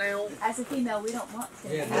industry right now. As a female, we don't want to.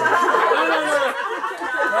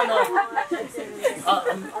 No.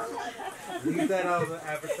 Use that on the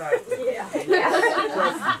advertisement.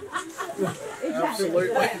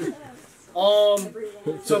 Absolutely.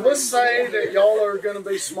 So let's say that y'all are going to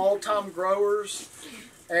be small-time growers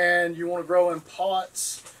and you want to grow in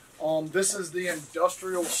pots. This is the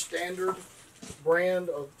industrial standard brand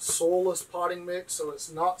of soilless potting mix, so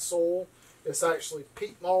it's not soil. It's actually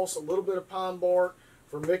peat moss, a little bit of pine bark,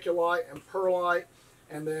 vermiculite and perlite,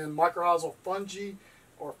 and then mycorrhizal fungi.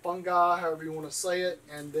 or fungi, however you want to say it,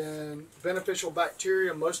 and then beneficial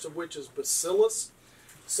bacteria, most of which is bacillus.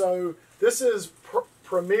 So this is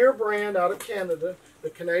premier brand out of Canada.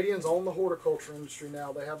 The Canadians own the horticulture industry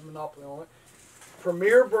now. They have a monopoly on it.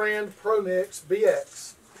 Premier brand Pro Mix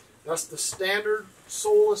BX. That's the standard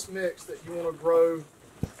soilless mix that you want to grow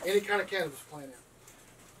any kind of cannabis plant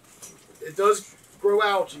in. It does grow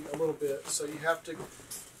algae a little bit, so you have to,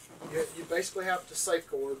 you basically have to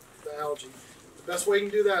safeguard the algae. The best way you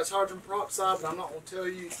can do that is hydrogen peroxide, but I'm not going to tell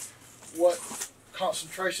you what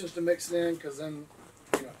concentrations to mix it in, because then,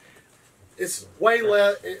 you know, it's way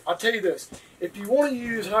less. I'll tell you this, if you want to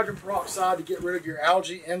use hydrogen peroxide to get rid of your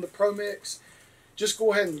algae in the Pro Mix, just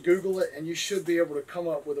go ahead and Google it, and you should be able to come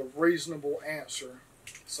up with a reasonable answer.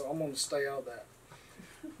 So I'm going to stay out of that.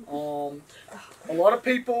 A lot of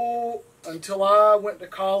people, until I went to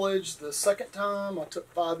college the second time, I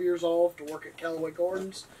took 5 years off to work at Callaway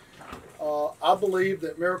Gardens. I believe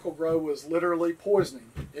that Miracle Grow was literally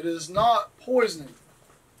poisoning. It is not poisoning.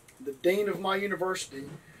 The dean of my university,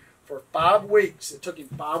 for 5 weeks, it took him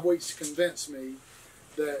 5 weeks to convince me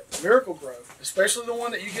that Miracle Grow, especially the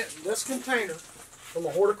one that you get in this container from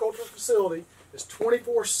a horticultural facility, is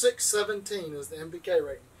 24/6/17 is the NPK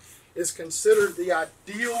rating, is considered the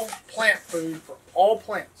ideal plant food for all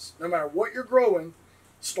plants. No matter what you're growing,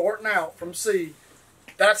 starting out from seed,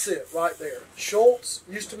 that's it right there. Schultz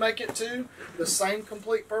used to make it too, the same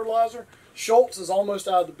complete fertilizer. Schultz is almost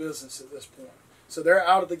out of the business at this point, so they're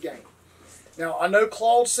out of the game. Now, I know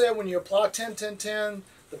Claude said when you apply 10-10-10,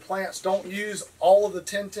 the plants don't use all of the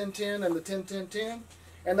 10-10-10 and the 10-10-10,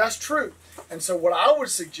 and that's true. And so what I would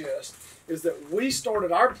suggest is that we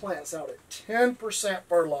started our plants out at 10%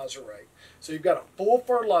 fertilizer rate. So you've got a full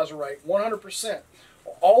fertilizer rate, 100%.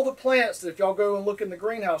 All the plants that if y'all go and look in the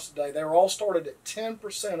greenhouse today, they were all started at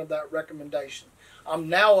 10% of that recommendation. I'm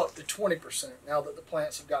now up to 20% now that the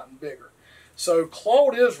plants have gotten bigger. So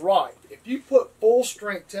Claude is right. If you put full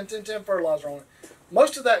strength 10-10-10 fertilizer on it,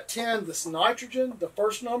 most of that 10, this nitrogen, the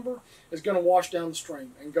first number, is going to wash down the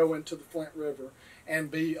stream and go into the Flint River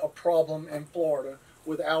and be a problem in Florida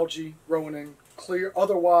with algae growing in clear,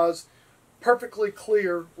 otherwise perfectly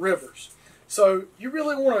clear rivers. So you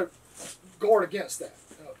really want to guard against that.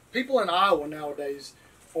 People in Iowa nowadays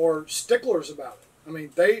are sticklers about it. I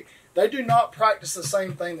mean, they do not practice the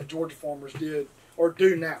same thing that Georgia farmers did or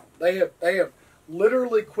do now. They have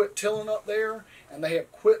literally quit tilling up there, and they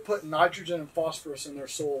have quit putting nitrogen and phosphorus in their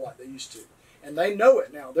soil like they used to. And they know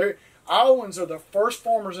it now. Iowans are the first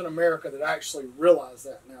farmers in America that actually realize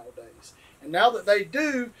that nowadays. And now that they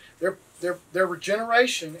do, their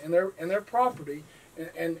regeneration in their property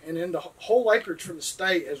and in the whole acreage for the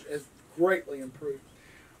state has greatly improved.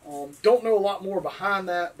 Don't know a lot more behind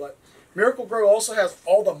that, but Miracle Grow also has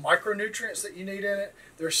all the micronutrients that you need in it.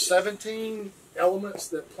 There's 17 elements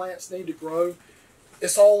that plants need to grow.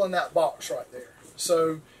 It's all in that box right there.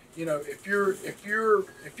 So, you know, if you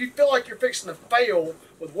feel like you're fixing to fail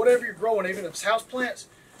with whatever you're growing, even if it's house plants,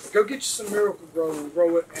 go get you some Miracle Grow and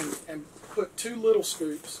grow it and put 2 little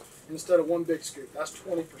scoops instead of 1 big scoop. That's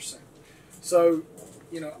 20%. So,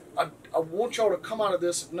 you know, I want y'all to come out of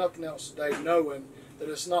this, if nothing else today, knowing that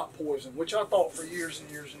it's not poison, which I thought for years and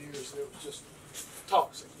years and years that it was just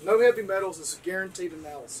toxic. No heavy metals is a guaranteed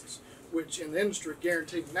analysis, which in the industry,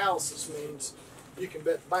 guaranteed analysis means you can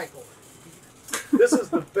bet the bank on it. This is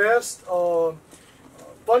the best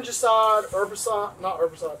fungicide,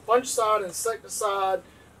 fungicide, insecticide,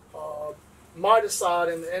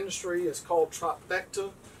 miticide in the industry. Is called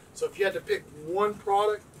Trifecta. So if you had to pick one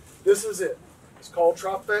product, this is it. It's called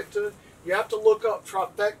Trifecta. You have to look up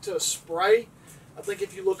Trifecta spray. I think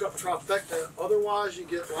if you look up Trifecta, otherwise you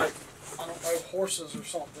get like, I don't know, horses or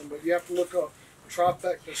something, but you have to look up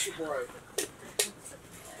Trifecta spray.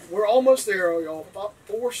 We're almost there, y'all.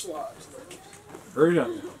 4 slides. Hurry up.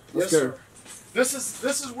 Let's go. Sir. This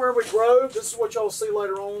is where we grow. This is what y'all see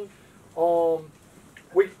later on.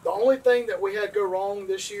 The only thing that we had go wrong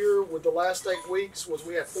this year with the last 8 weeks was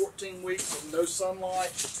we had 14 weeks of no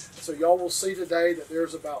sunlight. So y'all will see today that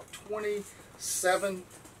there's about 27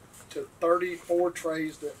 to 34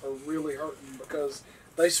 trays that are really hurting because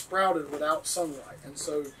they sprouted without sunlight. And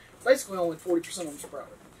so basically only 40% of them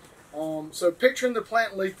sprouted. So picturing the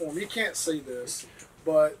plant leaf form, you can't see this,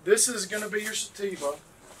 but this is going to be your sativa.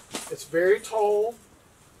 It's very tall,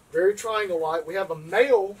 very triangle-like. We have a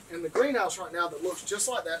male in the greenhouse right now that looks just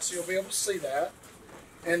like that, so you'll be able to see that.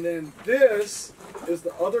 And then this is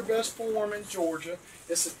the other best form in Georgia.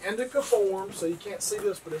 It's an indica form, so you can't see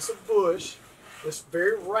this, but it's a bush. It's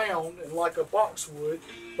very round and like a boxwood,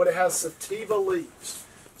 but it has sativa leaves.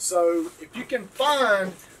 So if you can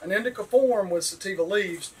find an indica form with sativa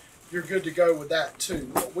leaves, you're good to go with that too.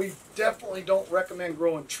 But we definitely don't recommend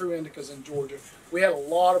growing true indicas in Georgia. We had a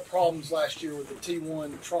lot of problems last year with the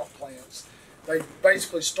T1 trunk plants. They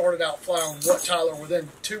basically started out flowering Tyler within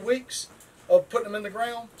 2 weeks of putting them in the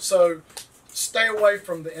ground. So stay away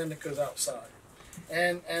from the indicas outside.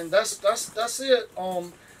 And that's it.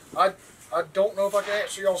 I don't know if I can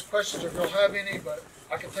answer y'all's questions or if y'all have any, but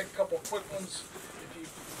I can take a couple of quick ones if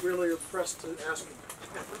you really are pressed to ask me.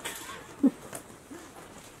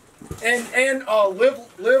 And Liv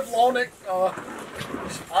Lawnick,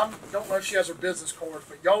 I don't know if she has her business card,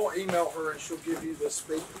 but y'all email her and she'll give you this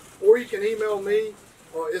speak. Or you can email me.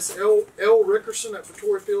 It's L Rickerson at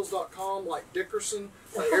PretoriaFields.com, like Dickerson,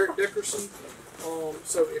 like Eric Dickerson.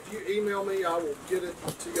 So if you email me, I will get it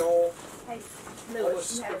to y'all. Hey,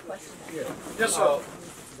 Lewis, you have a question? Yeah. Yes, sir.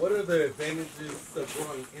 What are the advantages of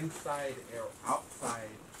growing inside or outside,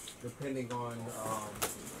 depending on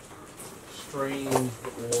strains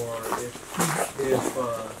or if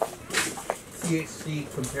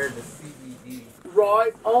THC compared to CBD?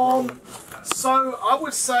 Right. So I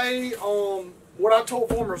would say what I told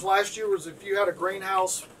farmers last year was if you had a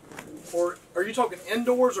greenhouse, or are you talking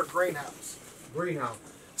indoors or greenhouse? Greenhouse.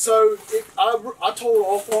 So I told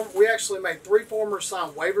all farmers, we actually made 3 farmers sign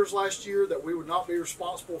waivers last year that we would not be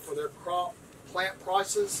responsible for their crop plant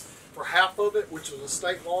prices for half of it, which was a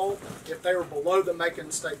state law, if they were below the Macon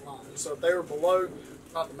state line. So if they were below,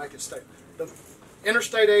 not the Macon state, the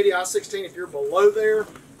Interstate 80, I-16, if you're below there,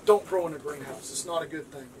 don't grow in a greenhouse. It's not a good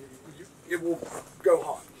thing. It will go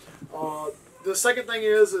hot. The second thing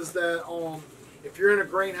is that if you're in a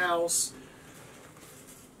greenhouse,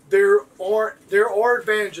 there are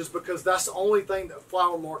advantages because that's the only thing that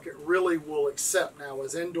flower market really will accept now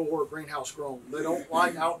is indoor greenhouse grown. They don't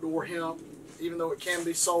like outdoor hemp, even though it can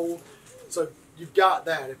be sold. So you've got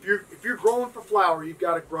that. If you're growing for flower, you've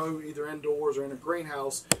got to grow either indoors or in a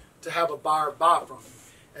greenhouse to have a buyer buy from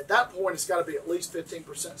you. At that point, it's got to be at least 15%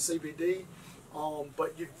 CBD.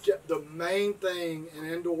 But you get the main thing in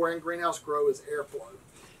indoor and greenhouse grow is airflow.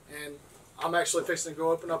 And I'm actually fixing to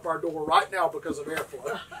go open up our door right now because of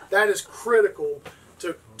airflow. That is critical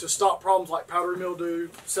to stop problems like powdery mildew,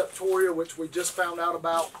 septoria, which we just found out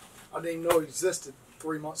about. I didn't even know existed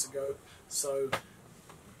 3 months ago. So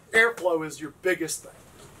airflow is your biggest thing.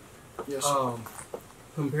 Yes, sir.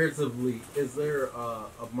 Comparatively, is there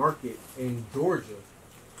a market in Georgia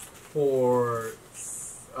for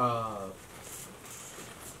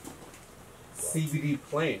CBD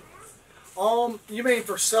plants? You mean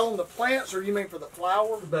for selling the plants, or you mean for the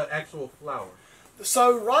flower? The actual flower.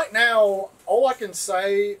 So right now, all I can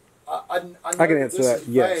say, I know I can answer that.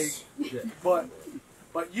 Yes. Vague,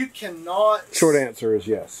 but you cannot. Short answer is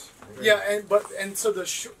yes. Yeah, and so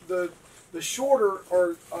the shorter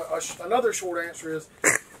or another short answer is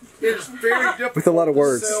it is very difficult with a lot of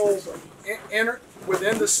words to sell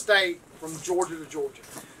within the state from Georgia to Georgia.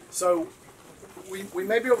 So we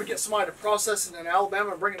may be able to get somebody to process it in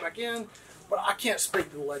Alabama and bring it back in, but I can't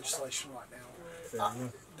speak to the legislation right now.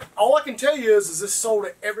 All I can tell you is this is sold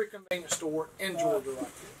at every convenience store in Georgia right now.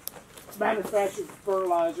 Manufactured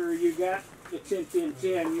fertilizer, you got the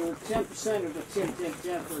 10-10-10. You're 10% of the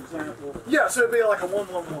 10-10-10, for example. Yeah, so it'd be like a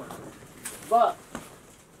 1-1-1. But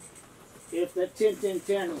if that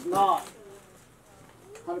 10-10-10 is not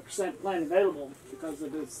 100% plant available because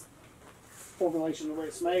of its formulation, the way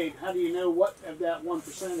it's made, how do you know what of that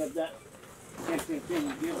 1% of that 10-10-10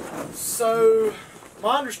 you give? So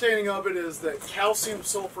my understanding of it is that calcium,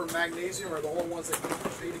 sulfur, and magnesium are the only ones that can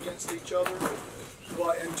compete against each other.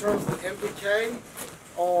 But in terms of NPK,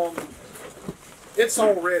 it's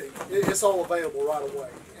all available right away.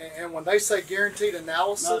 And when they say guaranteed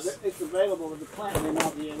analysis, no, it's available, but the plant may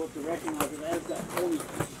not be able to recognize it as that formula.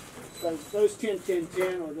 So those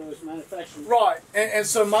 10-10-10 or those manufacturing. Right, and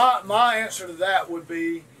so my answer to that would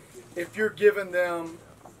be, if you're giving them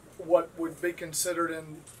what would be considered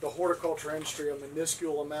in the horticulture industry a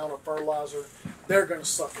minuscule amount of fertilizer, they're going to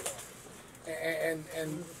suck it up.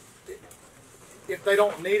 And if they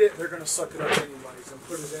don't need it, they're going to suck it up anyways and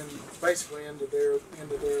put it in basically into their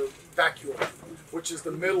vacuole, which is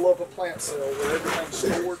the middle of a plant cell where everything's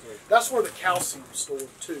stored. That's where the calcium's stored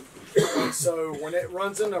too. And so when it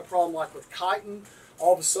runs into a problem like with chitin,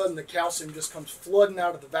 all of a sudden the calcium just comes flooding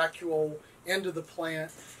out of the vacuole into the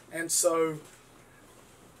plant. And so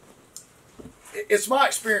it's my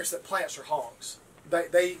experience that plants are hogs.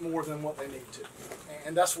 They eat more than what they need to,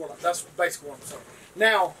 and that's basically what I'm saying.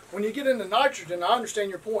 Now, when you get into nitrogen, I understand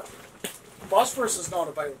your point. Phosphorus is not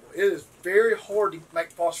available. It is very hard to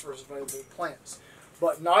make phosphorus available to plants,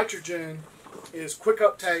 but nitrogen is quick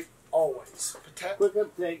uptake always. Quick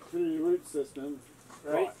uptake through the root system,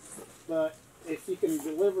 right? But if you can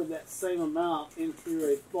deliver that same amount in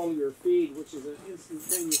through a foliar feed, which is an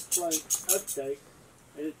instantaneous plant uptake,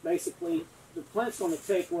 and it basically, the plant's going to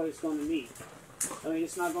take what it's going to need. I mean,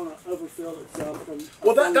 it's not going to overfill itself from...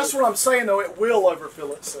 Well, that's what I'm saying, though. It will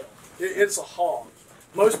overfill itself. It's a hog.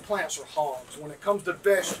 Most plants are hogs when it comes to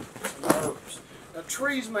vegetables and herbs. Now,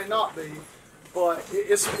 trees may not be, but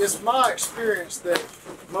it's my experience that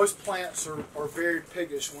most plants are very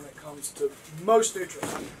piggish when it comes to most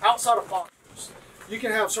nutrients. Outside of phosphorus, you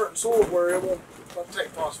can have certain soils where it won't take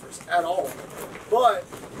phosphorus at all. But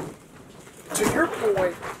to your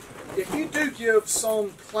point, if you do give some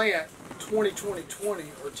plant 20-20-20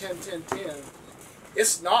 or 10-10-10,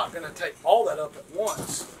 it's not going to take all that up at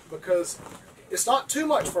once because it's not too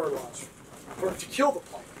much fertilizer for it to kill the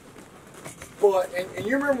plant. But, and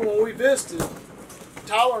you remember when we visited,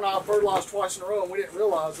 Tyler and I fertilized twice in a row and we didn't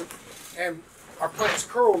realize it, and our plants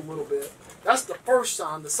curled a little bit. That's the first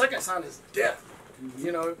sign. The second sign is death.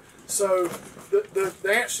 You know, so the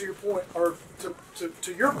answer to your point, or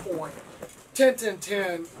to your point,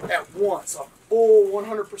 10-10-10 at once, a full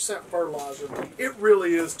 100% fertilizer, it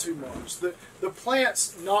really is too much. The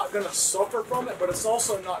plant's not going to suffer from it, but it's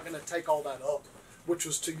also not going to take all that up, which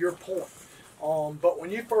was to your point. But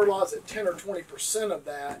when you fertilize at 10 or 20% of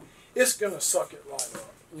that, it's going to suck it right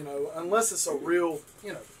up. You know, unless it's a real,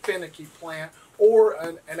 you know, finicky plant or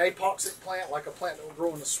an apoxic plant, like a plant that will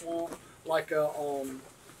grow in the swamp, like a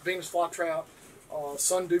Venus flytrap,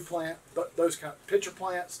 sundew plant, those kind of pitcher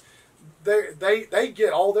plants. They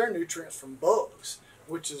get all their nutrients from bugs,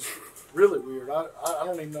 which is really weird. I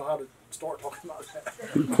don't even know how to start talking about that.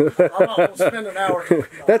 I'm not going to spend an hour talking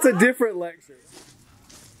about That's a different lecture.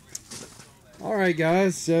 All right,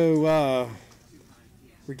 guys. So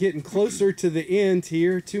we're getting closer to the end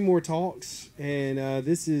here. 2 more talks, and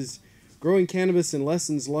this is Growing Cannabis and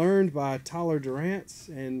Lessons Learned by Tyler Durant,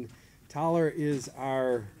 and Tyler is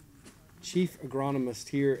our chief agronomist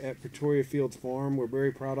here at Pretoria Fields Farm. We're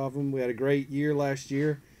very proud of him. We had a great year last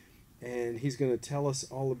year, and he's going to tell us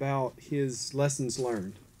all about his lessons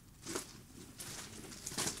learned.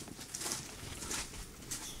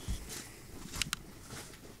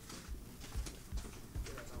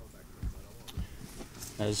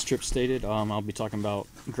 As Tripp stated, I'll be talking about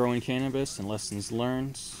growing cannabis and lessons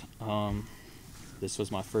learned. This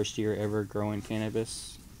was my first year ever growing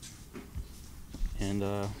cannabis, and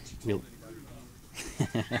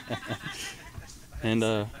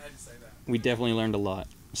we definitely learned a lot.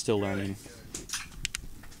 Still learning.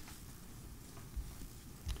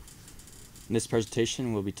 In this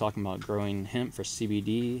presentation, we'll be talking about growing hemp for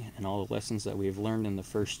CBD and all the lessons that we've learned in the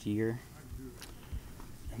first year.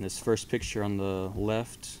 And this first picture on the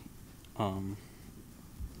left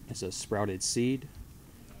is a sprouted seed.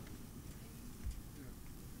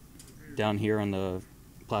 Down here on the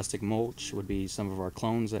plastic mulch would be some of our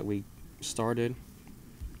clones that we started.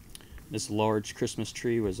 This large Christmas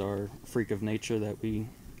tree was our freak of nature that we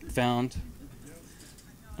found.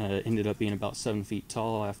 It ended up being about 7 feet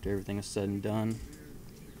tall after everything is said and done.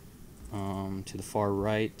 To the far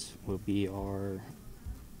right will be our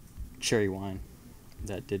cherry wine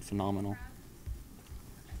that did phenomenal.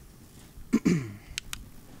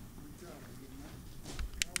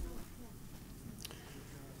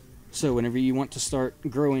 So whenever you want to start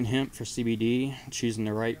growing hemp for CBD, choosing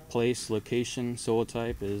the right place, location, soil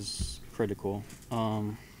type is critical.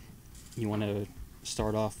 You want to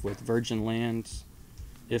start off with virgin land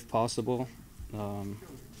if possible.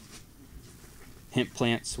 Hemp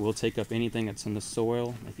plants will take up anything that's in the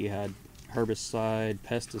soil. If you had herbicide,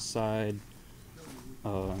 pesticide,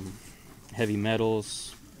 heavy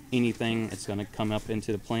metals, anything, it's going to come up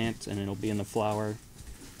into the plant and it'll be in the flower,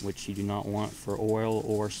 which you do not want for oil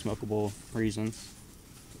or smokable reasons.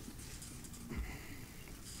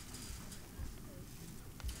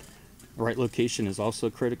 The right location is also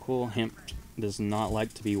critical. Hemp does not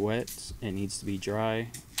like to be wet. It needs to be dry.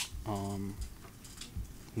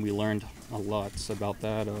 We learned a lot about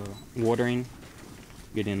that. Watering,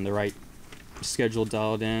 getting the right schedule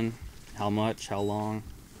dialed in, how much, how long.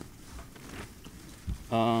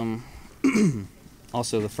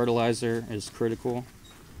 Also, the fertilizer is critical.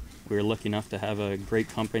 We were lucky enough to have a great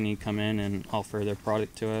company come in and offer their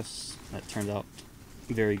product to us. That turned out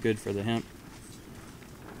very good for the hemp.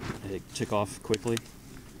 It took off quickly.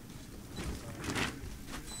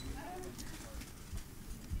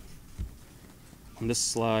 On this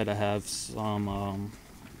slide, I have some of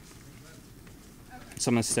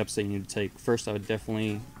the steps that you need to take. First, I would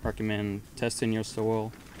definitely recommend testing your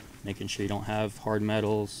soil, making sure you don't have hard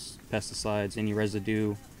metals, pesticides, any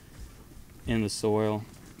residue in the soil.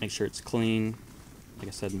 Make sure it's clean. Like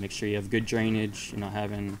I said, make sure you have good drainage. You're not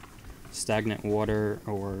having stagnant water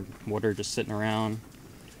or water just sitting around.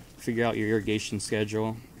 Figure out your irrigation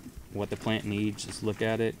schedule, what the plant needs. Just look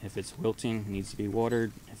at it. If it's wilting, it needs to be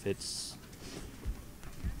watered. If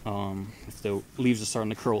the leaves are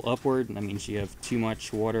starting to curl upward, that means you have too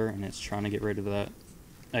much water and it's trying to get rid of that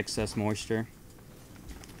excess moisture.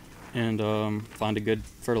 And find a good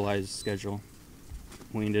fertilizer schedule.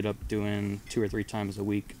 We ended up doing 2 or 3 times a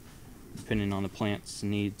week, depending on the plant's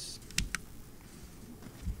needs.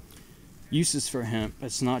 Uses for hemp.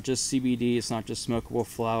 It's not just CBD, it's not just smokable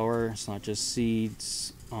flower, it's not just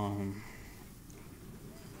seeds.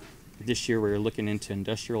 This year we're looking into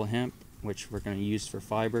industrial hemp, which we're going to use for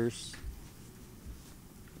fibers.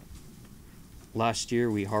 Last year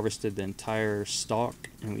we harvested the entire stalk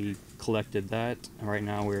and we collected that. And right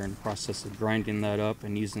now we're in the process of grinding that up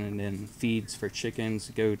and using it in feeds for chickens,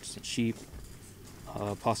 goats, and sheep,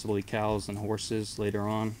 possibly cows and horses later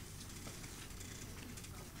on.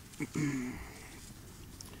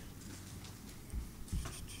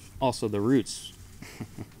 Also the roots.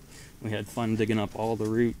 We had fun digging up all the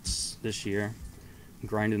roots this year,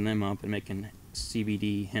 grinding them up and making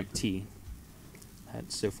CBD hemp tea.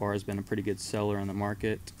 That so far has been a pretty good seller on the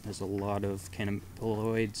market. There's a lot of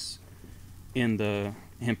cannabinoids in the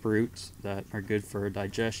hemp roots that are good for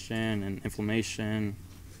digestion and inflammation,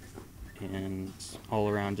 and all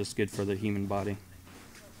around just good for the human body.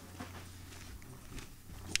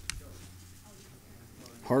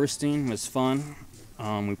 Harvesting was fun.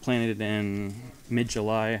 We planted it in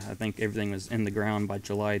mid-July. I think everything was in the ground by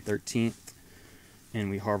July 13th, and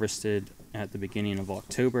we harvested at the beginning of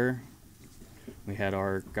October. We had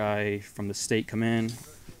our guy from the state come in,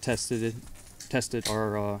 tested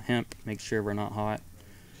our hemp, make sure we're not hot.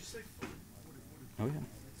 Oh yeah.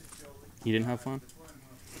 You didn't have fun?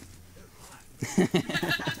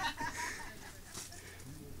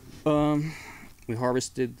 We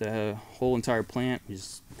harvested the whole entire plant. We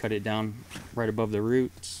just cut it down right above the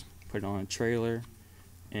roots, put it on a trailer,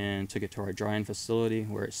 and took it to our drying facility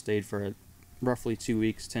where it stayed for roughly 2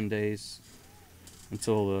 weeks, 10 days,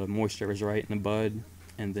 until the moisture was right in the bud.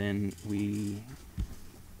 And then we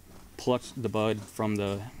plucked the bud from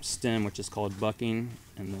the stem, which is called bucking,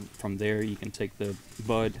 and then from there you can take the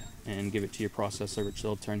bud and give it to your processor, which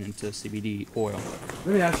they'll turn into CBD oil.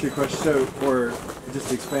 Let me ask you a question, or just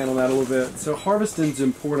to expand on that a little bit. So harvesting's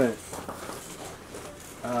important.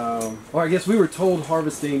 Or I guess we were told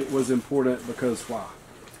harvesting was important because why?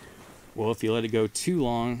 Well, if you let it go too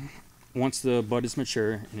long, once the bud is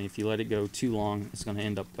mature, and if you let it go too long, it's going to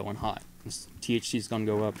end up going hot. THC is going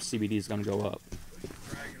to go up, CBD is going to go up.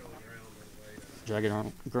 Drag it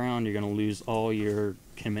on the ground, you're going to lose all your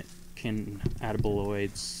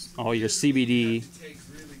cannabinoids, all your CBD.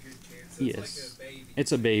 Yes,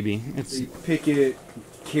 it's a baby. It's you pick it,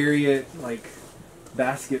 carry it like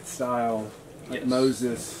basket style, like yes.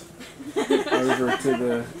 Moses over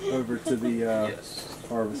to the yes.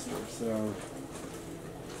 harvester. So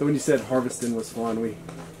when you said harvesting was fun, we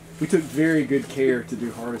took very good care to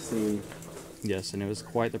do harvesting. Yes, and it was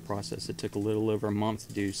quite the process. It took a little over a month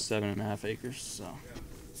to do 7.5 acres, so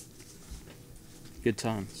good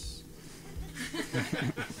times.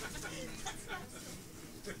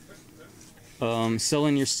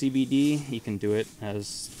 Selling your CBD, you can do it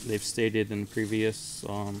as they've stated in previous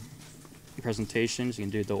presentations. You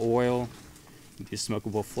can do the oil, you can do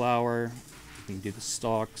smokable flour, you can do the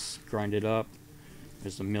stalks, grind it up.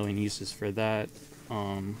 There's a million uses for that.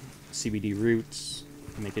 CBD roots,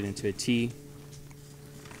 make it into a tea.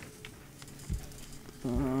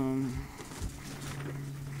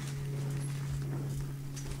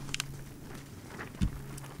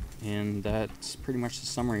 And that's pretty much the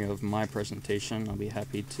summary of my presentation. I'll be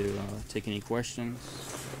happy to take any questions.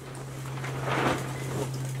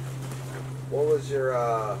 What was your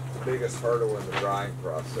biggest hurdle in the drying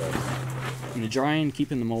process? In the drying,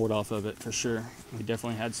 keeping the mold off of it for sure. We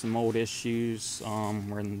definitely had some mold issues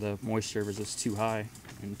when the moisture was just too high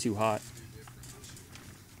and too hot.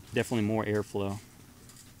 Definitely more airflow.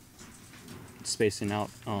 Spacing out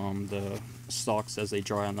the stalks as they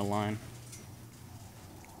dry on the line.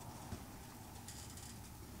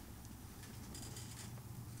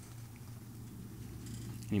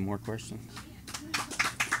 Any more questions?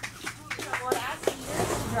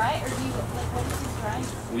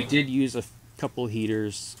 We did use a couple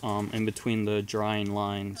heaters in between the drying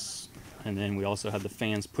lines, and then we also had the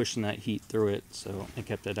fans pushing that heat through it, so it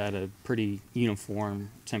kept it at a pretty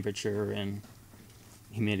uniform temperature and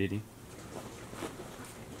humidity.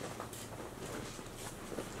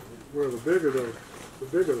 Where the bigger the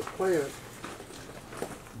plant.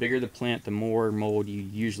 Bigger the plant, the more mold you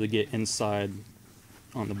usually get inside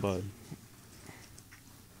on the bud.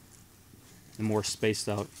 the more spaced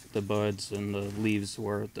out the buds and the leaves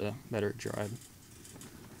were, the better it dried.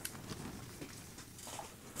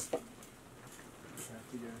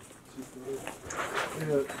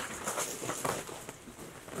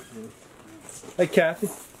 Hey Kathy,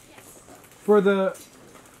 for the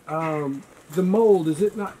mold, is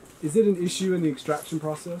it an issue in the extraction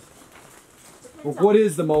process? Or what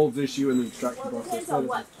is the mold's issue in the extraction Well, it process? depends on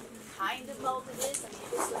what kind of mold it is. I mean,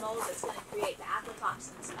 if it's the mold that's going to create the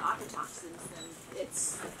aflatoxins and octotoxins, then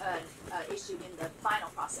it's an issue in the final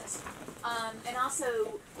process. And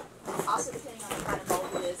also depending on the kind of mold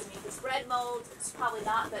it is. I mean, if it's bread mold, it's probably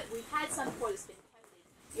not, but we've had some before that's been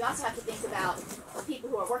coated. You also have to think about the people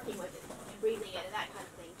who are working with it and breathing it and that kind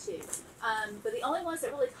of thing too. But the only ones that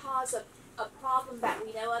really cause a problem that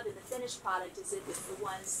we know of in the finished product is if it's the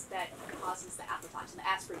ones that causes the aflatoxin. The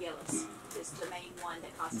aspergillus is the main one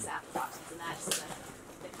that causes aflatoxins, and that's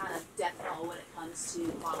the kind of death knell when it comes to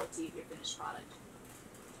the quality of your finished product.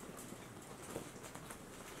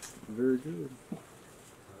 Very good.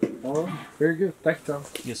 All right. Very good. Thank you, Tom.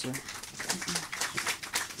 Yes, sir.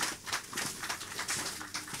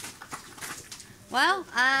 Well,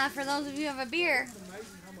 for those of you who have a beer,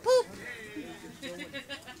 poop.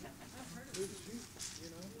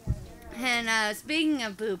 And speaking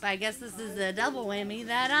of poop, I guess this is a double whammy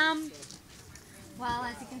that, well,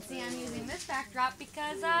 as you can see, I'm using this backdrop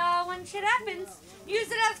because when shit happens,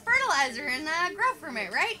 use it as fertilizer and grow from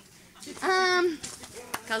it, right?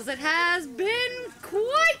 Because it has been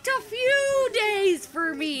quite a few days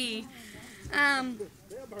for me. And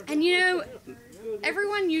you know,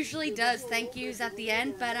 everyone usually does thank yous at the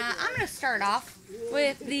end, but I'm going to start off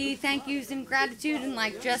with the thank yous and gratitude and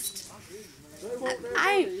like just...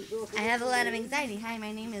 I have a lot of anxiety. Hi,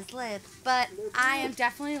 my name is Liv. But I am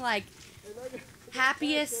definitely like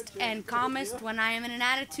happiest and calmest when I am in an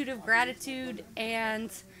attitude of gratitude,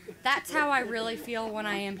 and that's how I really feel when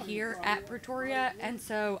I am here at Pretoria. And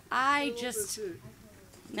so I'm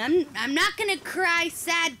not gonna cry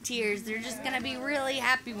sad tears. They're just gonna be really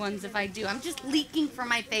happy ones if I do. I'm just leaking from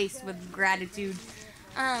my face with gratitude.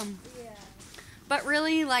 But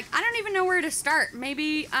really, like, I don't even know where to start.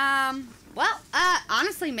 Maybe well,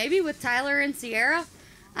 honestly, maybe with Tyler and Sierra,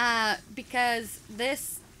 because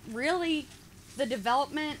this really, the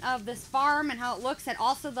development of this farm and how it looks, and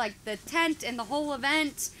also like the tent and the whole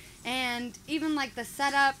event, and even like the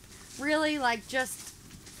setup, really like just,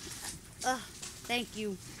 thank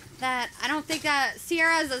you. That I don't think that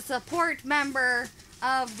Sierra as a support member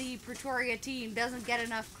of the Pretoria team doesn't get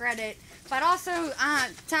enough credit, but also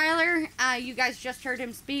Tyler, you guys just heard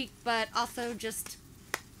him speak, but also just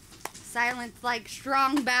silent, like,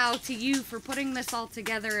 strong bow to you for putting this all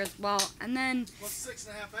together as well. And then... Plus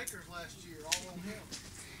 6.5 acres last year, all on him.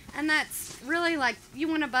 And that's really, like, you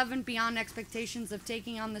went above and beyond expectations of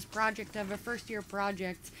taking on this project of a first-year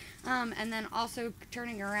project. And then also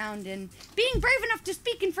turning around and being brave enough to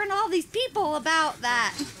speak in front of all these people about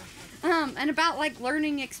that. And about, like,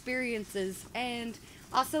 learning experiences. And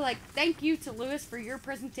also, like, thank you to Lewis for your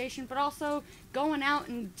presentation, but also going out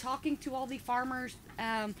and talking to all the farmers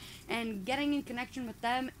and getting in connection with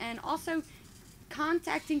them, and also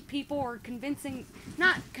contacting people or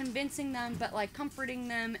not convincing them, but like comforting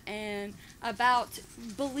them and about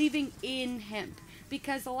believing in hemp.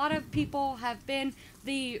 Because a lot of people have been,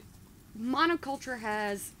 the monoculture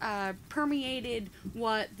has permeated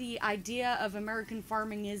what the idea of American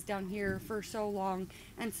farming is down here for so long.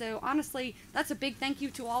 And so honestly, that's a big thank you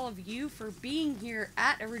to all of you for being here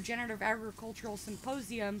at a Regenerative Agricultural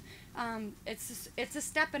Symposium. It's a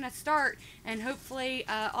step and a start, and hopefully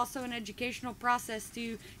also an educational process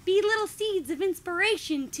to be little seeds of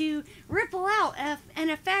inspiration to ripple out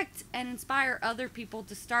and affect and inspire other people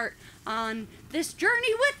to start on this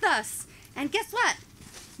journey with us. And guess what?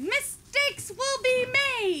 Mistakes will be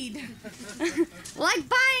made, like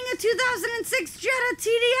buying a 2006 Jetta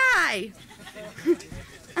TDI.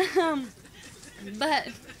 But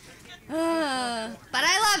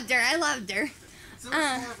I loved her. I loved her. So the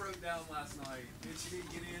car broke down last night, and she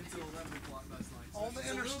didn't get in until 11 o'clock last night. On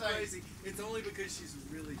the interstate. Crazy. It's only because she's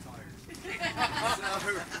really tired.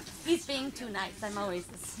 He's being too nice. I'm always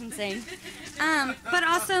insane. But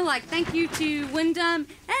also, like, thank you to Wyndham and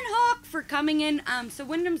Hawk for coming in. So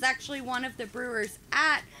Wyndham's actually one of the brewers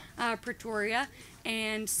at Pretoria.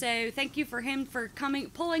 And so thank you for him for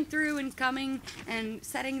pulling through and coming and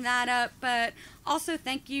setting that up. But also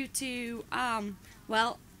thank you to,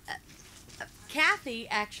 Kathy,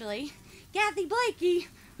 actually. Kathy Blakey,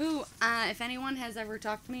 who, if anyone has ever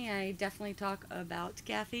talked to me, I definitely talk about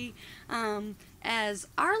Kathy as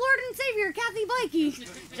our Lord and Savior, Kathy Blakey.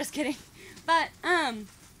 Just kidding. But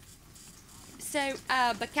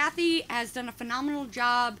But Kathy has done a phenomenal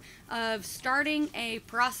job of starting a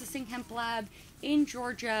processing hemp lab in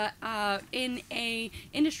Georgia, in a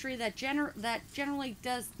industry that generally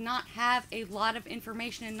does not have a lot of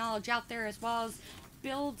information and knowledge out there, as well as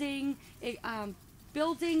building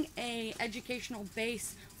a educational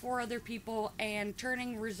base for other people and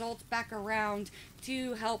turning results back around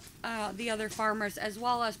to help the other farmers, as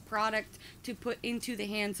well as product to put into the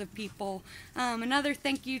hands of people. Another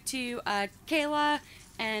thank you to Kayla,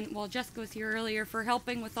 and well, Jessica was here earlier for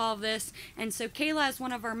helping with all of this. And so Kayla, as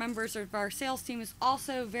one of our members of our sales team, is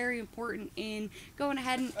also very important in going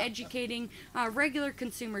ahead and educating regular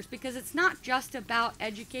consumers, because it's not just about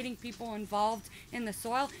educating people involved in the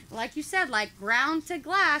soil, like you said, like ground to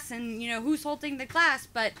glass, and you know who's holding the glass,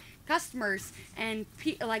 but customers and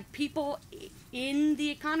people in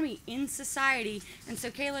the economy, in society. And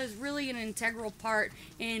so Kayla is really an integral part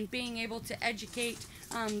in being able to educate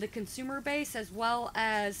the consumer base as well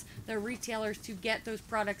as the retailers to get those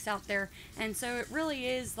products out there. And so it really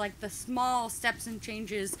is like the small steps and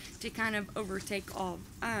changes to kind of overtake all,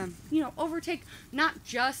 overtake not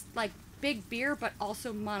just like big beer, but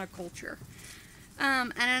also monoculture.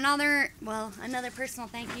 And another personal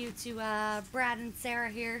thank you to Brad and Sarah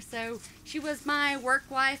here. So she was my work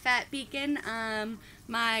wife at Beacon,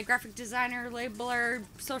 my graphic designer, labeler,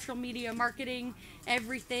 social media marketing,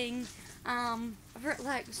 everything.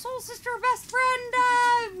 Like soul sister, best friend,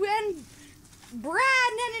 and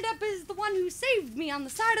Brad ended up as the one who saved me on the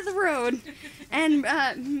side of the road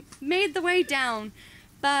and made the way down.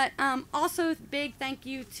 But also big thank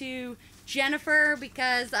you to Jennifer,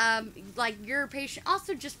 because your patient,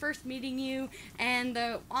 also just first meeting you and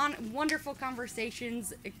the wonderful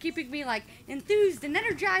conversations, keeping me like enthused and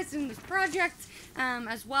energized in this project,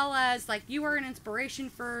 as well as like you are an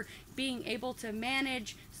inspiration for being able to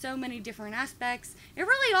manage so many different aspects. It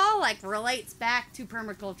really all like relates back to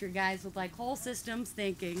permaculture, guys, with like whole systems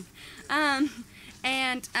thinking. And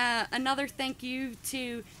another thank you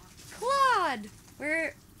to Claude.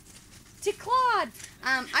 Claude.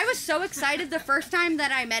 I was so excited the first time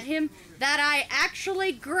that I met him that I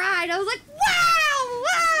actually cried. I was like, wow!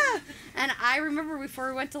 Ah! And I remember before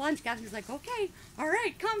we went to lunch, Kathy was like, okay, all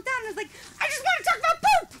right, calm down. I was like, I just want to talk about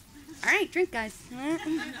poop! All right, drink, guys.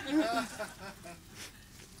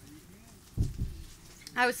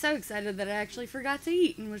 I was so excited that I actually forgot to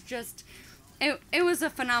eat, and was just, it was a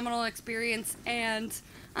phenomenal experience. And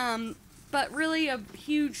but really a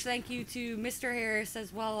huge thank you to Mr. Harris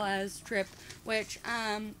as well as Tripp, which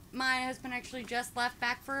my husband actually just left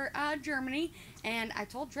back for Germany, and I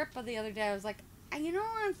told Tripp the other day, I was like, you know,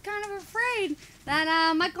 I'm kind of afraid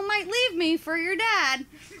that Michael might leave me for your dad,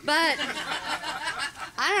 but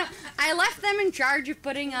I left them in charge of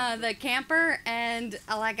putting the camper, and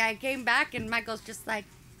I came back and Michael's just like,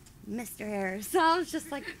 Mr. Harris. So I was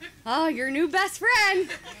just like, oh, your new best friend.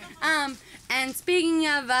 And speaking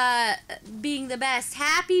of being the best,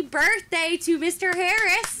 happy birthday to Mr.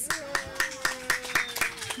 Harris.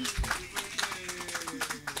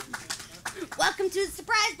 Welcome to the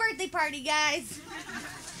surprise birthday party, guys.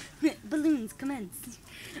 Balloons commence.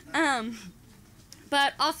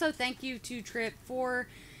 But also thank you to Tripp for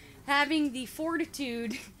having the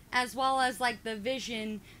fortitude as well as like the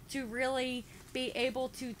vision to really be able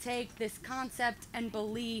to take this concept and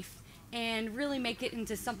belief and really make it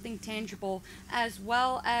into something tangible, as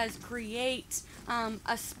well as create an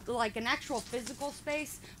actual physical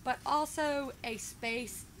space, but also a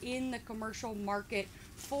space in the commercial market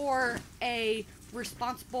for a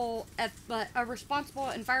responsible,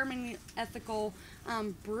 environmentally ethical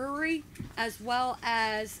brewery, as well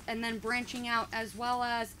as, and then branching out as well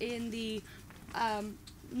as in the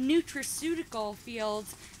nutraceutical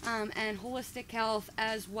fields and holistic health,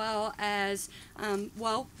 as well as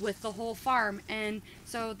with the whole farm. And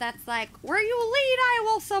so that's like where you lead I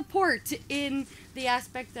will support in the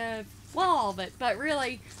aspect of all of it, but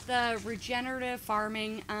really the regenerative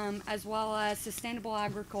farming, as well as sustainable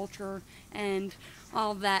agriculture and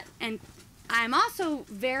all of that. And I'm also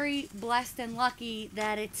very blessed and lucky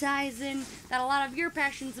that it ties in, that a lot of your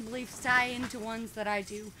passions and beliefs tie into ones that I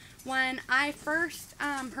do. When I first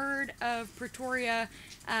heard of Pretoria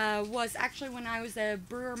was actually when I was a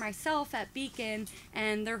brewer myself at Beacon,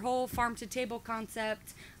 and their whole farm to table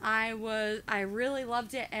concept, I really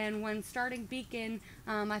loved it. And when starting Beacon,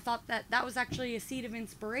 I thought that was actually a seed of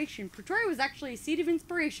inspiration. Pretoria was actually a seed of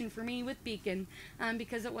inspiration for me with Beacon,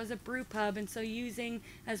 because it was a brew pub, and so using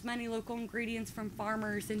as many local ingredients from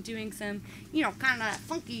farmers and doing some, kind of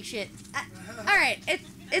funky shit. All right,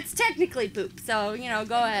 it's technically poop, so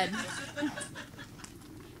go ahead.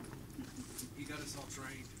 You got us all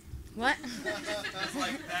trained. What? It's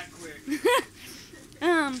like that quick.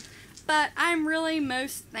 But I'm really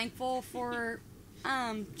most thankful for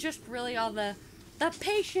just really all the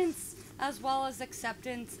patience as well as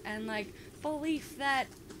acceptance and like belief that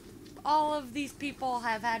all of these people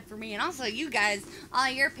have had for me, and also you guys, all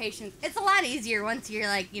your patience. It's a lot easier once you're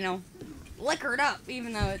like, you know, liquored up,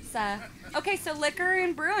 even though it's okay. So liquor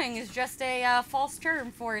in brewing is just a false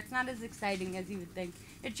term for it's not as exciting as you would think.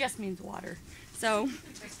 It just means water. So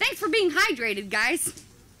thanks for being hydrated, guys.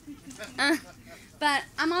 But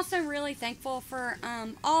I'm also really thankful for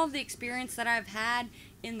all of the experience that I've had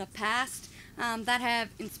in the past that have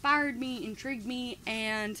inspired me, intrigued me,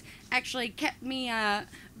 and actually kept me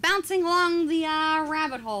bouncing along the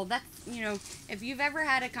rabbit hole. That's, you know, if you've ever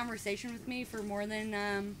had a conversation with me for more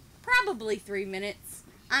than probably 3 minutes,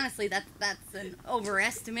 honestly, that's an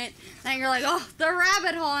overestimate. Then you're like, oh, the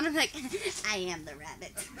rabbit hole, and I'm like, I am the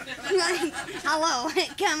rabbit. Like, hello,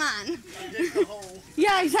 come on. I dig the hole.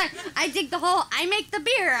 Yeah, exactly. I dig the hole. I make the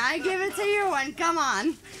beer. I give it to you, and come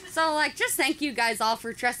on. So, like, just thank you guys all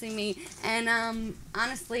for trusting me. And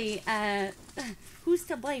honestly, who's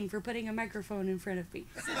to blame for putting a microphone in front of me?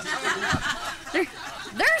 There's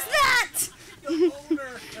that.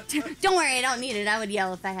 Don't worry, I don't need it. I would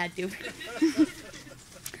yell if I had to.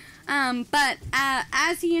 But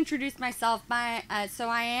as he introduced myself, so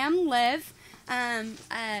I am Liv.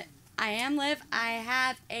 I am Liv. I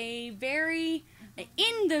have a very,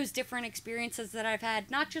 in those different experiences that I've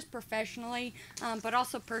had, not just professionally, but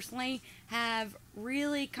also personally, have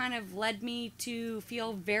really kind of led me to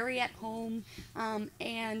feel very at home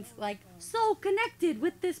and like so connected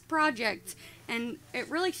with this project. And it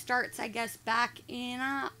really starts, I guess, back in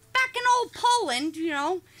old Poland, you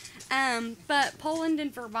know. But Poland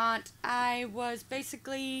and Vermont, I was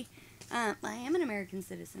basically, I am an American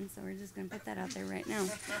citizen, so we're just going to put that out there right now.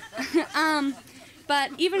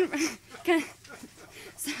 But even,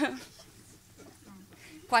 so,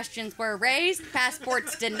 questions were raised,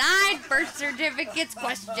 passports denied, birth certificates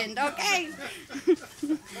questioned, okay?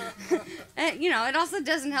 You know, it also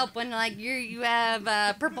doesn't help when, like, you have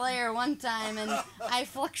purple hair one time, and I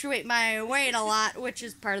fluctuate my weight a lot, which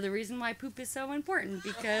is part of the reason why poop is so important,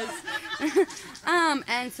 because,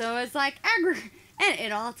 and so it's like, and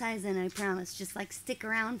it all ties in, I promise. Just, like, stick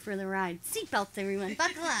around for the ride. Seatbelts, everyone.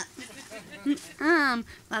 Buckle up.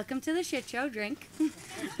 Welcome to the shit show. Drink.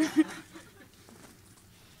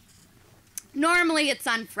 Normally, it's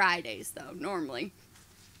on Fridays, though. Normally.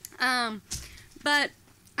 So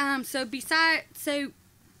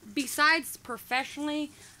besides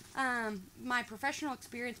professionally, my professional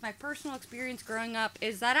experience, my personal experience growing up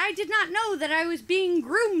is that I did not know that I was being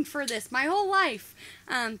groomed for this my whole life.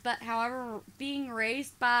 But however, being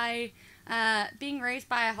raised by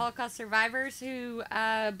Holocaust survivors who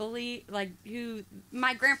who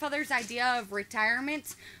my grandfather's idea of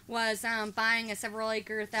retirement was buying a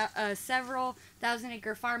several thousand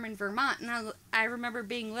acre farm in Vermont, and I remember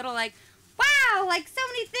being little, like, wow, like so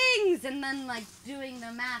many things, and then like doing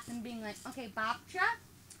the math and being like, okay, Babcha,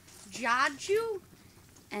 Jaju,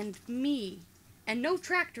 and me, and no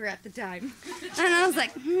tractor at the time, and I was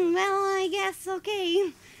like, well, I guess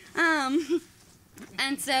okay, and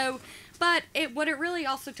so. But what it really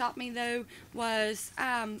also taught me, though, was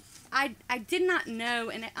I did not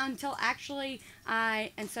know until actually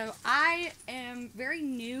I am very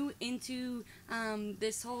new into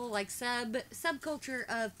this whole like subculture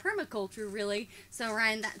of permaculture, really. So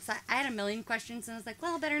Ryan, I had a million questions, and I was like,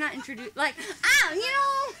 well, better not introduce, like,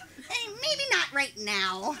 maybe not right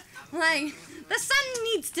now. Like, the sun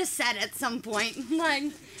needs to set at some point.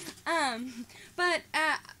 Like,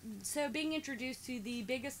 so being introduced to The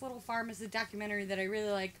Biggest Little Farm is a documentary that I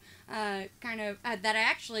really like, that I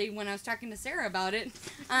actually, when I was talking to Sarah about it,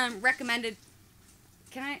 recommended.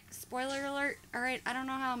 Can I, spoiler alert, alright, I don't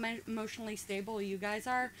know how emotionally stable you guys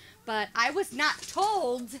are, but I was not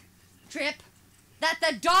told, Trip, that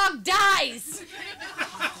the dog dies!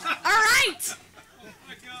 Alright! Oh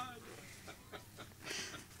my god.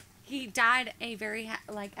 He died at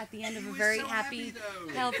the end of a very happy,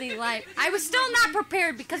 healthy life. I was still not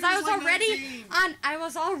prepared because I was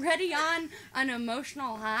already on an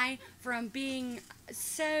emotional high from being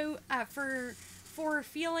so for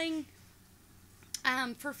feeling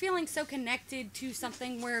so connected to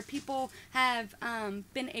something where people have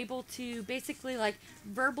been able to basically like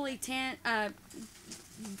verbally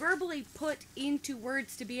verbally put into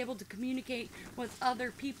words to be able to communicate with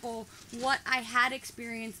other people what I had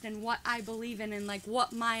experienced and what I believe in and like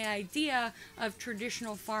what my idea of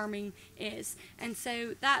traditional farming is. And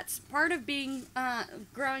so that's part of being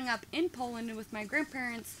growing up in Poland with my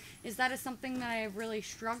grandparents, is that is something that I have really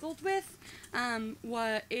struggled with.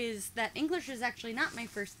 What is that English is actually not my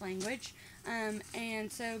first language,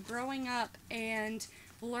 and so growing up and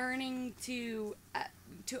learning to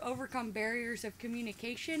overcome barriers of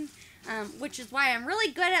communication, which is why I'm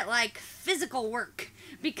really good at like physical work,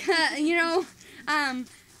 because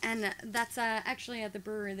and that's actually at the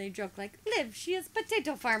brewery they joke like, Liv, she is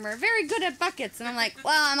potato farmer, very good at buckets, and I'm like,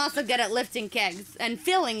 well, I'm also good at lifting kegs and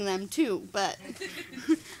filling them too, but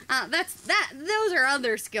those are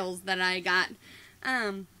other skills that I got.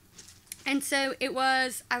 And so I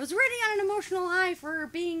was already on an emotional high for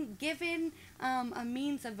being given a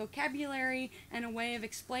means of vocabulary and a way of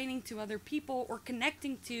explaining to other people or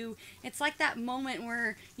connecting to. It's like that moment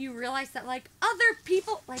where you realize that like other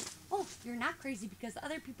people, like, oh, you're not crazy because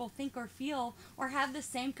other people think or feel or have the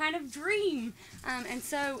same kind of dream. And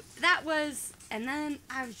so that was, and then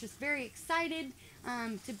I was just very excited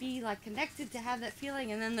to be like connected, to have that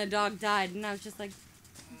feeling, and then the dog died, and I was just like,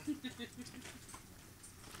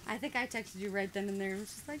 I think I texted you right then and there. I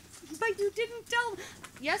was just like, but you didn't tell.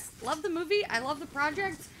 Yes, love the movie. I love the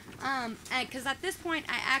project. Because at this point,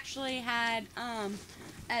 I actually had,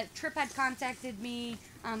 Trip had contacted me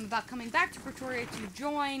about coming back to Pretoria to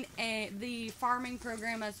join the farming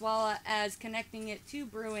program as well as connecting it to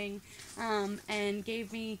brewing, and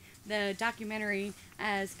gave me the documentary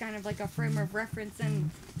as kind of like a frame of reference. And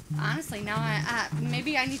honestly, now I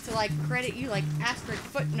maybe I need to like credit you like asterisk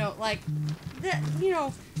footnote, like that,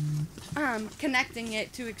 connecting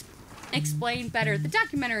it to explain better. The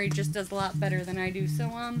documentary just does a lot better than I do. So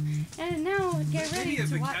and now get ready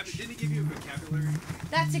to watch. Didn't he give you a vocabulary?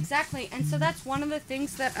 That's exactly, and so that's one of the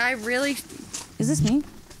things that I really. Is this me?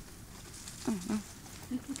 Oh no.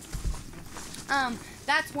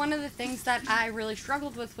 That's one of the things that I really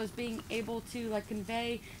struggled with, was being able to like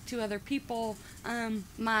convey to other people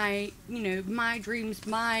my dreams,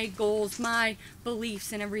 my goals, my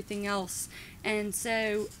beliefs, and everything else. And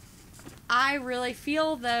so I really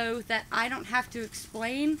feel though that I don't have to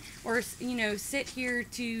explain or sit here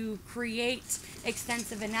to create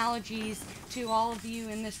extensive analogies to all of you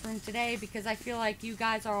in this room today, because I feel like you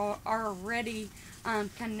guys are already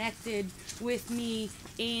connected with me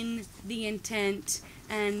in the intent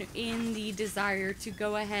and in the desire to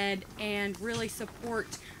go ahead and really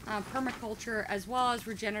support permaculture as well as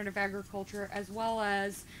regenerative agriculture, as well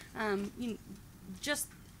as just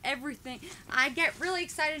everything. I get really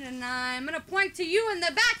excited, and I'm going to point to you in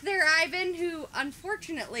the back there, Ivan, who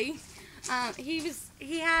unfortunately,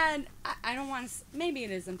 he had, I don't want to, maybe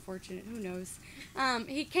it is unfortunate, who knows.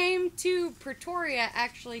 He came to Pretoria,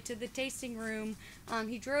 actually, to the tasting room.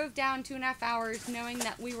 He drove down 2.5 hours knowing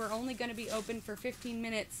that we were only going to be open for 15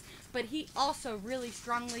 minutes, but he also really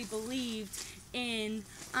strongly believed in,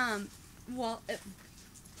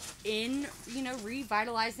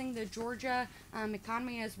 revitalizing the Georgia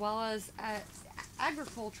economy as well as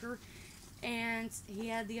agriculture. And he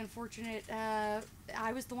had the unfortunate,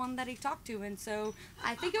 I was the one that he talked to, and so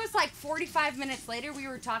I think it was like 45 minutes later we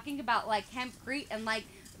were talking about like hempcrete and like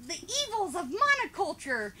the evils of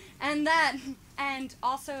monoculture, and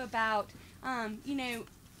also about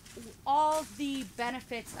all the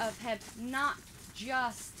benefits of hemp, not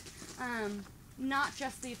just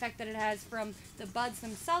the effect that it has from the buds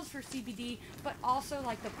themselves for CBD, but also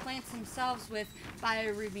like the plants themselves with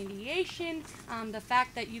bioremediation, the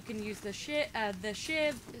fact that you can use the shiv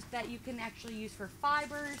that you can actually use for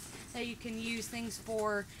fibers, that you can use things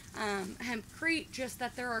for hempcrete, just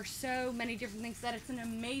that there are so many different things, that it's an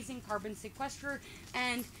amazing carbon sequester,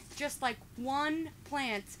 and just like one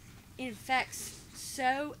plant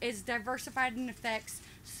is diversified and affects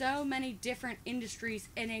so many different industries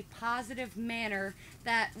in a positive manner,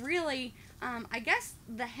 that really, I guess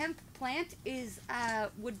the hemp plant is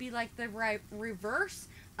would be like the reverse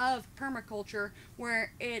of permaculture,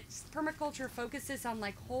 where permaculture focuses on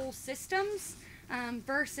like whole systems,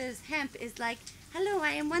 versus hemp is like, hello,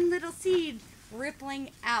 I am one little seed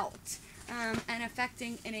rippling out, and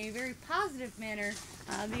affecting in a very positive manner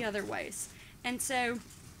the other ways. And so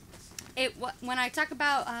when I talk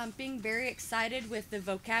about being very excited with the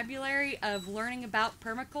vocabulary of learning about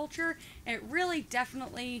permaculture, it really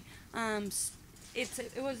definitely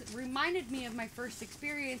reminded me of my first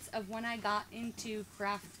experience of when I got into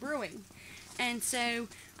craft brewing. And so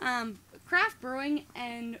craft brewing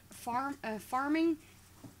and farming,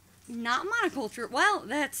 not monoculture, well,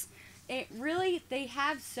 it really, they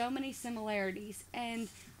have so many similarities, and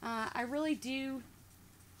I really do.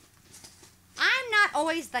 I'm not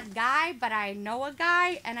always the guy, but I know a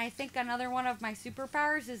guy, and I think another one of my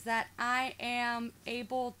superpowers is that I am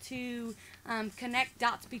able to connect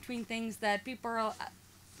dots between things that people are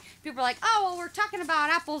like, oh, well, we're talking about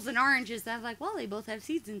apples and oranges. I'm like, well, they both have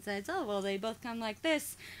seeds inside. Oh, well, they both come like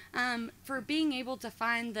this. For being able to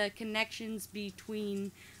find the connections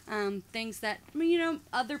between things that, you know,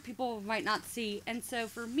 other people might not see. And so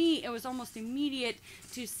for me, it was almost immediate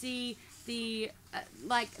to see the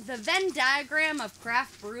the Venn diagram of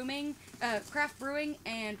craft brewing and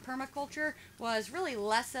permaculture was really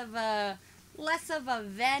less of a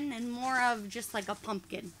Venn and more of just like a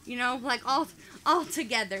pumpkin, you know, like all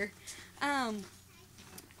together.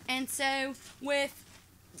 And so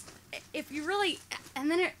if you really,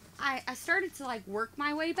 and then I started to like work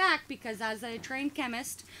my way back, because as a trained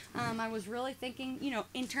chemist, I was really thinking, you know,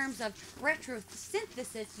 in terms of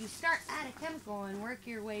retrosynthesis, you start at a chemical and work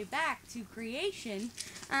your way back to creation.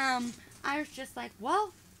 I was just like,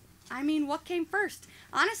 well, I mean, what came first?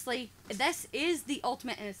 Honestly, this is the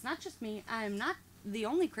ultimate, and it's not just me. I am not the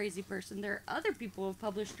only crazy person. There are other people who have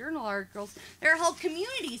published journal articles. There are whole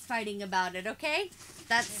communities fighting about it, okay?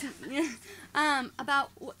 That's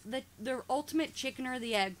about the ultimate chicken or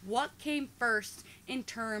the egg. What came first in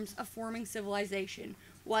terms of forming civilization?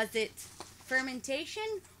 Was it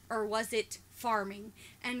fermentation or was it farming?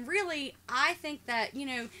 And really, I think that, you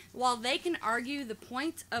know, while they can argue the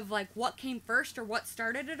point of like what came first or what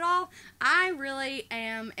started it all, I really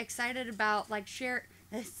am excited about like so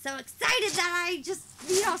excited that I just,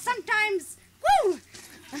 you know, sometimes, woo!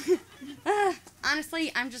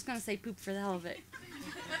 Honestly, I'm just gonna say poop for the hell of it.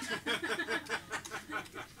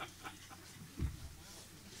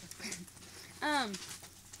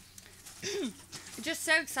 Just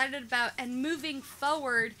so excited about and moving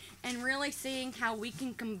forward and really seeing how we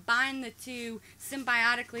can combine the two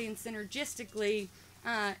symbiotically and synergistically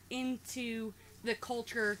into the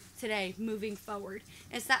culture today moving forward.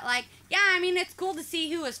 It's that like, yeah, I mean, it's cool to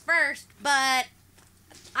see who was first, but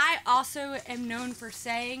I also am known for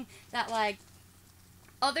saying that like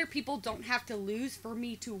other people don't have to lose for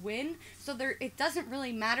me to win. So it doesn't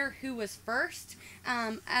really matter who was first,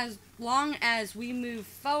 as long as we move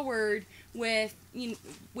forward with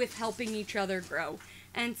helping each other grow.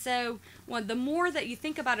 And so, well, the more that you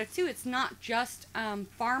think about it too, it's not just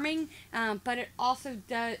farming, but it also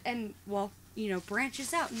does, and well, you know,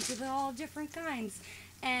 branches out into all different kinds.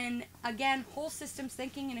 And again, whole systems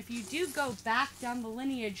thinking. And if you do go back down the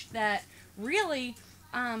lineage, that really,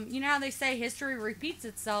 you know how they say history repeats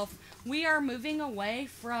itself. We are moving away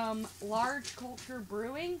from large culture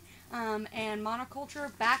brewing and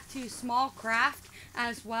monoculture back to small craft,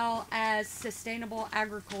 as well as sustainable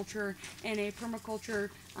agriculture and a permaculture,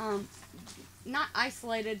 not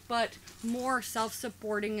isolated, but more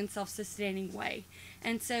self-supporting and self-sustaining way.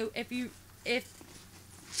 And so if you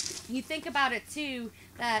think about it too,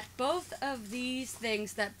 that both of these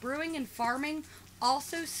things, that brewing and farming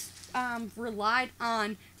also relied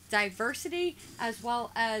on diversity as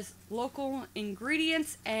well as local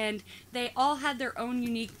ingredients, and they all had their own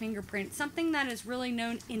unique fingerprint. Something that is really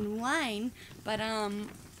known in wine, but I'm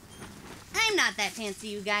not that fancy,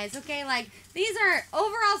 you guys, okay? Like, these are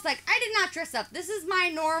overalls, like, I did not dress up. This is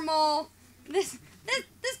my normal, this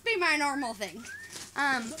be my normal thing.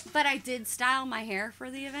 But I did style my hair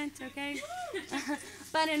for the event, okay?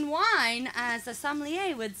 But in wine, as a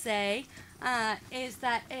sommelier would say, is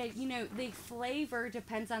that, you know, the flavor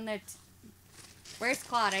depends on the... Where's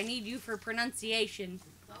Claude? I need you for pronunciation.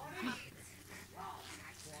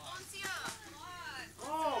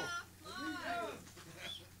 Oh!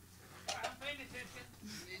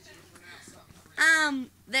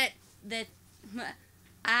 That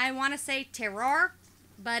I want to say terroir,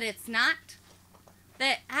 but it's not.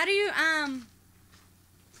 That, how do you,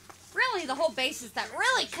 really the whole basis that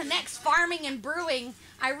really connects farming and brewing.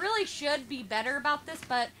 I really should be better about this,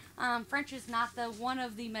 but French is not one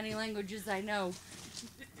of the many languages I know.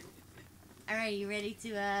 All right, you ready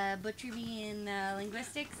to butcher me in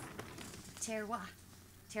linguistics? Terroir.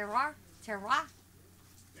 Terroir? Terroir?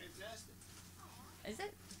 Fantastic. Is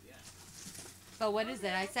it? Yeah. But what is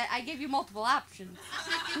it? I gave you multiple options.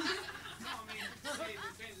 No, I mean, it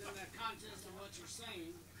depends on the context of what you're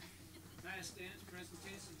saying. Past tense, present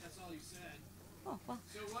tense, that's all you said. Oh, well.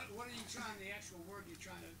 So what are you trying, the actual word you're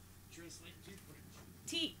trying to translate to French?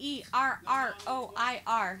 Terroir. Well,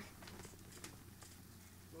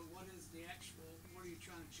 what is the actual, what are you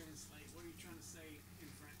trying to translate? What are you trying to say in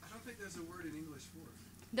French? I don't think there's a word in English for it.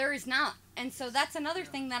 There is not. And so that's another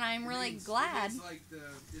thing that I'm really glad. It's like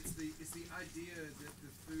it's the idea that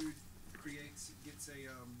the food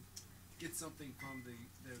gets something from the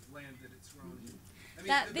land that it's grown in. I mean,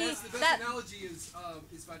 That- the best analogy is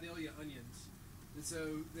Vidalia onions. And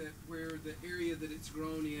so where the area that it's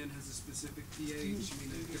grown in has a specific pH. I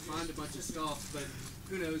mean, you can find a bunch of stuff, but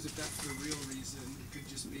who knows if that's the real reason. It could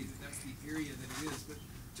just be that that's the area that it is. But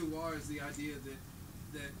terroir is the idea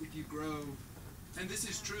that if you grow, and this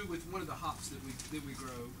is true with one of the hops that we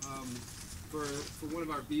grow. For one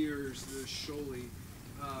of our beers, the Scholey,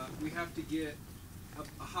 we have to get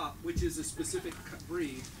a hop, which is a specific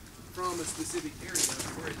breed, from a specific area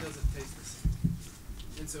where it doesn't taste the same.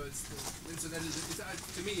 And so that is,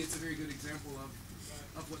 to me, it's a very good example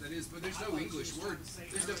of what that is. But there's no English word.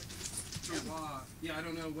 There's no terroir. Yeah, I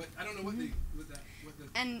don't know what the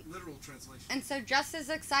literal translation. And so, just as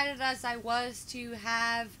excited as I was to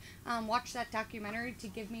have watched that documentary to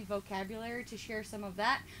give me vocabulary to share some of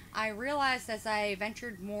that, I realized as I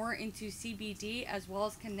ventured more into CBD as well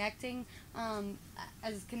as connecting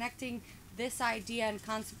this idea and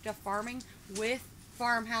concept of farming with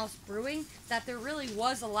farmhouse brewing, that there really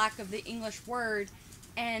was a lack of the English word,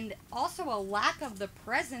 and also a lack of the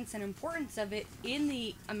presence and importance of it in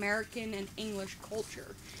the American and English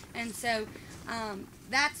culture. And so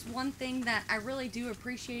that's one thing that I really do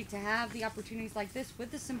appreciate, to have the opportunities like this with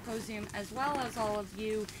the symposium, as well as all of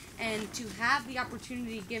you, and to have the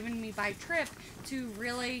opportunity given me by Trip to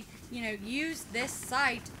really, use this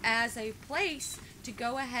site as a place to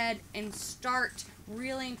go ahead and start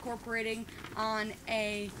really incorporating on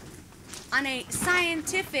a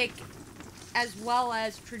scientific as well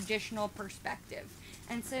as traditional perspective.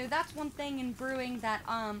 And so that's one thing in brewing that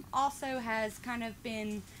also has kind of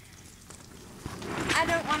been, I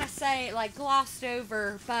don't want to say like glossed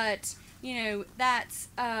over, but that's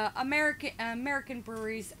American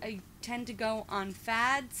breweries tend to go on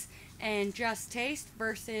fads and just taste,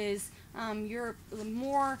 versus Europe, the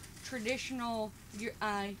more traditional,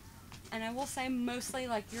 and I will say mostly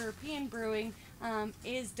like European brewing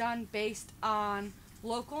is done based on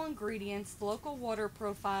local ingredients, local water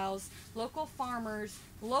profiles, local farmers,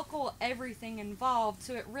 local everything involved.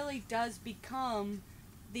 So it really does become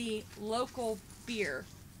the local beer.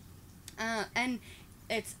 And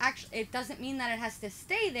it's actually, it doesn't mean that it has to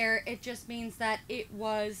stay there. It just means that it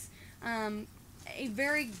was a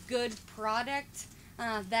very good product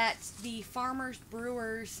that the farmers,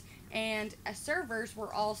 brewers, and servers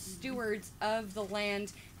were all stewards of the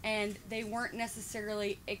land, and they weren't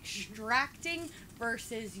necessarily extracting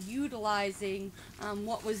versus utilizing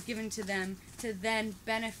what was given to them to then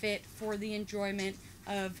benefit for the enjoyment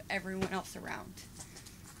of everyone else around.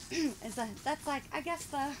 That's like, I guess,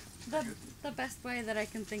 the best way that I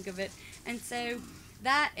can think of it. And so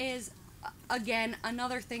that is, again,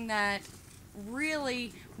 another thing that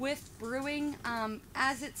really, with brewing,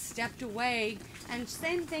 as it stepped away, and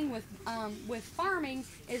same thing with farming,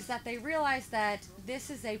 is that they realized that this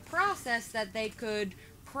is a process that they could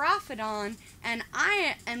profit on. And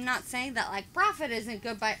I am not saying that like profit isn't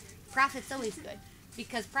good, but profit's always good,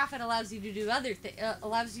 because profit allows you to do other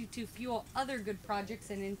allows you to fuel other good projects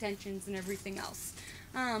and intentions and everything else.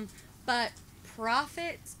 But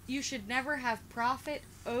profit, you should never have profit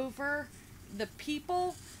over the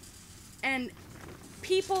people. And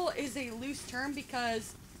people is a loose term,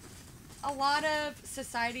 because a lot of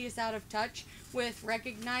society is out of touch with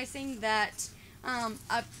recognizing that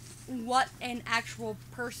what an actual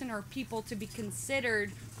person or people to be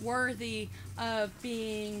considered worthy of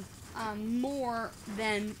being more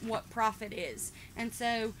than what profit is. And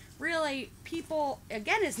so really, people,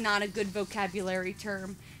 again, is not a good vocabulary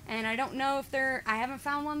term. And I don't know if I haven't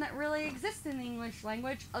found one that really exists in the English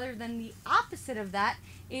language, other than the opposite of that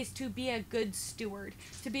is to be a good steward.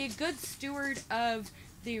 To be a good steward of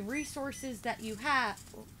the resources that you have.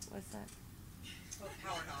 What's that?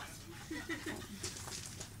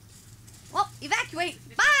 Well, evacuate.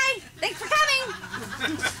 Bye. Thanks for coming.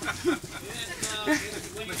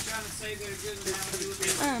 When you're trying to say they're good,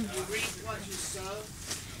 you reap what you sow.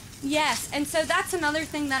 Yes, and so that's another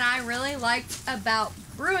thing that I really liked about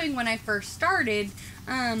brewing when I first started,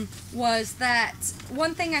 was that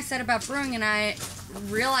one thing I said about brewing, and I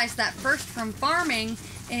realized that first from farming,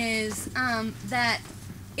 is that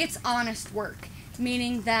it's honest work.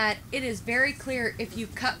 Meaning that it is very clear if you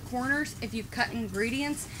cut corners, if you cut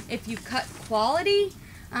ingredients, if you cut quality.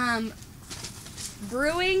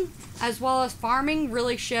 Brewing as well as farming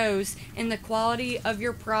really shows in the quality of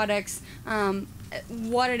your products,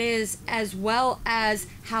 what it is, as well as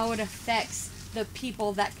how it affects the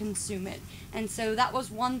people that consume it. And so that was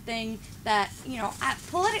one thing that, you know, I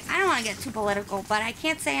don't want to get too political, but I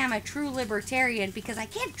can't say I'm a true libertarian because I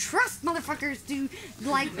can't trust motherfuckers to,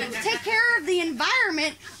 like, take care of the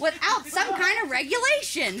environment without some kind of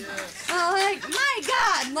regulation. Like, my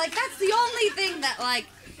God, like, that's the only thing that, like,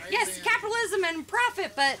 yes, capitalism and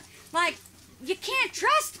profit, but, like, you can't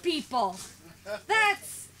trust people.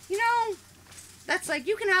 That's, you know, that's like,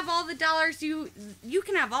 you can have all the dollars you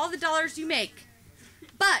can have all the dollars you make,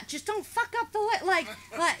 but just don't fuck up the like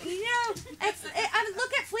you know. I mean,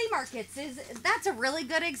 look at flea markets. That's a really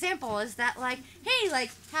good example. Is that like, hey,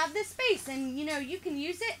 like, have this space and you know you can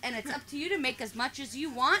use it and it's up to you to make as much as you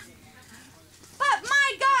want. But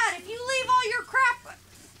my God, if you leave all your crap.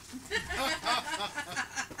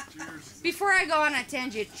 Before I go on a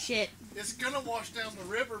tangent, shit. It's gonna wash down the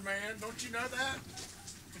river, man. Don't you know that?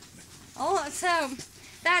 Oh, so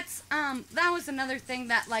that's that was another thing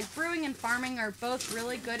that, like, brewing and farming are both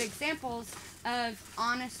really good examples of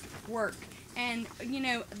honest work, and you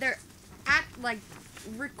know they're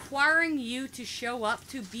requiring you to show up,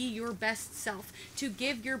 to be your best self, to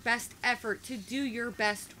give your best effort, to do your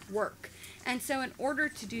best work. And so in order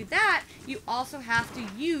to do that, you also have to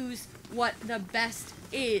use what the best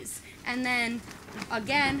is. And then,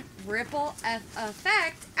 again, ripple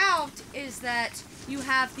effect out is that you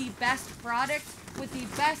have the best product with the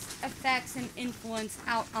best effects and influence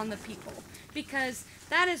out on the people. Because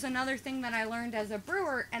that is another thing that I learned as a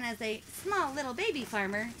brewer and as a small little baby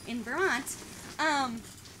farmer in Vermont,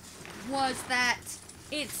 was that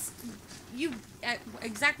it's, you,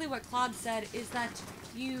 exactly what Claude said, is that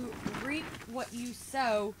you reap what you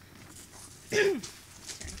sow. Sorry, hold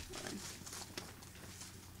on.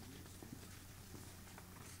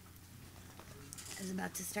 I was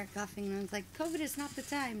about to start coughing and I was like, COVID is not the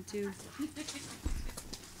time to.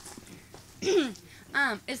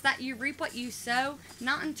 Is that you reap what you sow,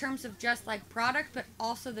 not in terms of just like product, but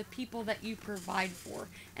also the people that you provide for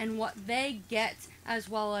and what they get, as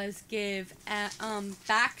well as give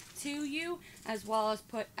back to you, as well as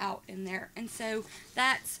put out in there. And so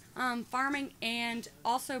that's farming and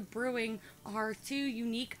also brewing are two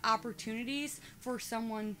unique opportunities for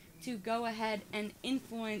someone to go ahead and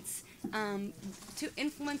influence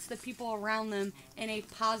the people around them in a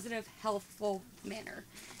positive, healthful manner.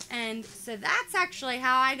 And so that's actually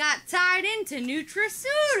how I got tied into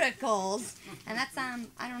nutraceuticals. And that's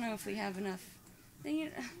I don't know if we have enough.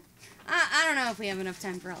 I don't know if we have enough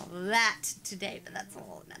time for all of that today, but that's a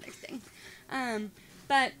whole another thing.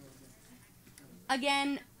 But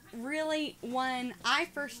again, really, when I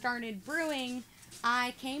first started brewing,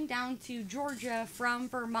 I came down to Georgia from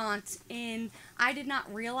Vermont, and I did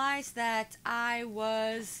not realize that I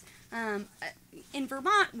was in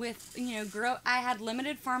Vermont with, you know, I had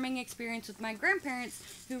limited farming experience with my grandparents,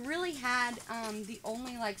 who really had the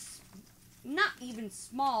only, like, not even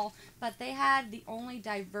small, but they had the only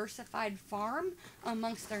diversified farm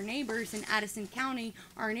amongst their neighbors in Addison County.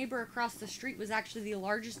 Our neighbor across the street was actually the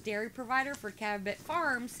largest dairy provider for Cabot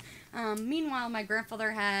Farms. Meanwhile, my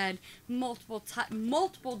grandfather had multiple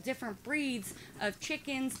different breeds of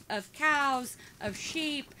chickens, of cows, of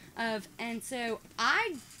sheep, and so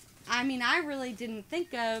I mean, I really didn't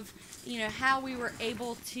think of, you know, how we were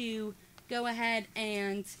able to go ahead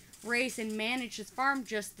and raise and manage this farm,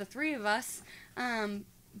 just the three of us,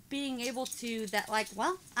 being able to, that, like,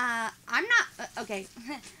 well, I'm not, okay,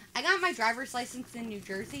 I got my driver's license in New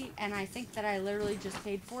Jersey, and I think that I literally just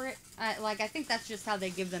paid for it. I think that's just how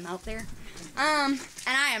they give them out there. And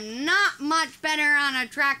I am not much better on a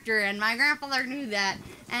tractor, and my grandfather knew that.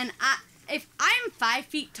 And if I'm 5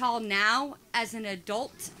 feet tall now as an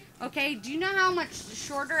adult, okay, do you know how much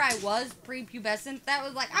shorter I was prepubescent? That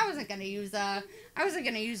was like, I wasn't gonna use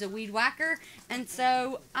a weed whacker, and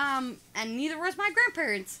so and neither was my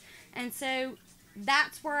grandparents. And so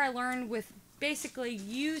that's where I learned with basically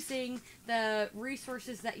using the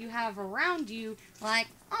resources that you have around you, like,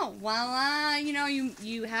 oh, well, you know,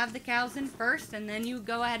 you have the cows in first, and then you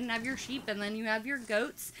go ahead and have your sheep, and then you have your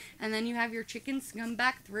goats, and then you have your chickens come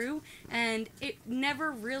back through. And it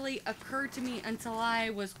never really occurred to me until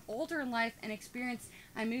I was older in life and experienced,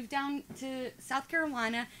 I moved down to South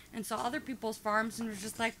Carolina and saw other people's farms and was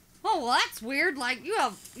just like, oh, well, that's weird, like, you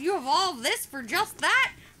have all this for just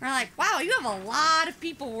that? Or like, wow, you have a lot of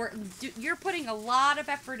people, you're putting a lot of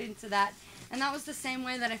effort into that. And that was the same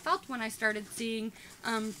way that I felt when I started seeing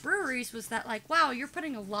breweries, was that, like, wow, you're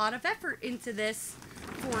putting a lot of effort into this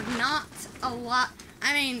for not a lot.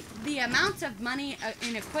 I mean, the amount of money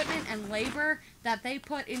in equipment and labor that they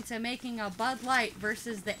put into making a Bud Light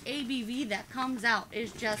versus the ABV that comes out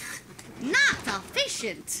is just not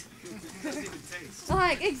efficient. Doesn't even taste.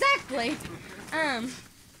 Like, exactly.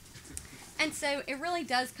 And so it really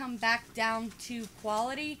does come back down to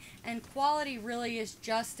quality, and quality really is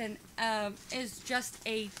just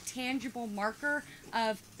a tangible marker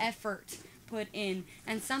of effort put in.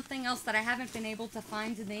 And something else that I haven't been able to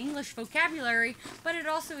find in the English vocabulary, but it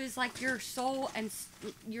also is like your soul and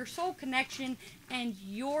your soul connection and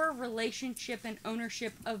your relationship and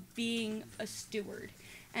ownership of being a steward.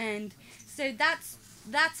 And so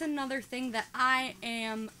that's another thing that I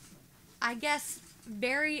am, I guess,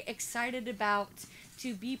 very excited about,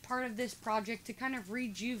 to be part of this project, to kind of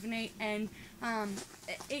rejuvenate. And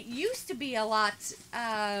it used to be a lot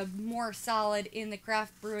more solid in the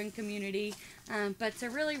craft brewing community, but to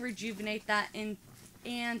really rejuvenate that and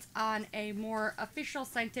on a more official,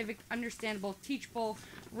 scientific, understandable, teachable,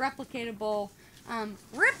 replicatable,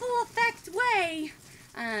 ripple effect way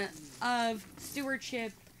of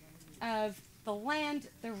stewardship of the land,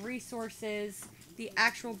 the resources, the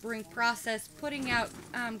actual brewing process, putting out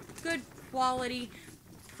good quality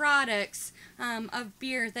products of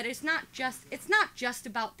beer that is it's not just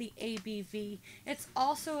about the ABV. It's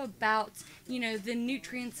also about, you know, the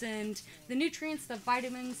nutrients, the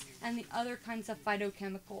vitamins, and the other kinds of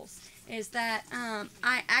phytochemicals. Is that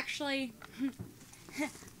I actually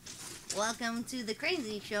welcome to the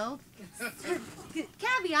crazy show.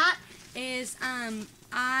 Caveat is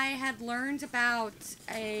I had learned about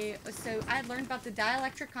the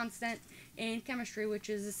dielectric constant in chemistry, which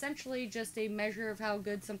is essentially just a measure of how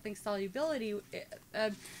good something's solubility,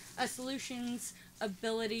 a solution's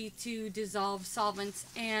ability to dissolve solvents.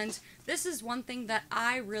 And this is one thing that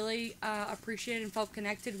I really appreciated and felt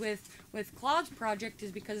connected with Claude's project,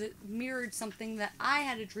 is because it mirrored something that I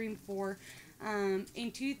had a dream for.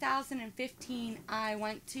 In 2015, I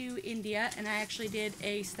went to India, and I actually did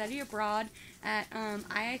a study abroad at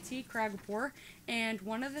IIT Galipeau. And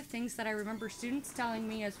one of the things that I remember students telling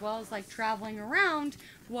me, as well as like traveling around,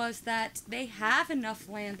 was that they have enough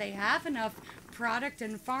land, they have enough product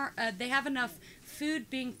and they have enough food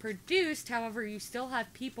being produced. However, you still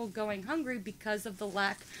have people going hungry because of the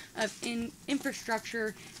lack of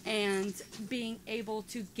infrastructure and being able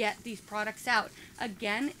to get these products out.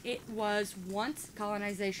 Again, it was once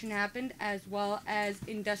colonization happened, as well as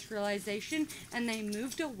industrialization, and they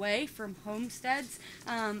moved away from homesteads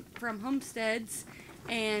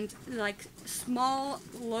and like small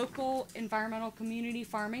local environmental community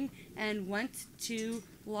farming, and went to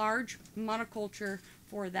large monoculture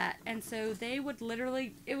for that. And so they would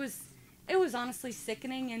literally, it was honestly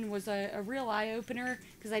sickening, and was a real eye-opener,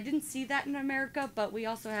 because I didn't see that in America. But we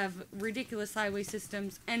also have ridiculous highway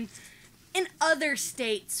systems, and in other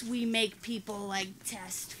states we make people like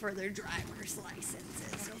test for their driver's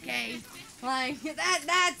licenses, okay? Like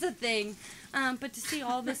that's a thing. But to see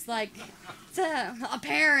all this, like,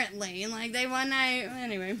 apparently, like, they want to,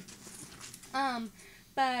 anyway.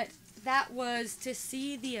 But that was to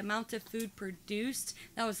see the amount of food produced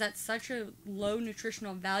that was at such a low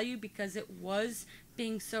nutritional value, because it was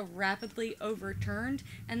being so rapidly overturned,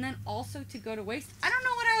 and then also to go to waste. I don't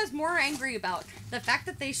know what I was more angry about. The fact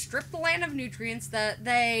that they stripped the land of nutrients, that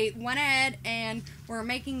they went ahead and were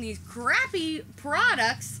making these crappy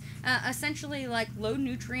products, essentially like low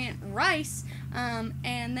nutrient rice,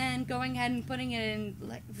 and then going ahead and putting it in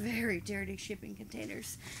like very dirty shipping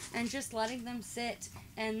containers, and just letting them sit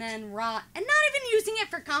and then rot, and not even using it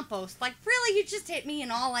for compost. Like, really, you just hit me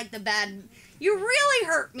in all like the bad, you really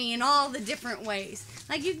hurt me in all the different ways.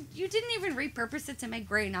 Like, you didn't even repurpose it to make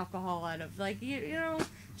grain alcohol out of, like, you know,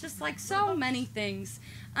 just like so many things.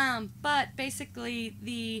 But basically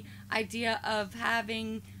the idea of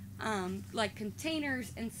having like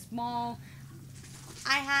containers and small,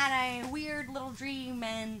 I had a weird little dream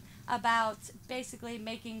about basically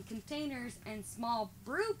making containers and small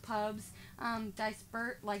brew pubs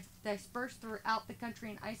dispersed throughout the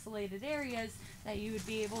country in isolated areas, that you would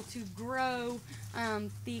be able to grow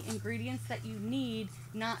the ingredients that you need,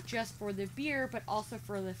 not just for the beer but also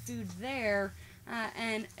for the food there,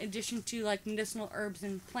 in addition to like medicinal herbs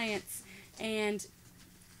and plants. And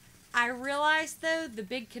I realized, though, the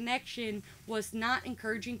big connection was not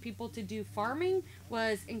encouraging people to do farming,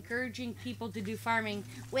 was encouraging people to do farming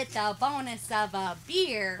with the bonus of a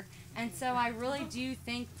beer. And so I really do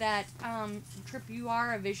think that, Trip, you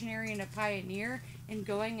are a visionary and a pioneer in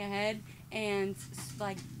going ahead and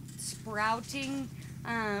like sprouting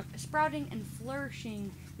and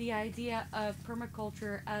flourishing the idea of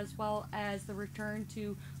permaculture, as well as the return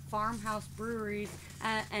to farmhouse breweries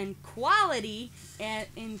and quality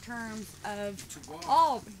in terms of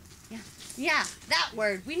all. Yeah, that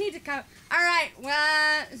word. We need to come. All right,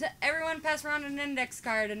 well, everyone pass around an index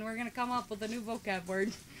card, and we're gonna come up with a new vocab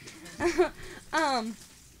word.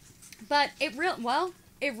 But it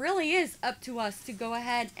really is up to us to go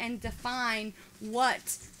ahead and define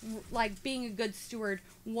what, like, being a good steward,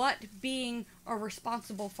 what being a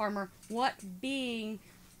responsible farmer, what being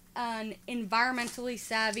an environmentally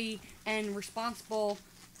savvy and responsible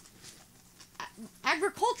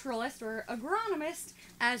agriculturalist or agronomist,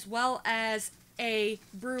 as well as a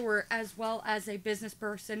brewer, as well as a business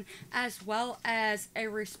person, as well as a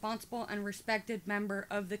responsible and respected member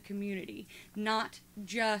of the community, not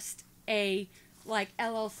just a like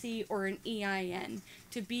LLC or an EIN,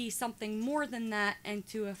 to be something more than that and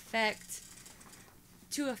to affect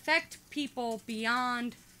people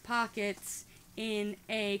beyond pockets in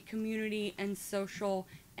a community and social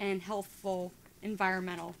and healthful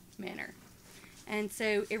environmental manner. And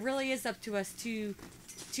so it really is up to us to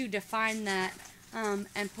define that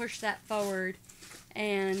and push that forward.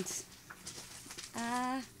 And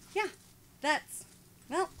yeah, that's,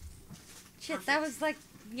 well, shit, perfect. That was like,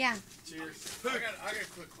 yeah. Cheers. I got a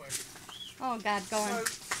quick question. Oh God, go on.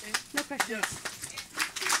 No question. Yes.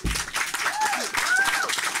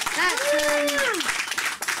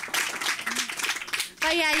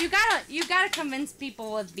 But yeah, you gotta convince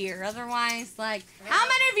people with beer. Otherwise, like, how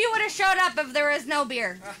many of you would have showed up if there was no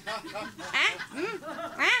beer?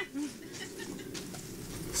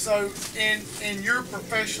 So, in your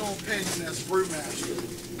professional opinion as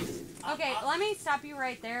brewmaster. Okay, let me stop you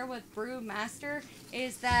right there with brewmaster.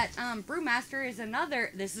 Is that brewmaster is another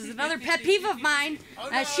pet peeve of mine.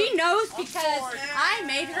 She knows because I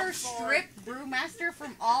made her strip brewmaster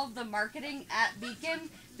from all of the marketing at Beacon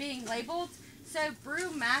being labeled. So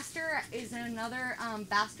brewmaster is another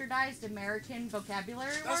bastardized American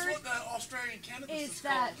vocabulary word. That's what the Australian cannabis is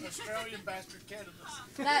called. Australian bastard cannabis.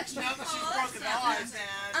 That's now that she's broken the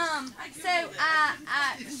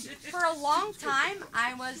eyes. For a long time,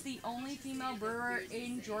 I was the only female brewer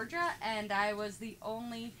in Georgia, and I was the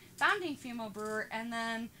only founding female brewer. And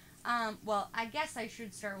then, well, I guess I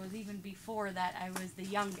should start with even before that, I was the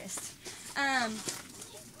youngest. And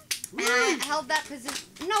I held that position.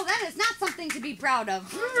 No, that is not something to be proud of.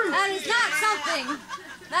 That is not something.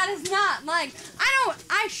 That is not, like,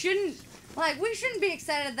 we shouldn't be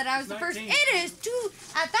excited that I was the first. It is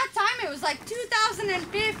at that time, it was like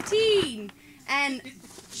 2015. And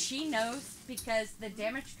she knows because the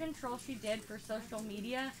damage control she did for social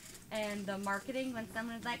media and the marketing, when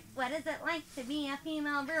someone was like, what is it like to be a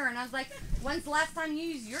female brewer? And I was like, when's the last time you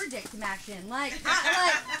used your dick to mash in?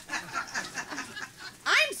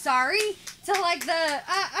 I'm sorry to like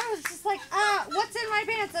I was just like, what's in my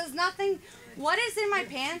pants is nothing. What is in my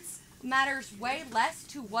pants matters way less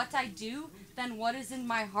to what I do than what is in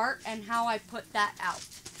my heart and how I put that out.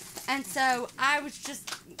 And so I was just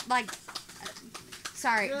like,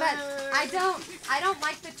 sorry, but I don't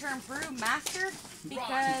like the term brew master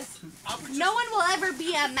because no one will ever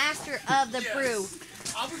be a master of the brew.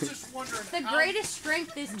 I was just wondering. The greatest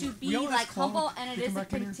strength is to be like humble, and it is a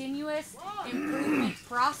continuous improvement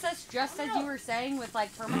process, just as you were saying with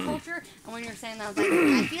like permaculture. And when you were saying that, I was like,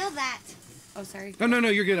 I feel that. Oh, sorry. No,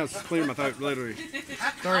 you're good. I was clearing my throat, literally.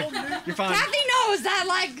 Sorry, you're fine. Kathy knows that,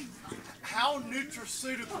 like. How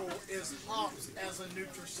nutraceutical is hops as a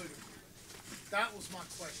nutraceutical? That was my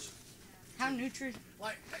question. How nutritious?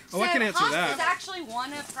 Like, I can answer that. Hops is actually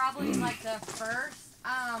one of probably like the first.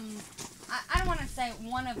 I don't want to say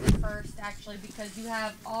one of the first, actually, because you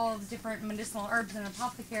have all the different medicinal herbs in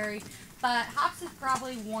apothecary, but hops is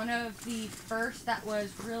probably one of the first that was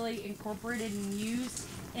really incorporated and used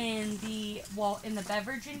in the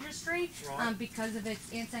beverage industry, because of its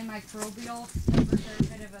antimicrobial and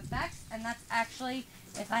preservative effects. And that's actually,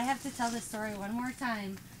 if I have to tell this story one more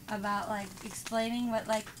time about like explaining what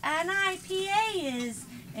like an IPA is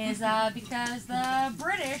because the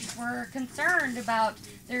British were concerned about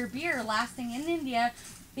their beer lasting in India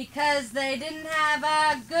because they didn't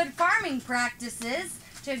have good farming practices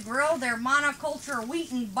to grow their monoculture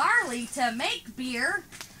wheat and barley to make beer.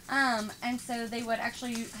 And so they would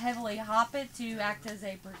actually heavily hop it to act as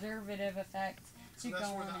a preservative effect. So that's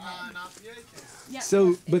where the IPA came. Yep.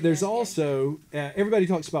 So, but there's also, everybody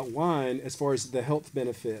talks about wine as far as the health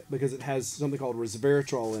benefit because it has something called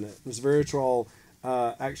resveratrol in it. Resveratrol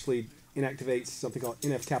actually inactivates something called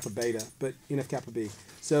NF-kappa beta, but NF-kappa B.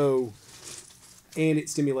 So, and it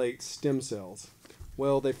stimulates stem cells.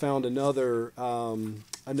 Well, they found another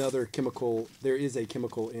chemical. There is a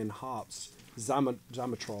chemical in hops,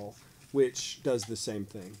 zymotrol, which does the same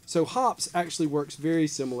thing. So hops actually works very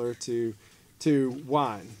similar to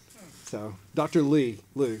wine. So Dr. Lou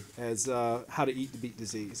as How to Eat to Beat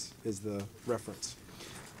Disease is the reference.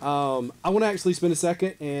 I want to actually spend a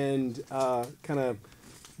second and kind of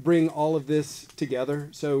bring all of this together.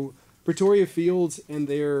 So Pretoria Fields and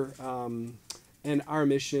and our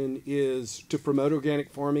mission is to promote organic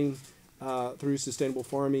farming through sustainable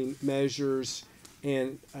farming measures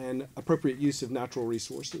and appropriate use of natural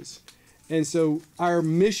resources. And so our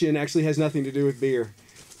mission actually has nothing to do with beer,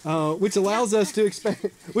 which allows us to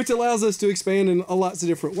expand. Which allows us to expand in lots of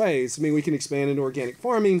different ways. I mean, we can expand into organic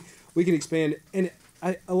farming. We can expand, and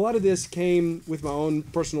a lot of this came with my own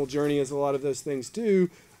personal journey, as a lot of those things do,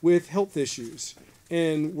 with health issues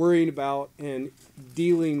and worrying about and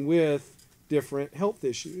dealing with different health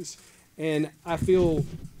issues. And I feel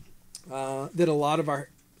that a lot of our,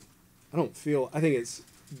 I think it's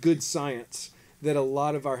good science that a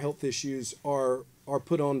lot of our health issues are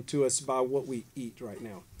put on to us by what we eat right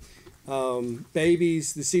now.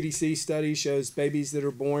 Babies, the CDC study shows babies that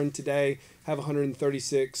are born today have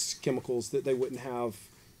 136 chemicals that they wouldn't have,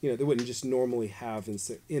 they wouldn't just normally have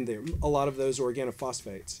in there. A lot of those are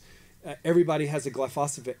organophosphates. Everybody has a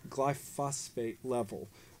glyphosate level,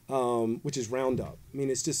 which is Roundup. I mean,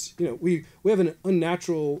 it's just, we have an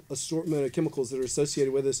unnatural assortment of chemicals that are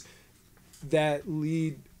associated with us that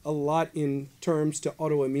lead a lot in terms to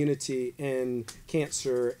autoimmunity and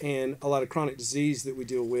cancer and a lot of chronic disease that we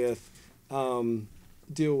deal with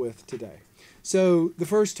today. So the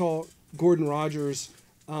first talk, Gordon Rogers,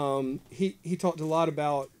 he talked a lot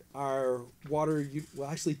about our water. Well,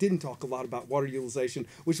 actually, didn't talk a lot about water utilization,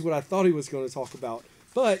 which is what I thought he was going to talk about.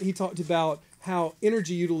 But he talked about how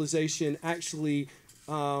energy utilization actually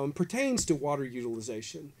pertains to water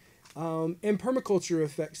utilization. And permaculture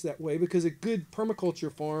affects that way because a good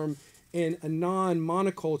permaculture farm and a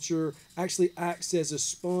non-monoculture actually acts as a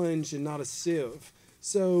sponge and not a sieve.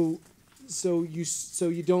 So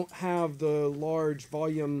you don't have the large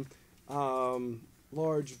volume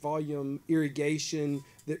irrigation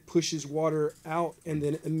that pushes water out and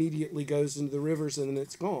then immediately goes into the rivers and then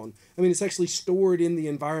it's gone. I mean, it's actually stored in the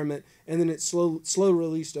environment and then it's slow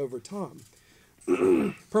released over time.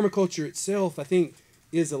 Permaculture itself, I think,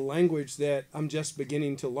 is a language that I'm just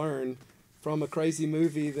beginning to learn from a crazy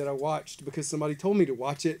movie that I watched because somebody told me to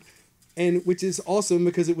watch it, and which is awesome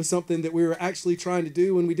because it was something that we were actually trying to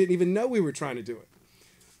do and we didn't even know we were trying to do it.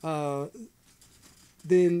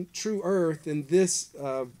 Then True Earth and this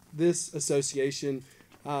association,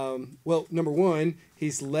 well, number one,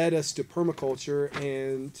 he's led us to permaculture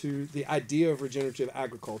and to the idea of regenerative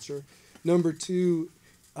agriculture. Number two,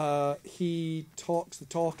 he talks the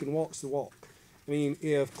talk and walks the walk. I mean,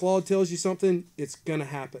 if Claude tells you something, it's going to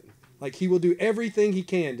happen. Like, he will do everything he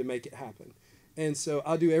can to make it happen. And so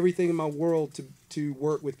I'll do everything in my world to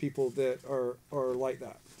work with people that are like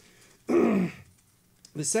that.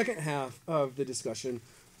 The second half of the discussion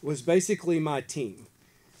was basically my team.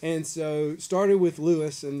 And so started with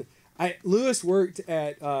Lewis. And Lewis worked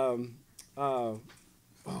at, the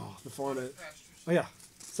farm at, oh yeah,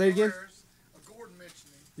 say it again? Gordon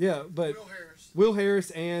mentioned him. Yeah, but Will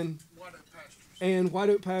Harris and White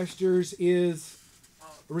Oak Pastures is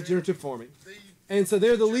regenerative farming. And so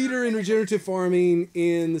they're the leader in regenerative farming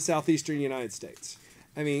in the southeastern United States.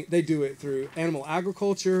 I mean, they do it through animal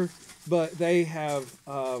agriculture, but they have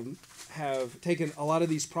taken a lot of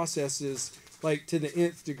these processes like to the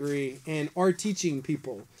nth degree and are teaching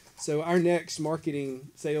people. So our next marketing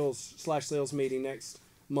sales meeting next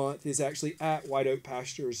month is actually at White Oak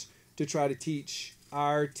Pastures to try to teach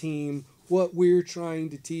our team what we're trying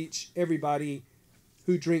to teach everybody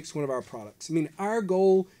who drinks one of our products. I mean, our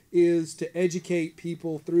goal is to educate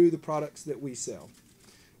people through the products that we sell.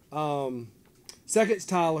 Second's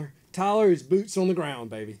Tyler. Tyler is boots on the ground,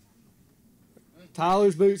 baby.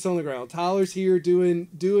 Tyler's boots on the ground. Tyler's here doing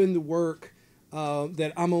the work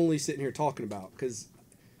that I'm only sitting here talking about. Because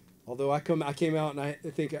although I came out and I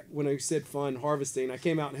think when I said fun harvesting, I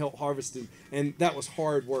came out and helped harvest, and that was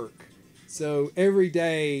hard work. So every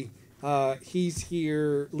day he's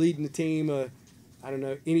here leading the team. I don't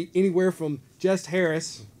know, anywhere from just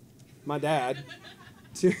Harris, my dad,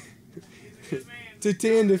 to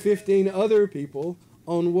 10 to 15 other people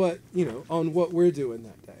on what we're doing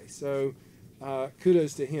that day. So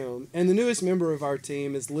kudos to him. And the newest member of our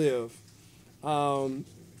team is Liv.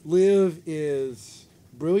 Liv is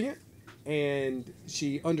brilliant, and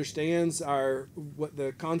she understands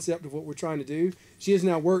the concept of what we're trying to do. She has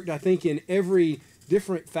now worked, I think, in every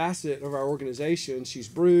different facet of our organization. She's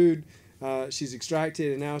brewed, she's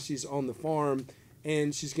extracted, and now she's on the farm,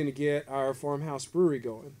 and she's going to get our farmhouse brewery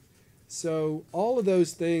going. So all of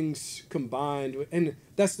those things combined, and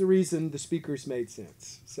that's the reason the speakers made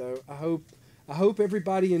sense. So I hope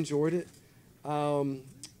everybody enjoyed it. I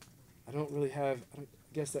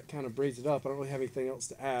guess that kind of brings it up. I don't really have anything else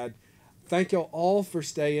to add. Thank y'all all for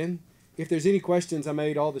staying. if there's any questions, I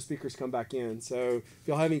made all the speakers come back in. So if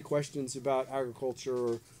y'all have any questions about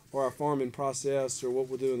agriculture or our farming process or what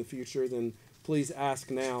we'll do in the future, then please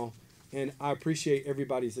ask now. And I appreciate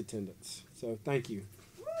everybody's attendance. So thank you.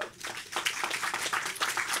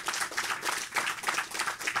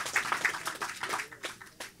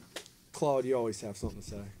 Claude, you always have something to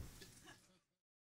say.